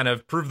 just to kind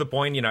of prove the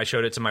point, I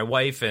showed it to my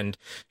wife, and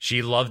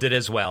she loved it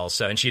as well.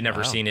 So, and she'd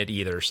never seen it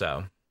either,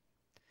 so.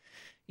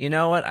 You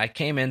know what? I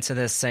came into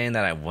this saying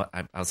that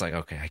I was like,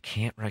 okay, I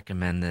can't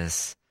recommend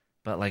this.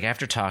 But like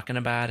after talking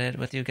about it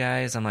with you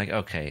guys, I'm like,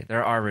 okay,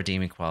 there are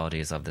redeeming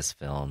qualities of this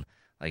film.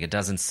 Like it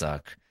doesn't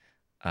suck.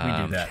 We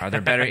do that. Are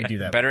there better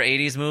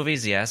 80s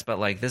movies? Yes, but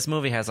like this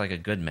movie has like a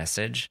good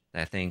message.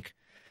 I think.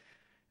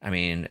 I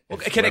mean,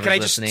 can I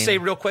just say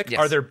real quick? Yes,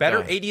 are there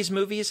better 80s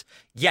movies?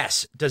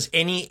 Yes. Does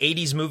any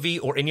 80s movie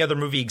or any other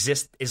movie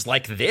exist is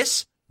like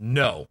this?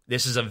 No.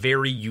 This is a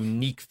very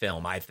unique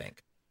film, I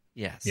think.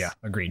 Yes. Yeah.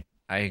 Agreed.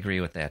 I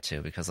agree with that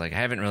too, because like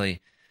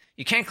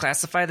you can't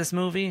classify this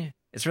movie.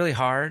 It's really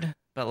hard,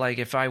 but like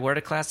if I were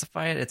to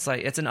classify it, it's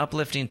like it's an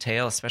uplifting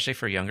tale, especially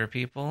for younger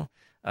people.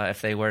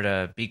 If they were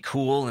to be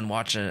cool and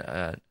watch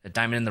a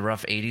Diamond in the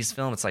Rough 80s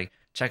film, it's like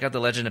check out The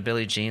Legend of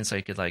Billie Jean, so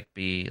you could like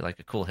be like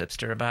a cool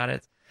hipster about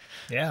it.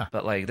 Yeah.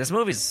 But like this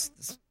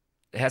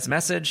it has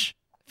message,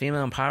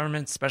 female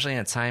empowerment, especially in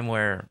a time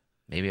where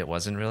maybe it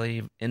wasn't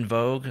really in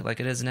vogue like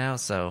it is now.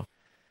 So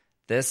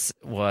this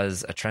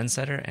was a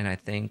trendsetter, and I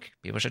think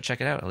people should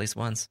check it out at least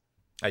once.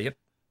 Yep.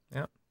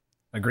 Yeah.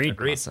 Agreed.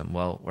 Awesome.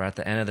 Well, we're at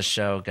the end of the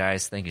show,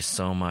 guys. Thank you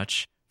so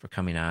much for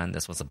coming on.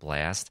 This was a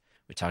blast.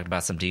 We talked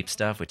about some deep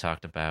stuff. We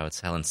talked about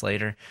Helen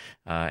Slater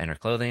and her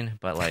clothing.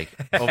 But like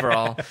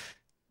overall,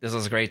 this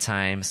was a great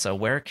time. So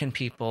where can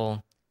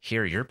people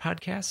hear your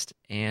podcast,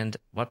 and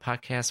what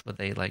podcast would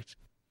they like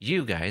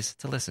you guys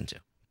to listen to?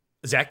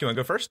 Zach, do you want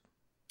to go first?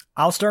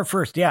 I'll start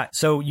first. Yeah.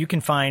 So you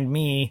can find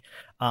me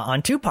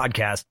on two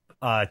podcasts,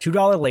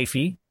 $2 Late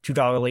Fee,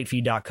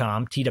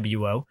 $2latefee.com,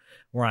 TWO.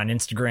 We're on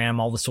Instagram,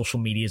 all the social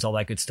medias, all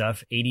that good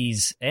stuff.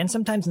 80s and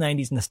sometimes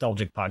 90s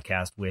nostalgic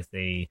podcast with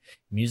a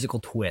musical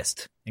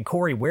twist. And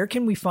Corey, where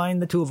can we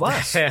find the two of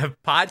us?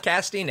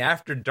 Podcasting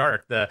After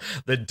Dark, the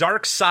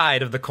dark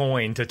side of the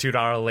coin to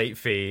 $2 Late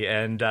Fee.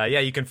 And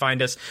you can find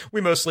us.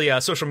 We mostly,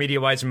 social media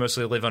wise, we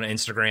mostly live on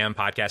Instagram,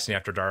 Podcasting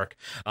After Dark.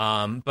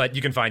 But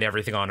you can find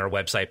everything on our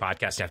website,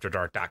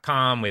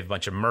 podcastingafterdark.com. We have a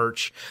bunch of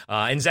merch.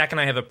 And Zach and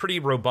I have a pretty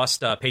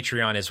robust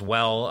Patreon as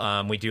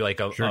well. We do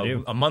like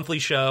a monthly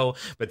show,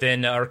 but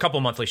then or a couple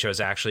monthly shows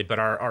actually. But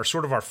our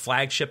sort of our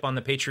flagship on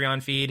the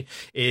Patreon feed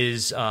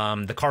is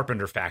the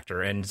Carpenter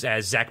Factor. And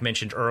as Zach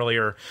mentioned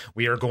earlier,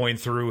 we are going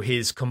through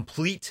his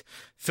complete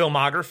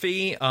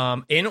filmography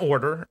in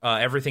order,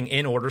 everything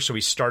in order. So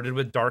we started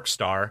with Dark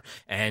Star,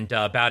 and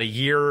about a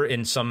year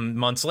and some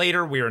months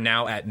later, we are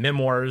now at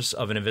Memoirs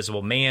of an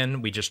Invisible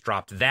Man. We just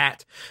dropped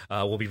that.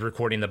 We'll be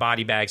recording the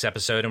Body Bags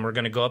episode, and we're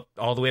going to go up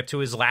all the way up to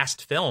his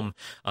last film,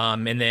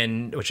 and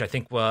then which I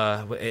think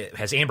it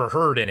has Amber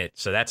Heard in it.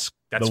 So that's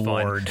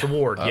fun. The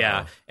Ward,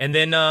 yeah. And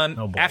then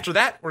after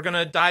that, we're going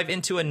to dive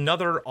into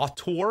another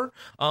auteur,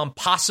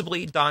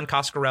 possibly Don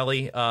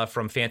Coscarelli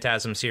from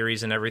Phantasm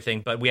series and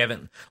everything, but we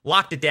haven't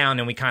locked it down,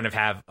 and we kind of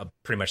have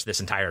pretty much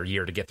this entire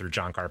year to get through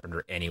John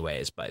Carpenter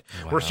anyways, but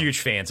we're huge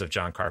fans of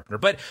John Carpenter.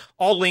 But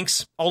all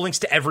links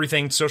to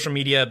everything, social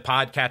media,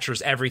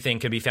 podcatchers, everything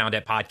can be found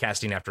at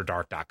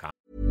podcastingafterdark.com.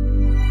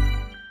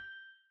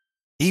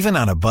 Even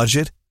on a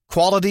budget,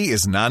 quality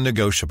is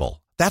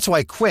non-negotiable. That's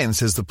why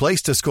Quince is the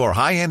place to score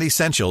high-end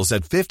essentials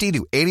at 50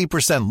 to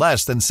 80%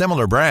 less than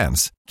similar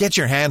brands. Get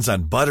your hands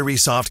on buttery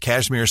soft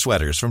cashmere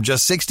sweaters from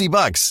just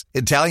 $60,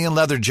 Italian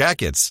leather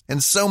jackets,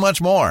 and so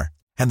much more.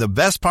 And the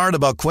best part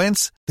about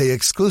Quince, they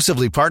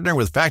exclusively partner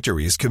with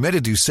factories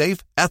committed to safe,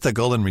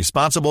 ethical, and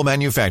responsible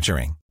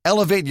manufacturing.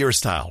 Elevate your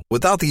style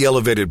without the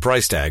elevated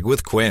price tag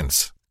with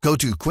Quince. Go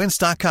to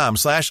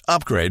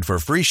quince.com/upgrade for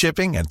free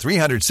shipping and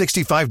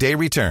 365-day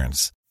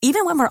returns.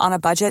 Even when we're on a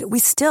budget, we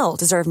still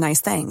deserve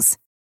nice things.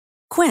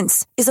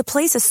 Quince is a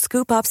place to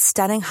scoop up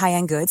stunning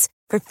high-end goods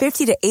for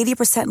 50 to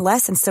 80%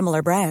 less than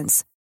similar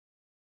brands.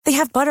 They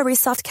have buttery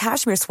soft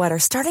cashmere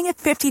sweaters starting at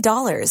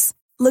 $50,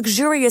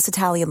 luxurious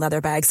Italian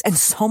leather bags, and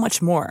so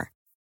much more.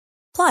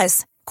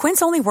 Plus,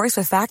 Quince only works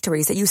with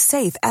factories that use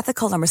safe,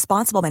 ethical, and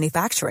responsible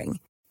manufacturing.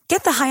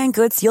 Get the high-end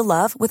goods you'll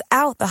love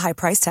without the high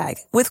price tag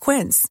with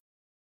Quince.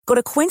 Go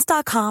to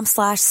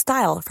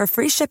quince.com/style for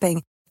free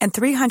shipping and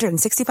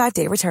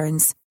 365-day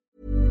returns.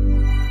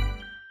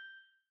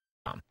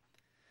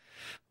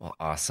 Well,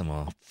 awesome.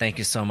 Well, thank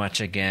you so much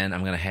again.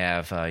 I'm going to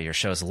have your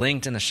shows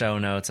linked in the show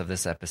notes of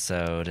this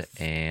episode.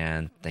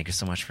 And thank you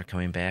so much for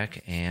coming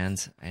back. And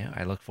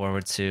I look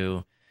forward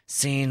to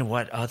seeing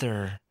what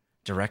other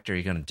director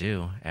you're going to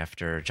do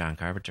after John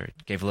Carpenter.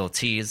 Gave a little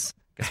tease.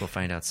 Guess we'll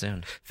find out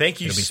soon.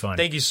 Thank you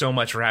so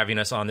much for having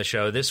us on the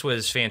show. This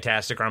was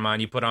fantastic,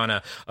 Armand. You put on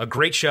a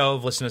great show.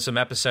 I've listened to some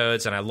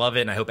episodes, and I love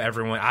it. And I hope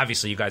everyone,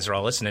 obviously, you guys are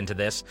all listening to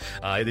this.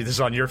 This is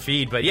on your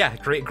feed. But yeah,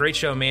 great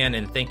show, man.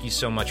 And thank you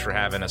so much for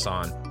having us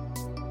on.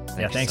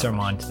 Thanks,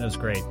 Armand. That was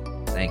great.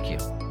 Thank you.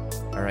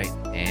 All right,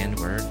 and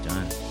we're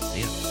done.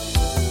 See ya.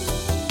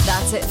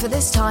 That's it for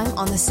this time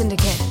on The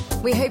Syndicate.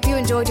 We hope you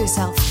enjoyed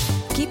yourself.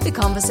 Keep the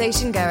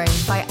conversation going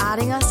by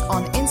adding us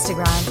on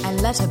Instagram and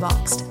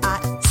Letterboxd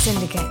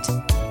 @Syndicate.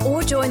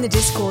 Or join the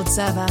Discord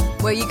server,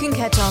 where you can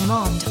catch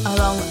Armand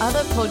along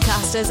other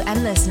podcasters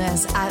and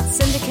listeners at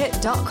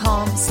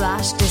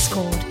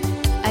syndicate.com/Discord.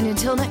 And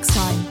until next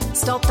time,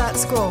 stop that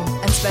scroll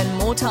and spend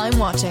more time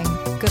watching.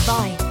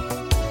 Goodbye.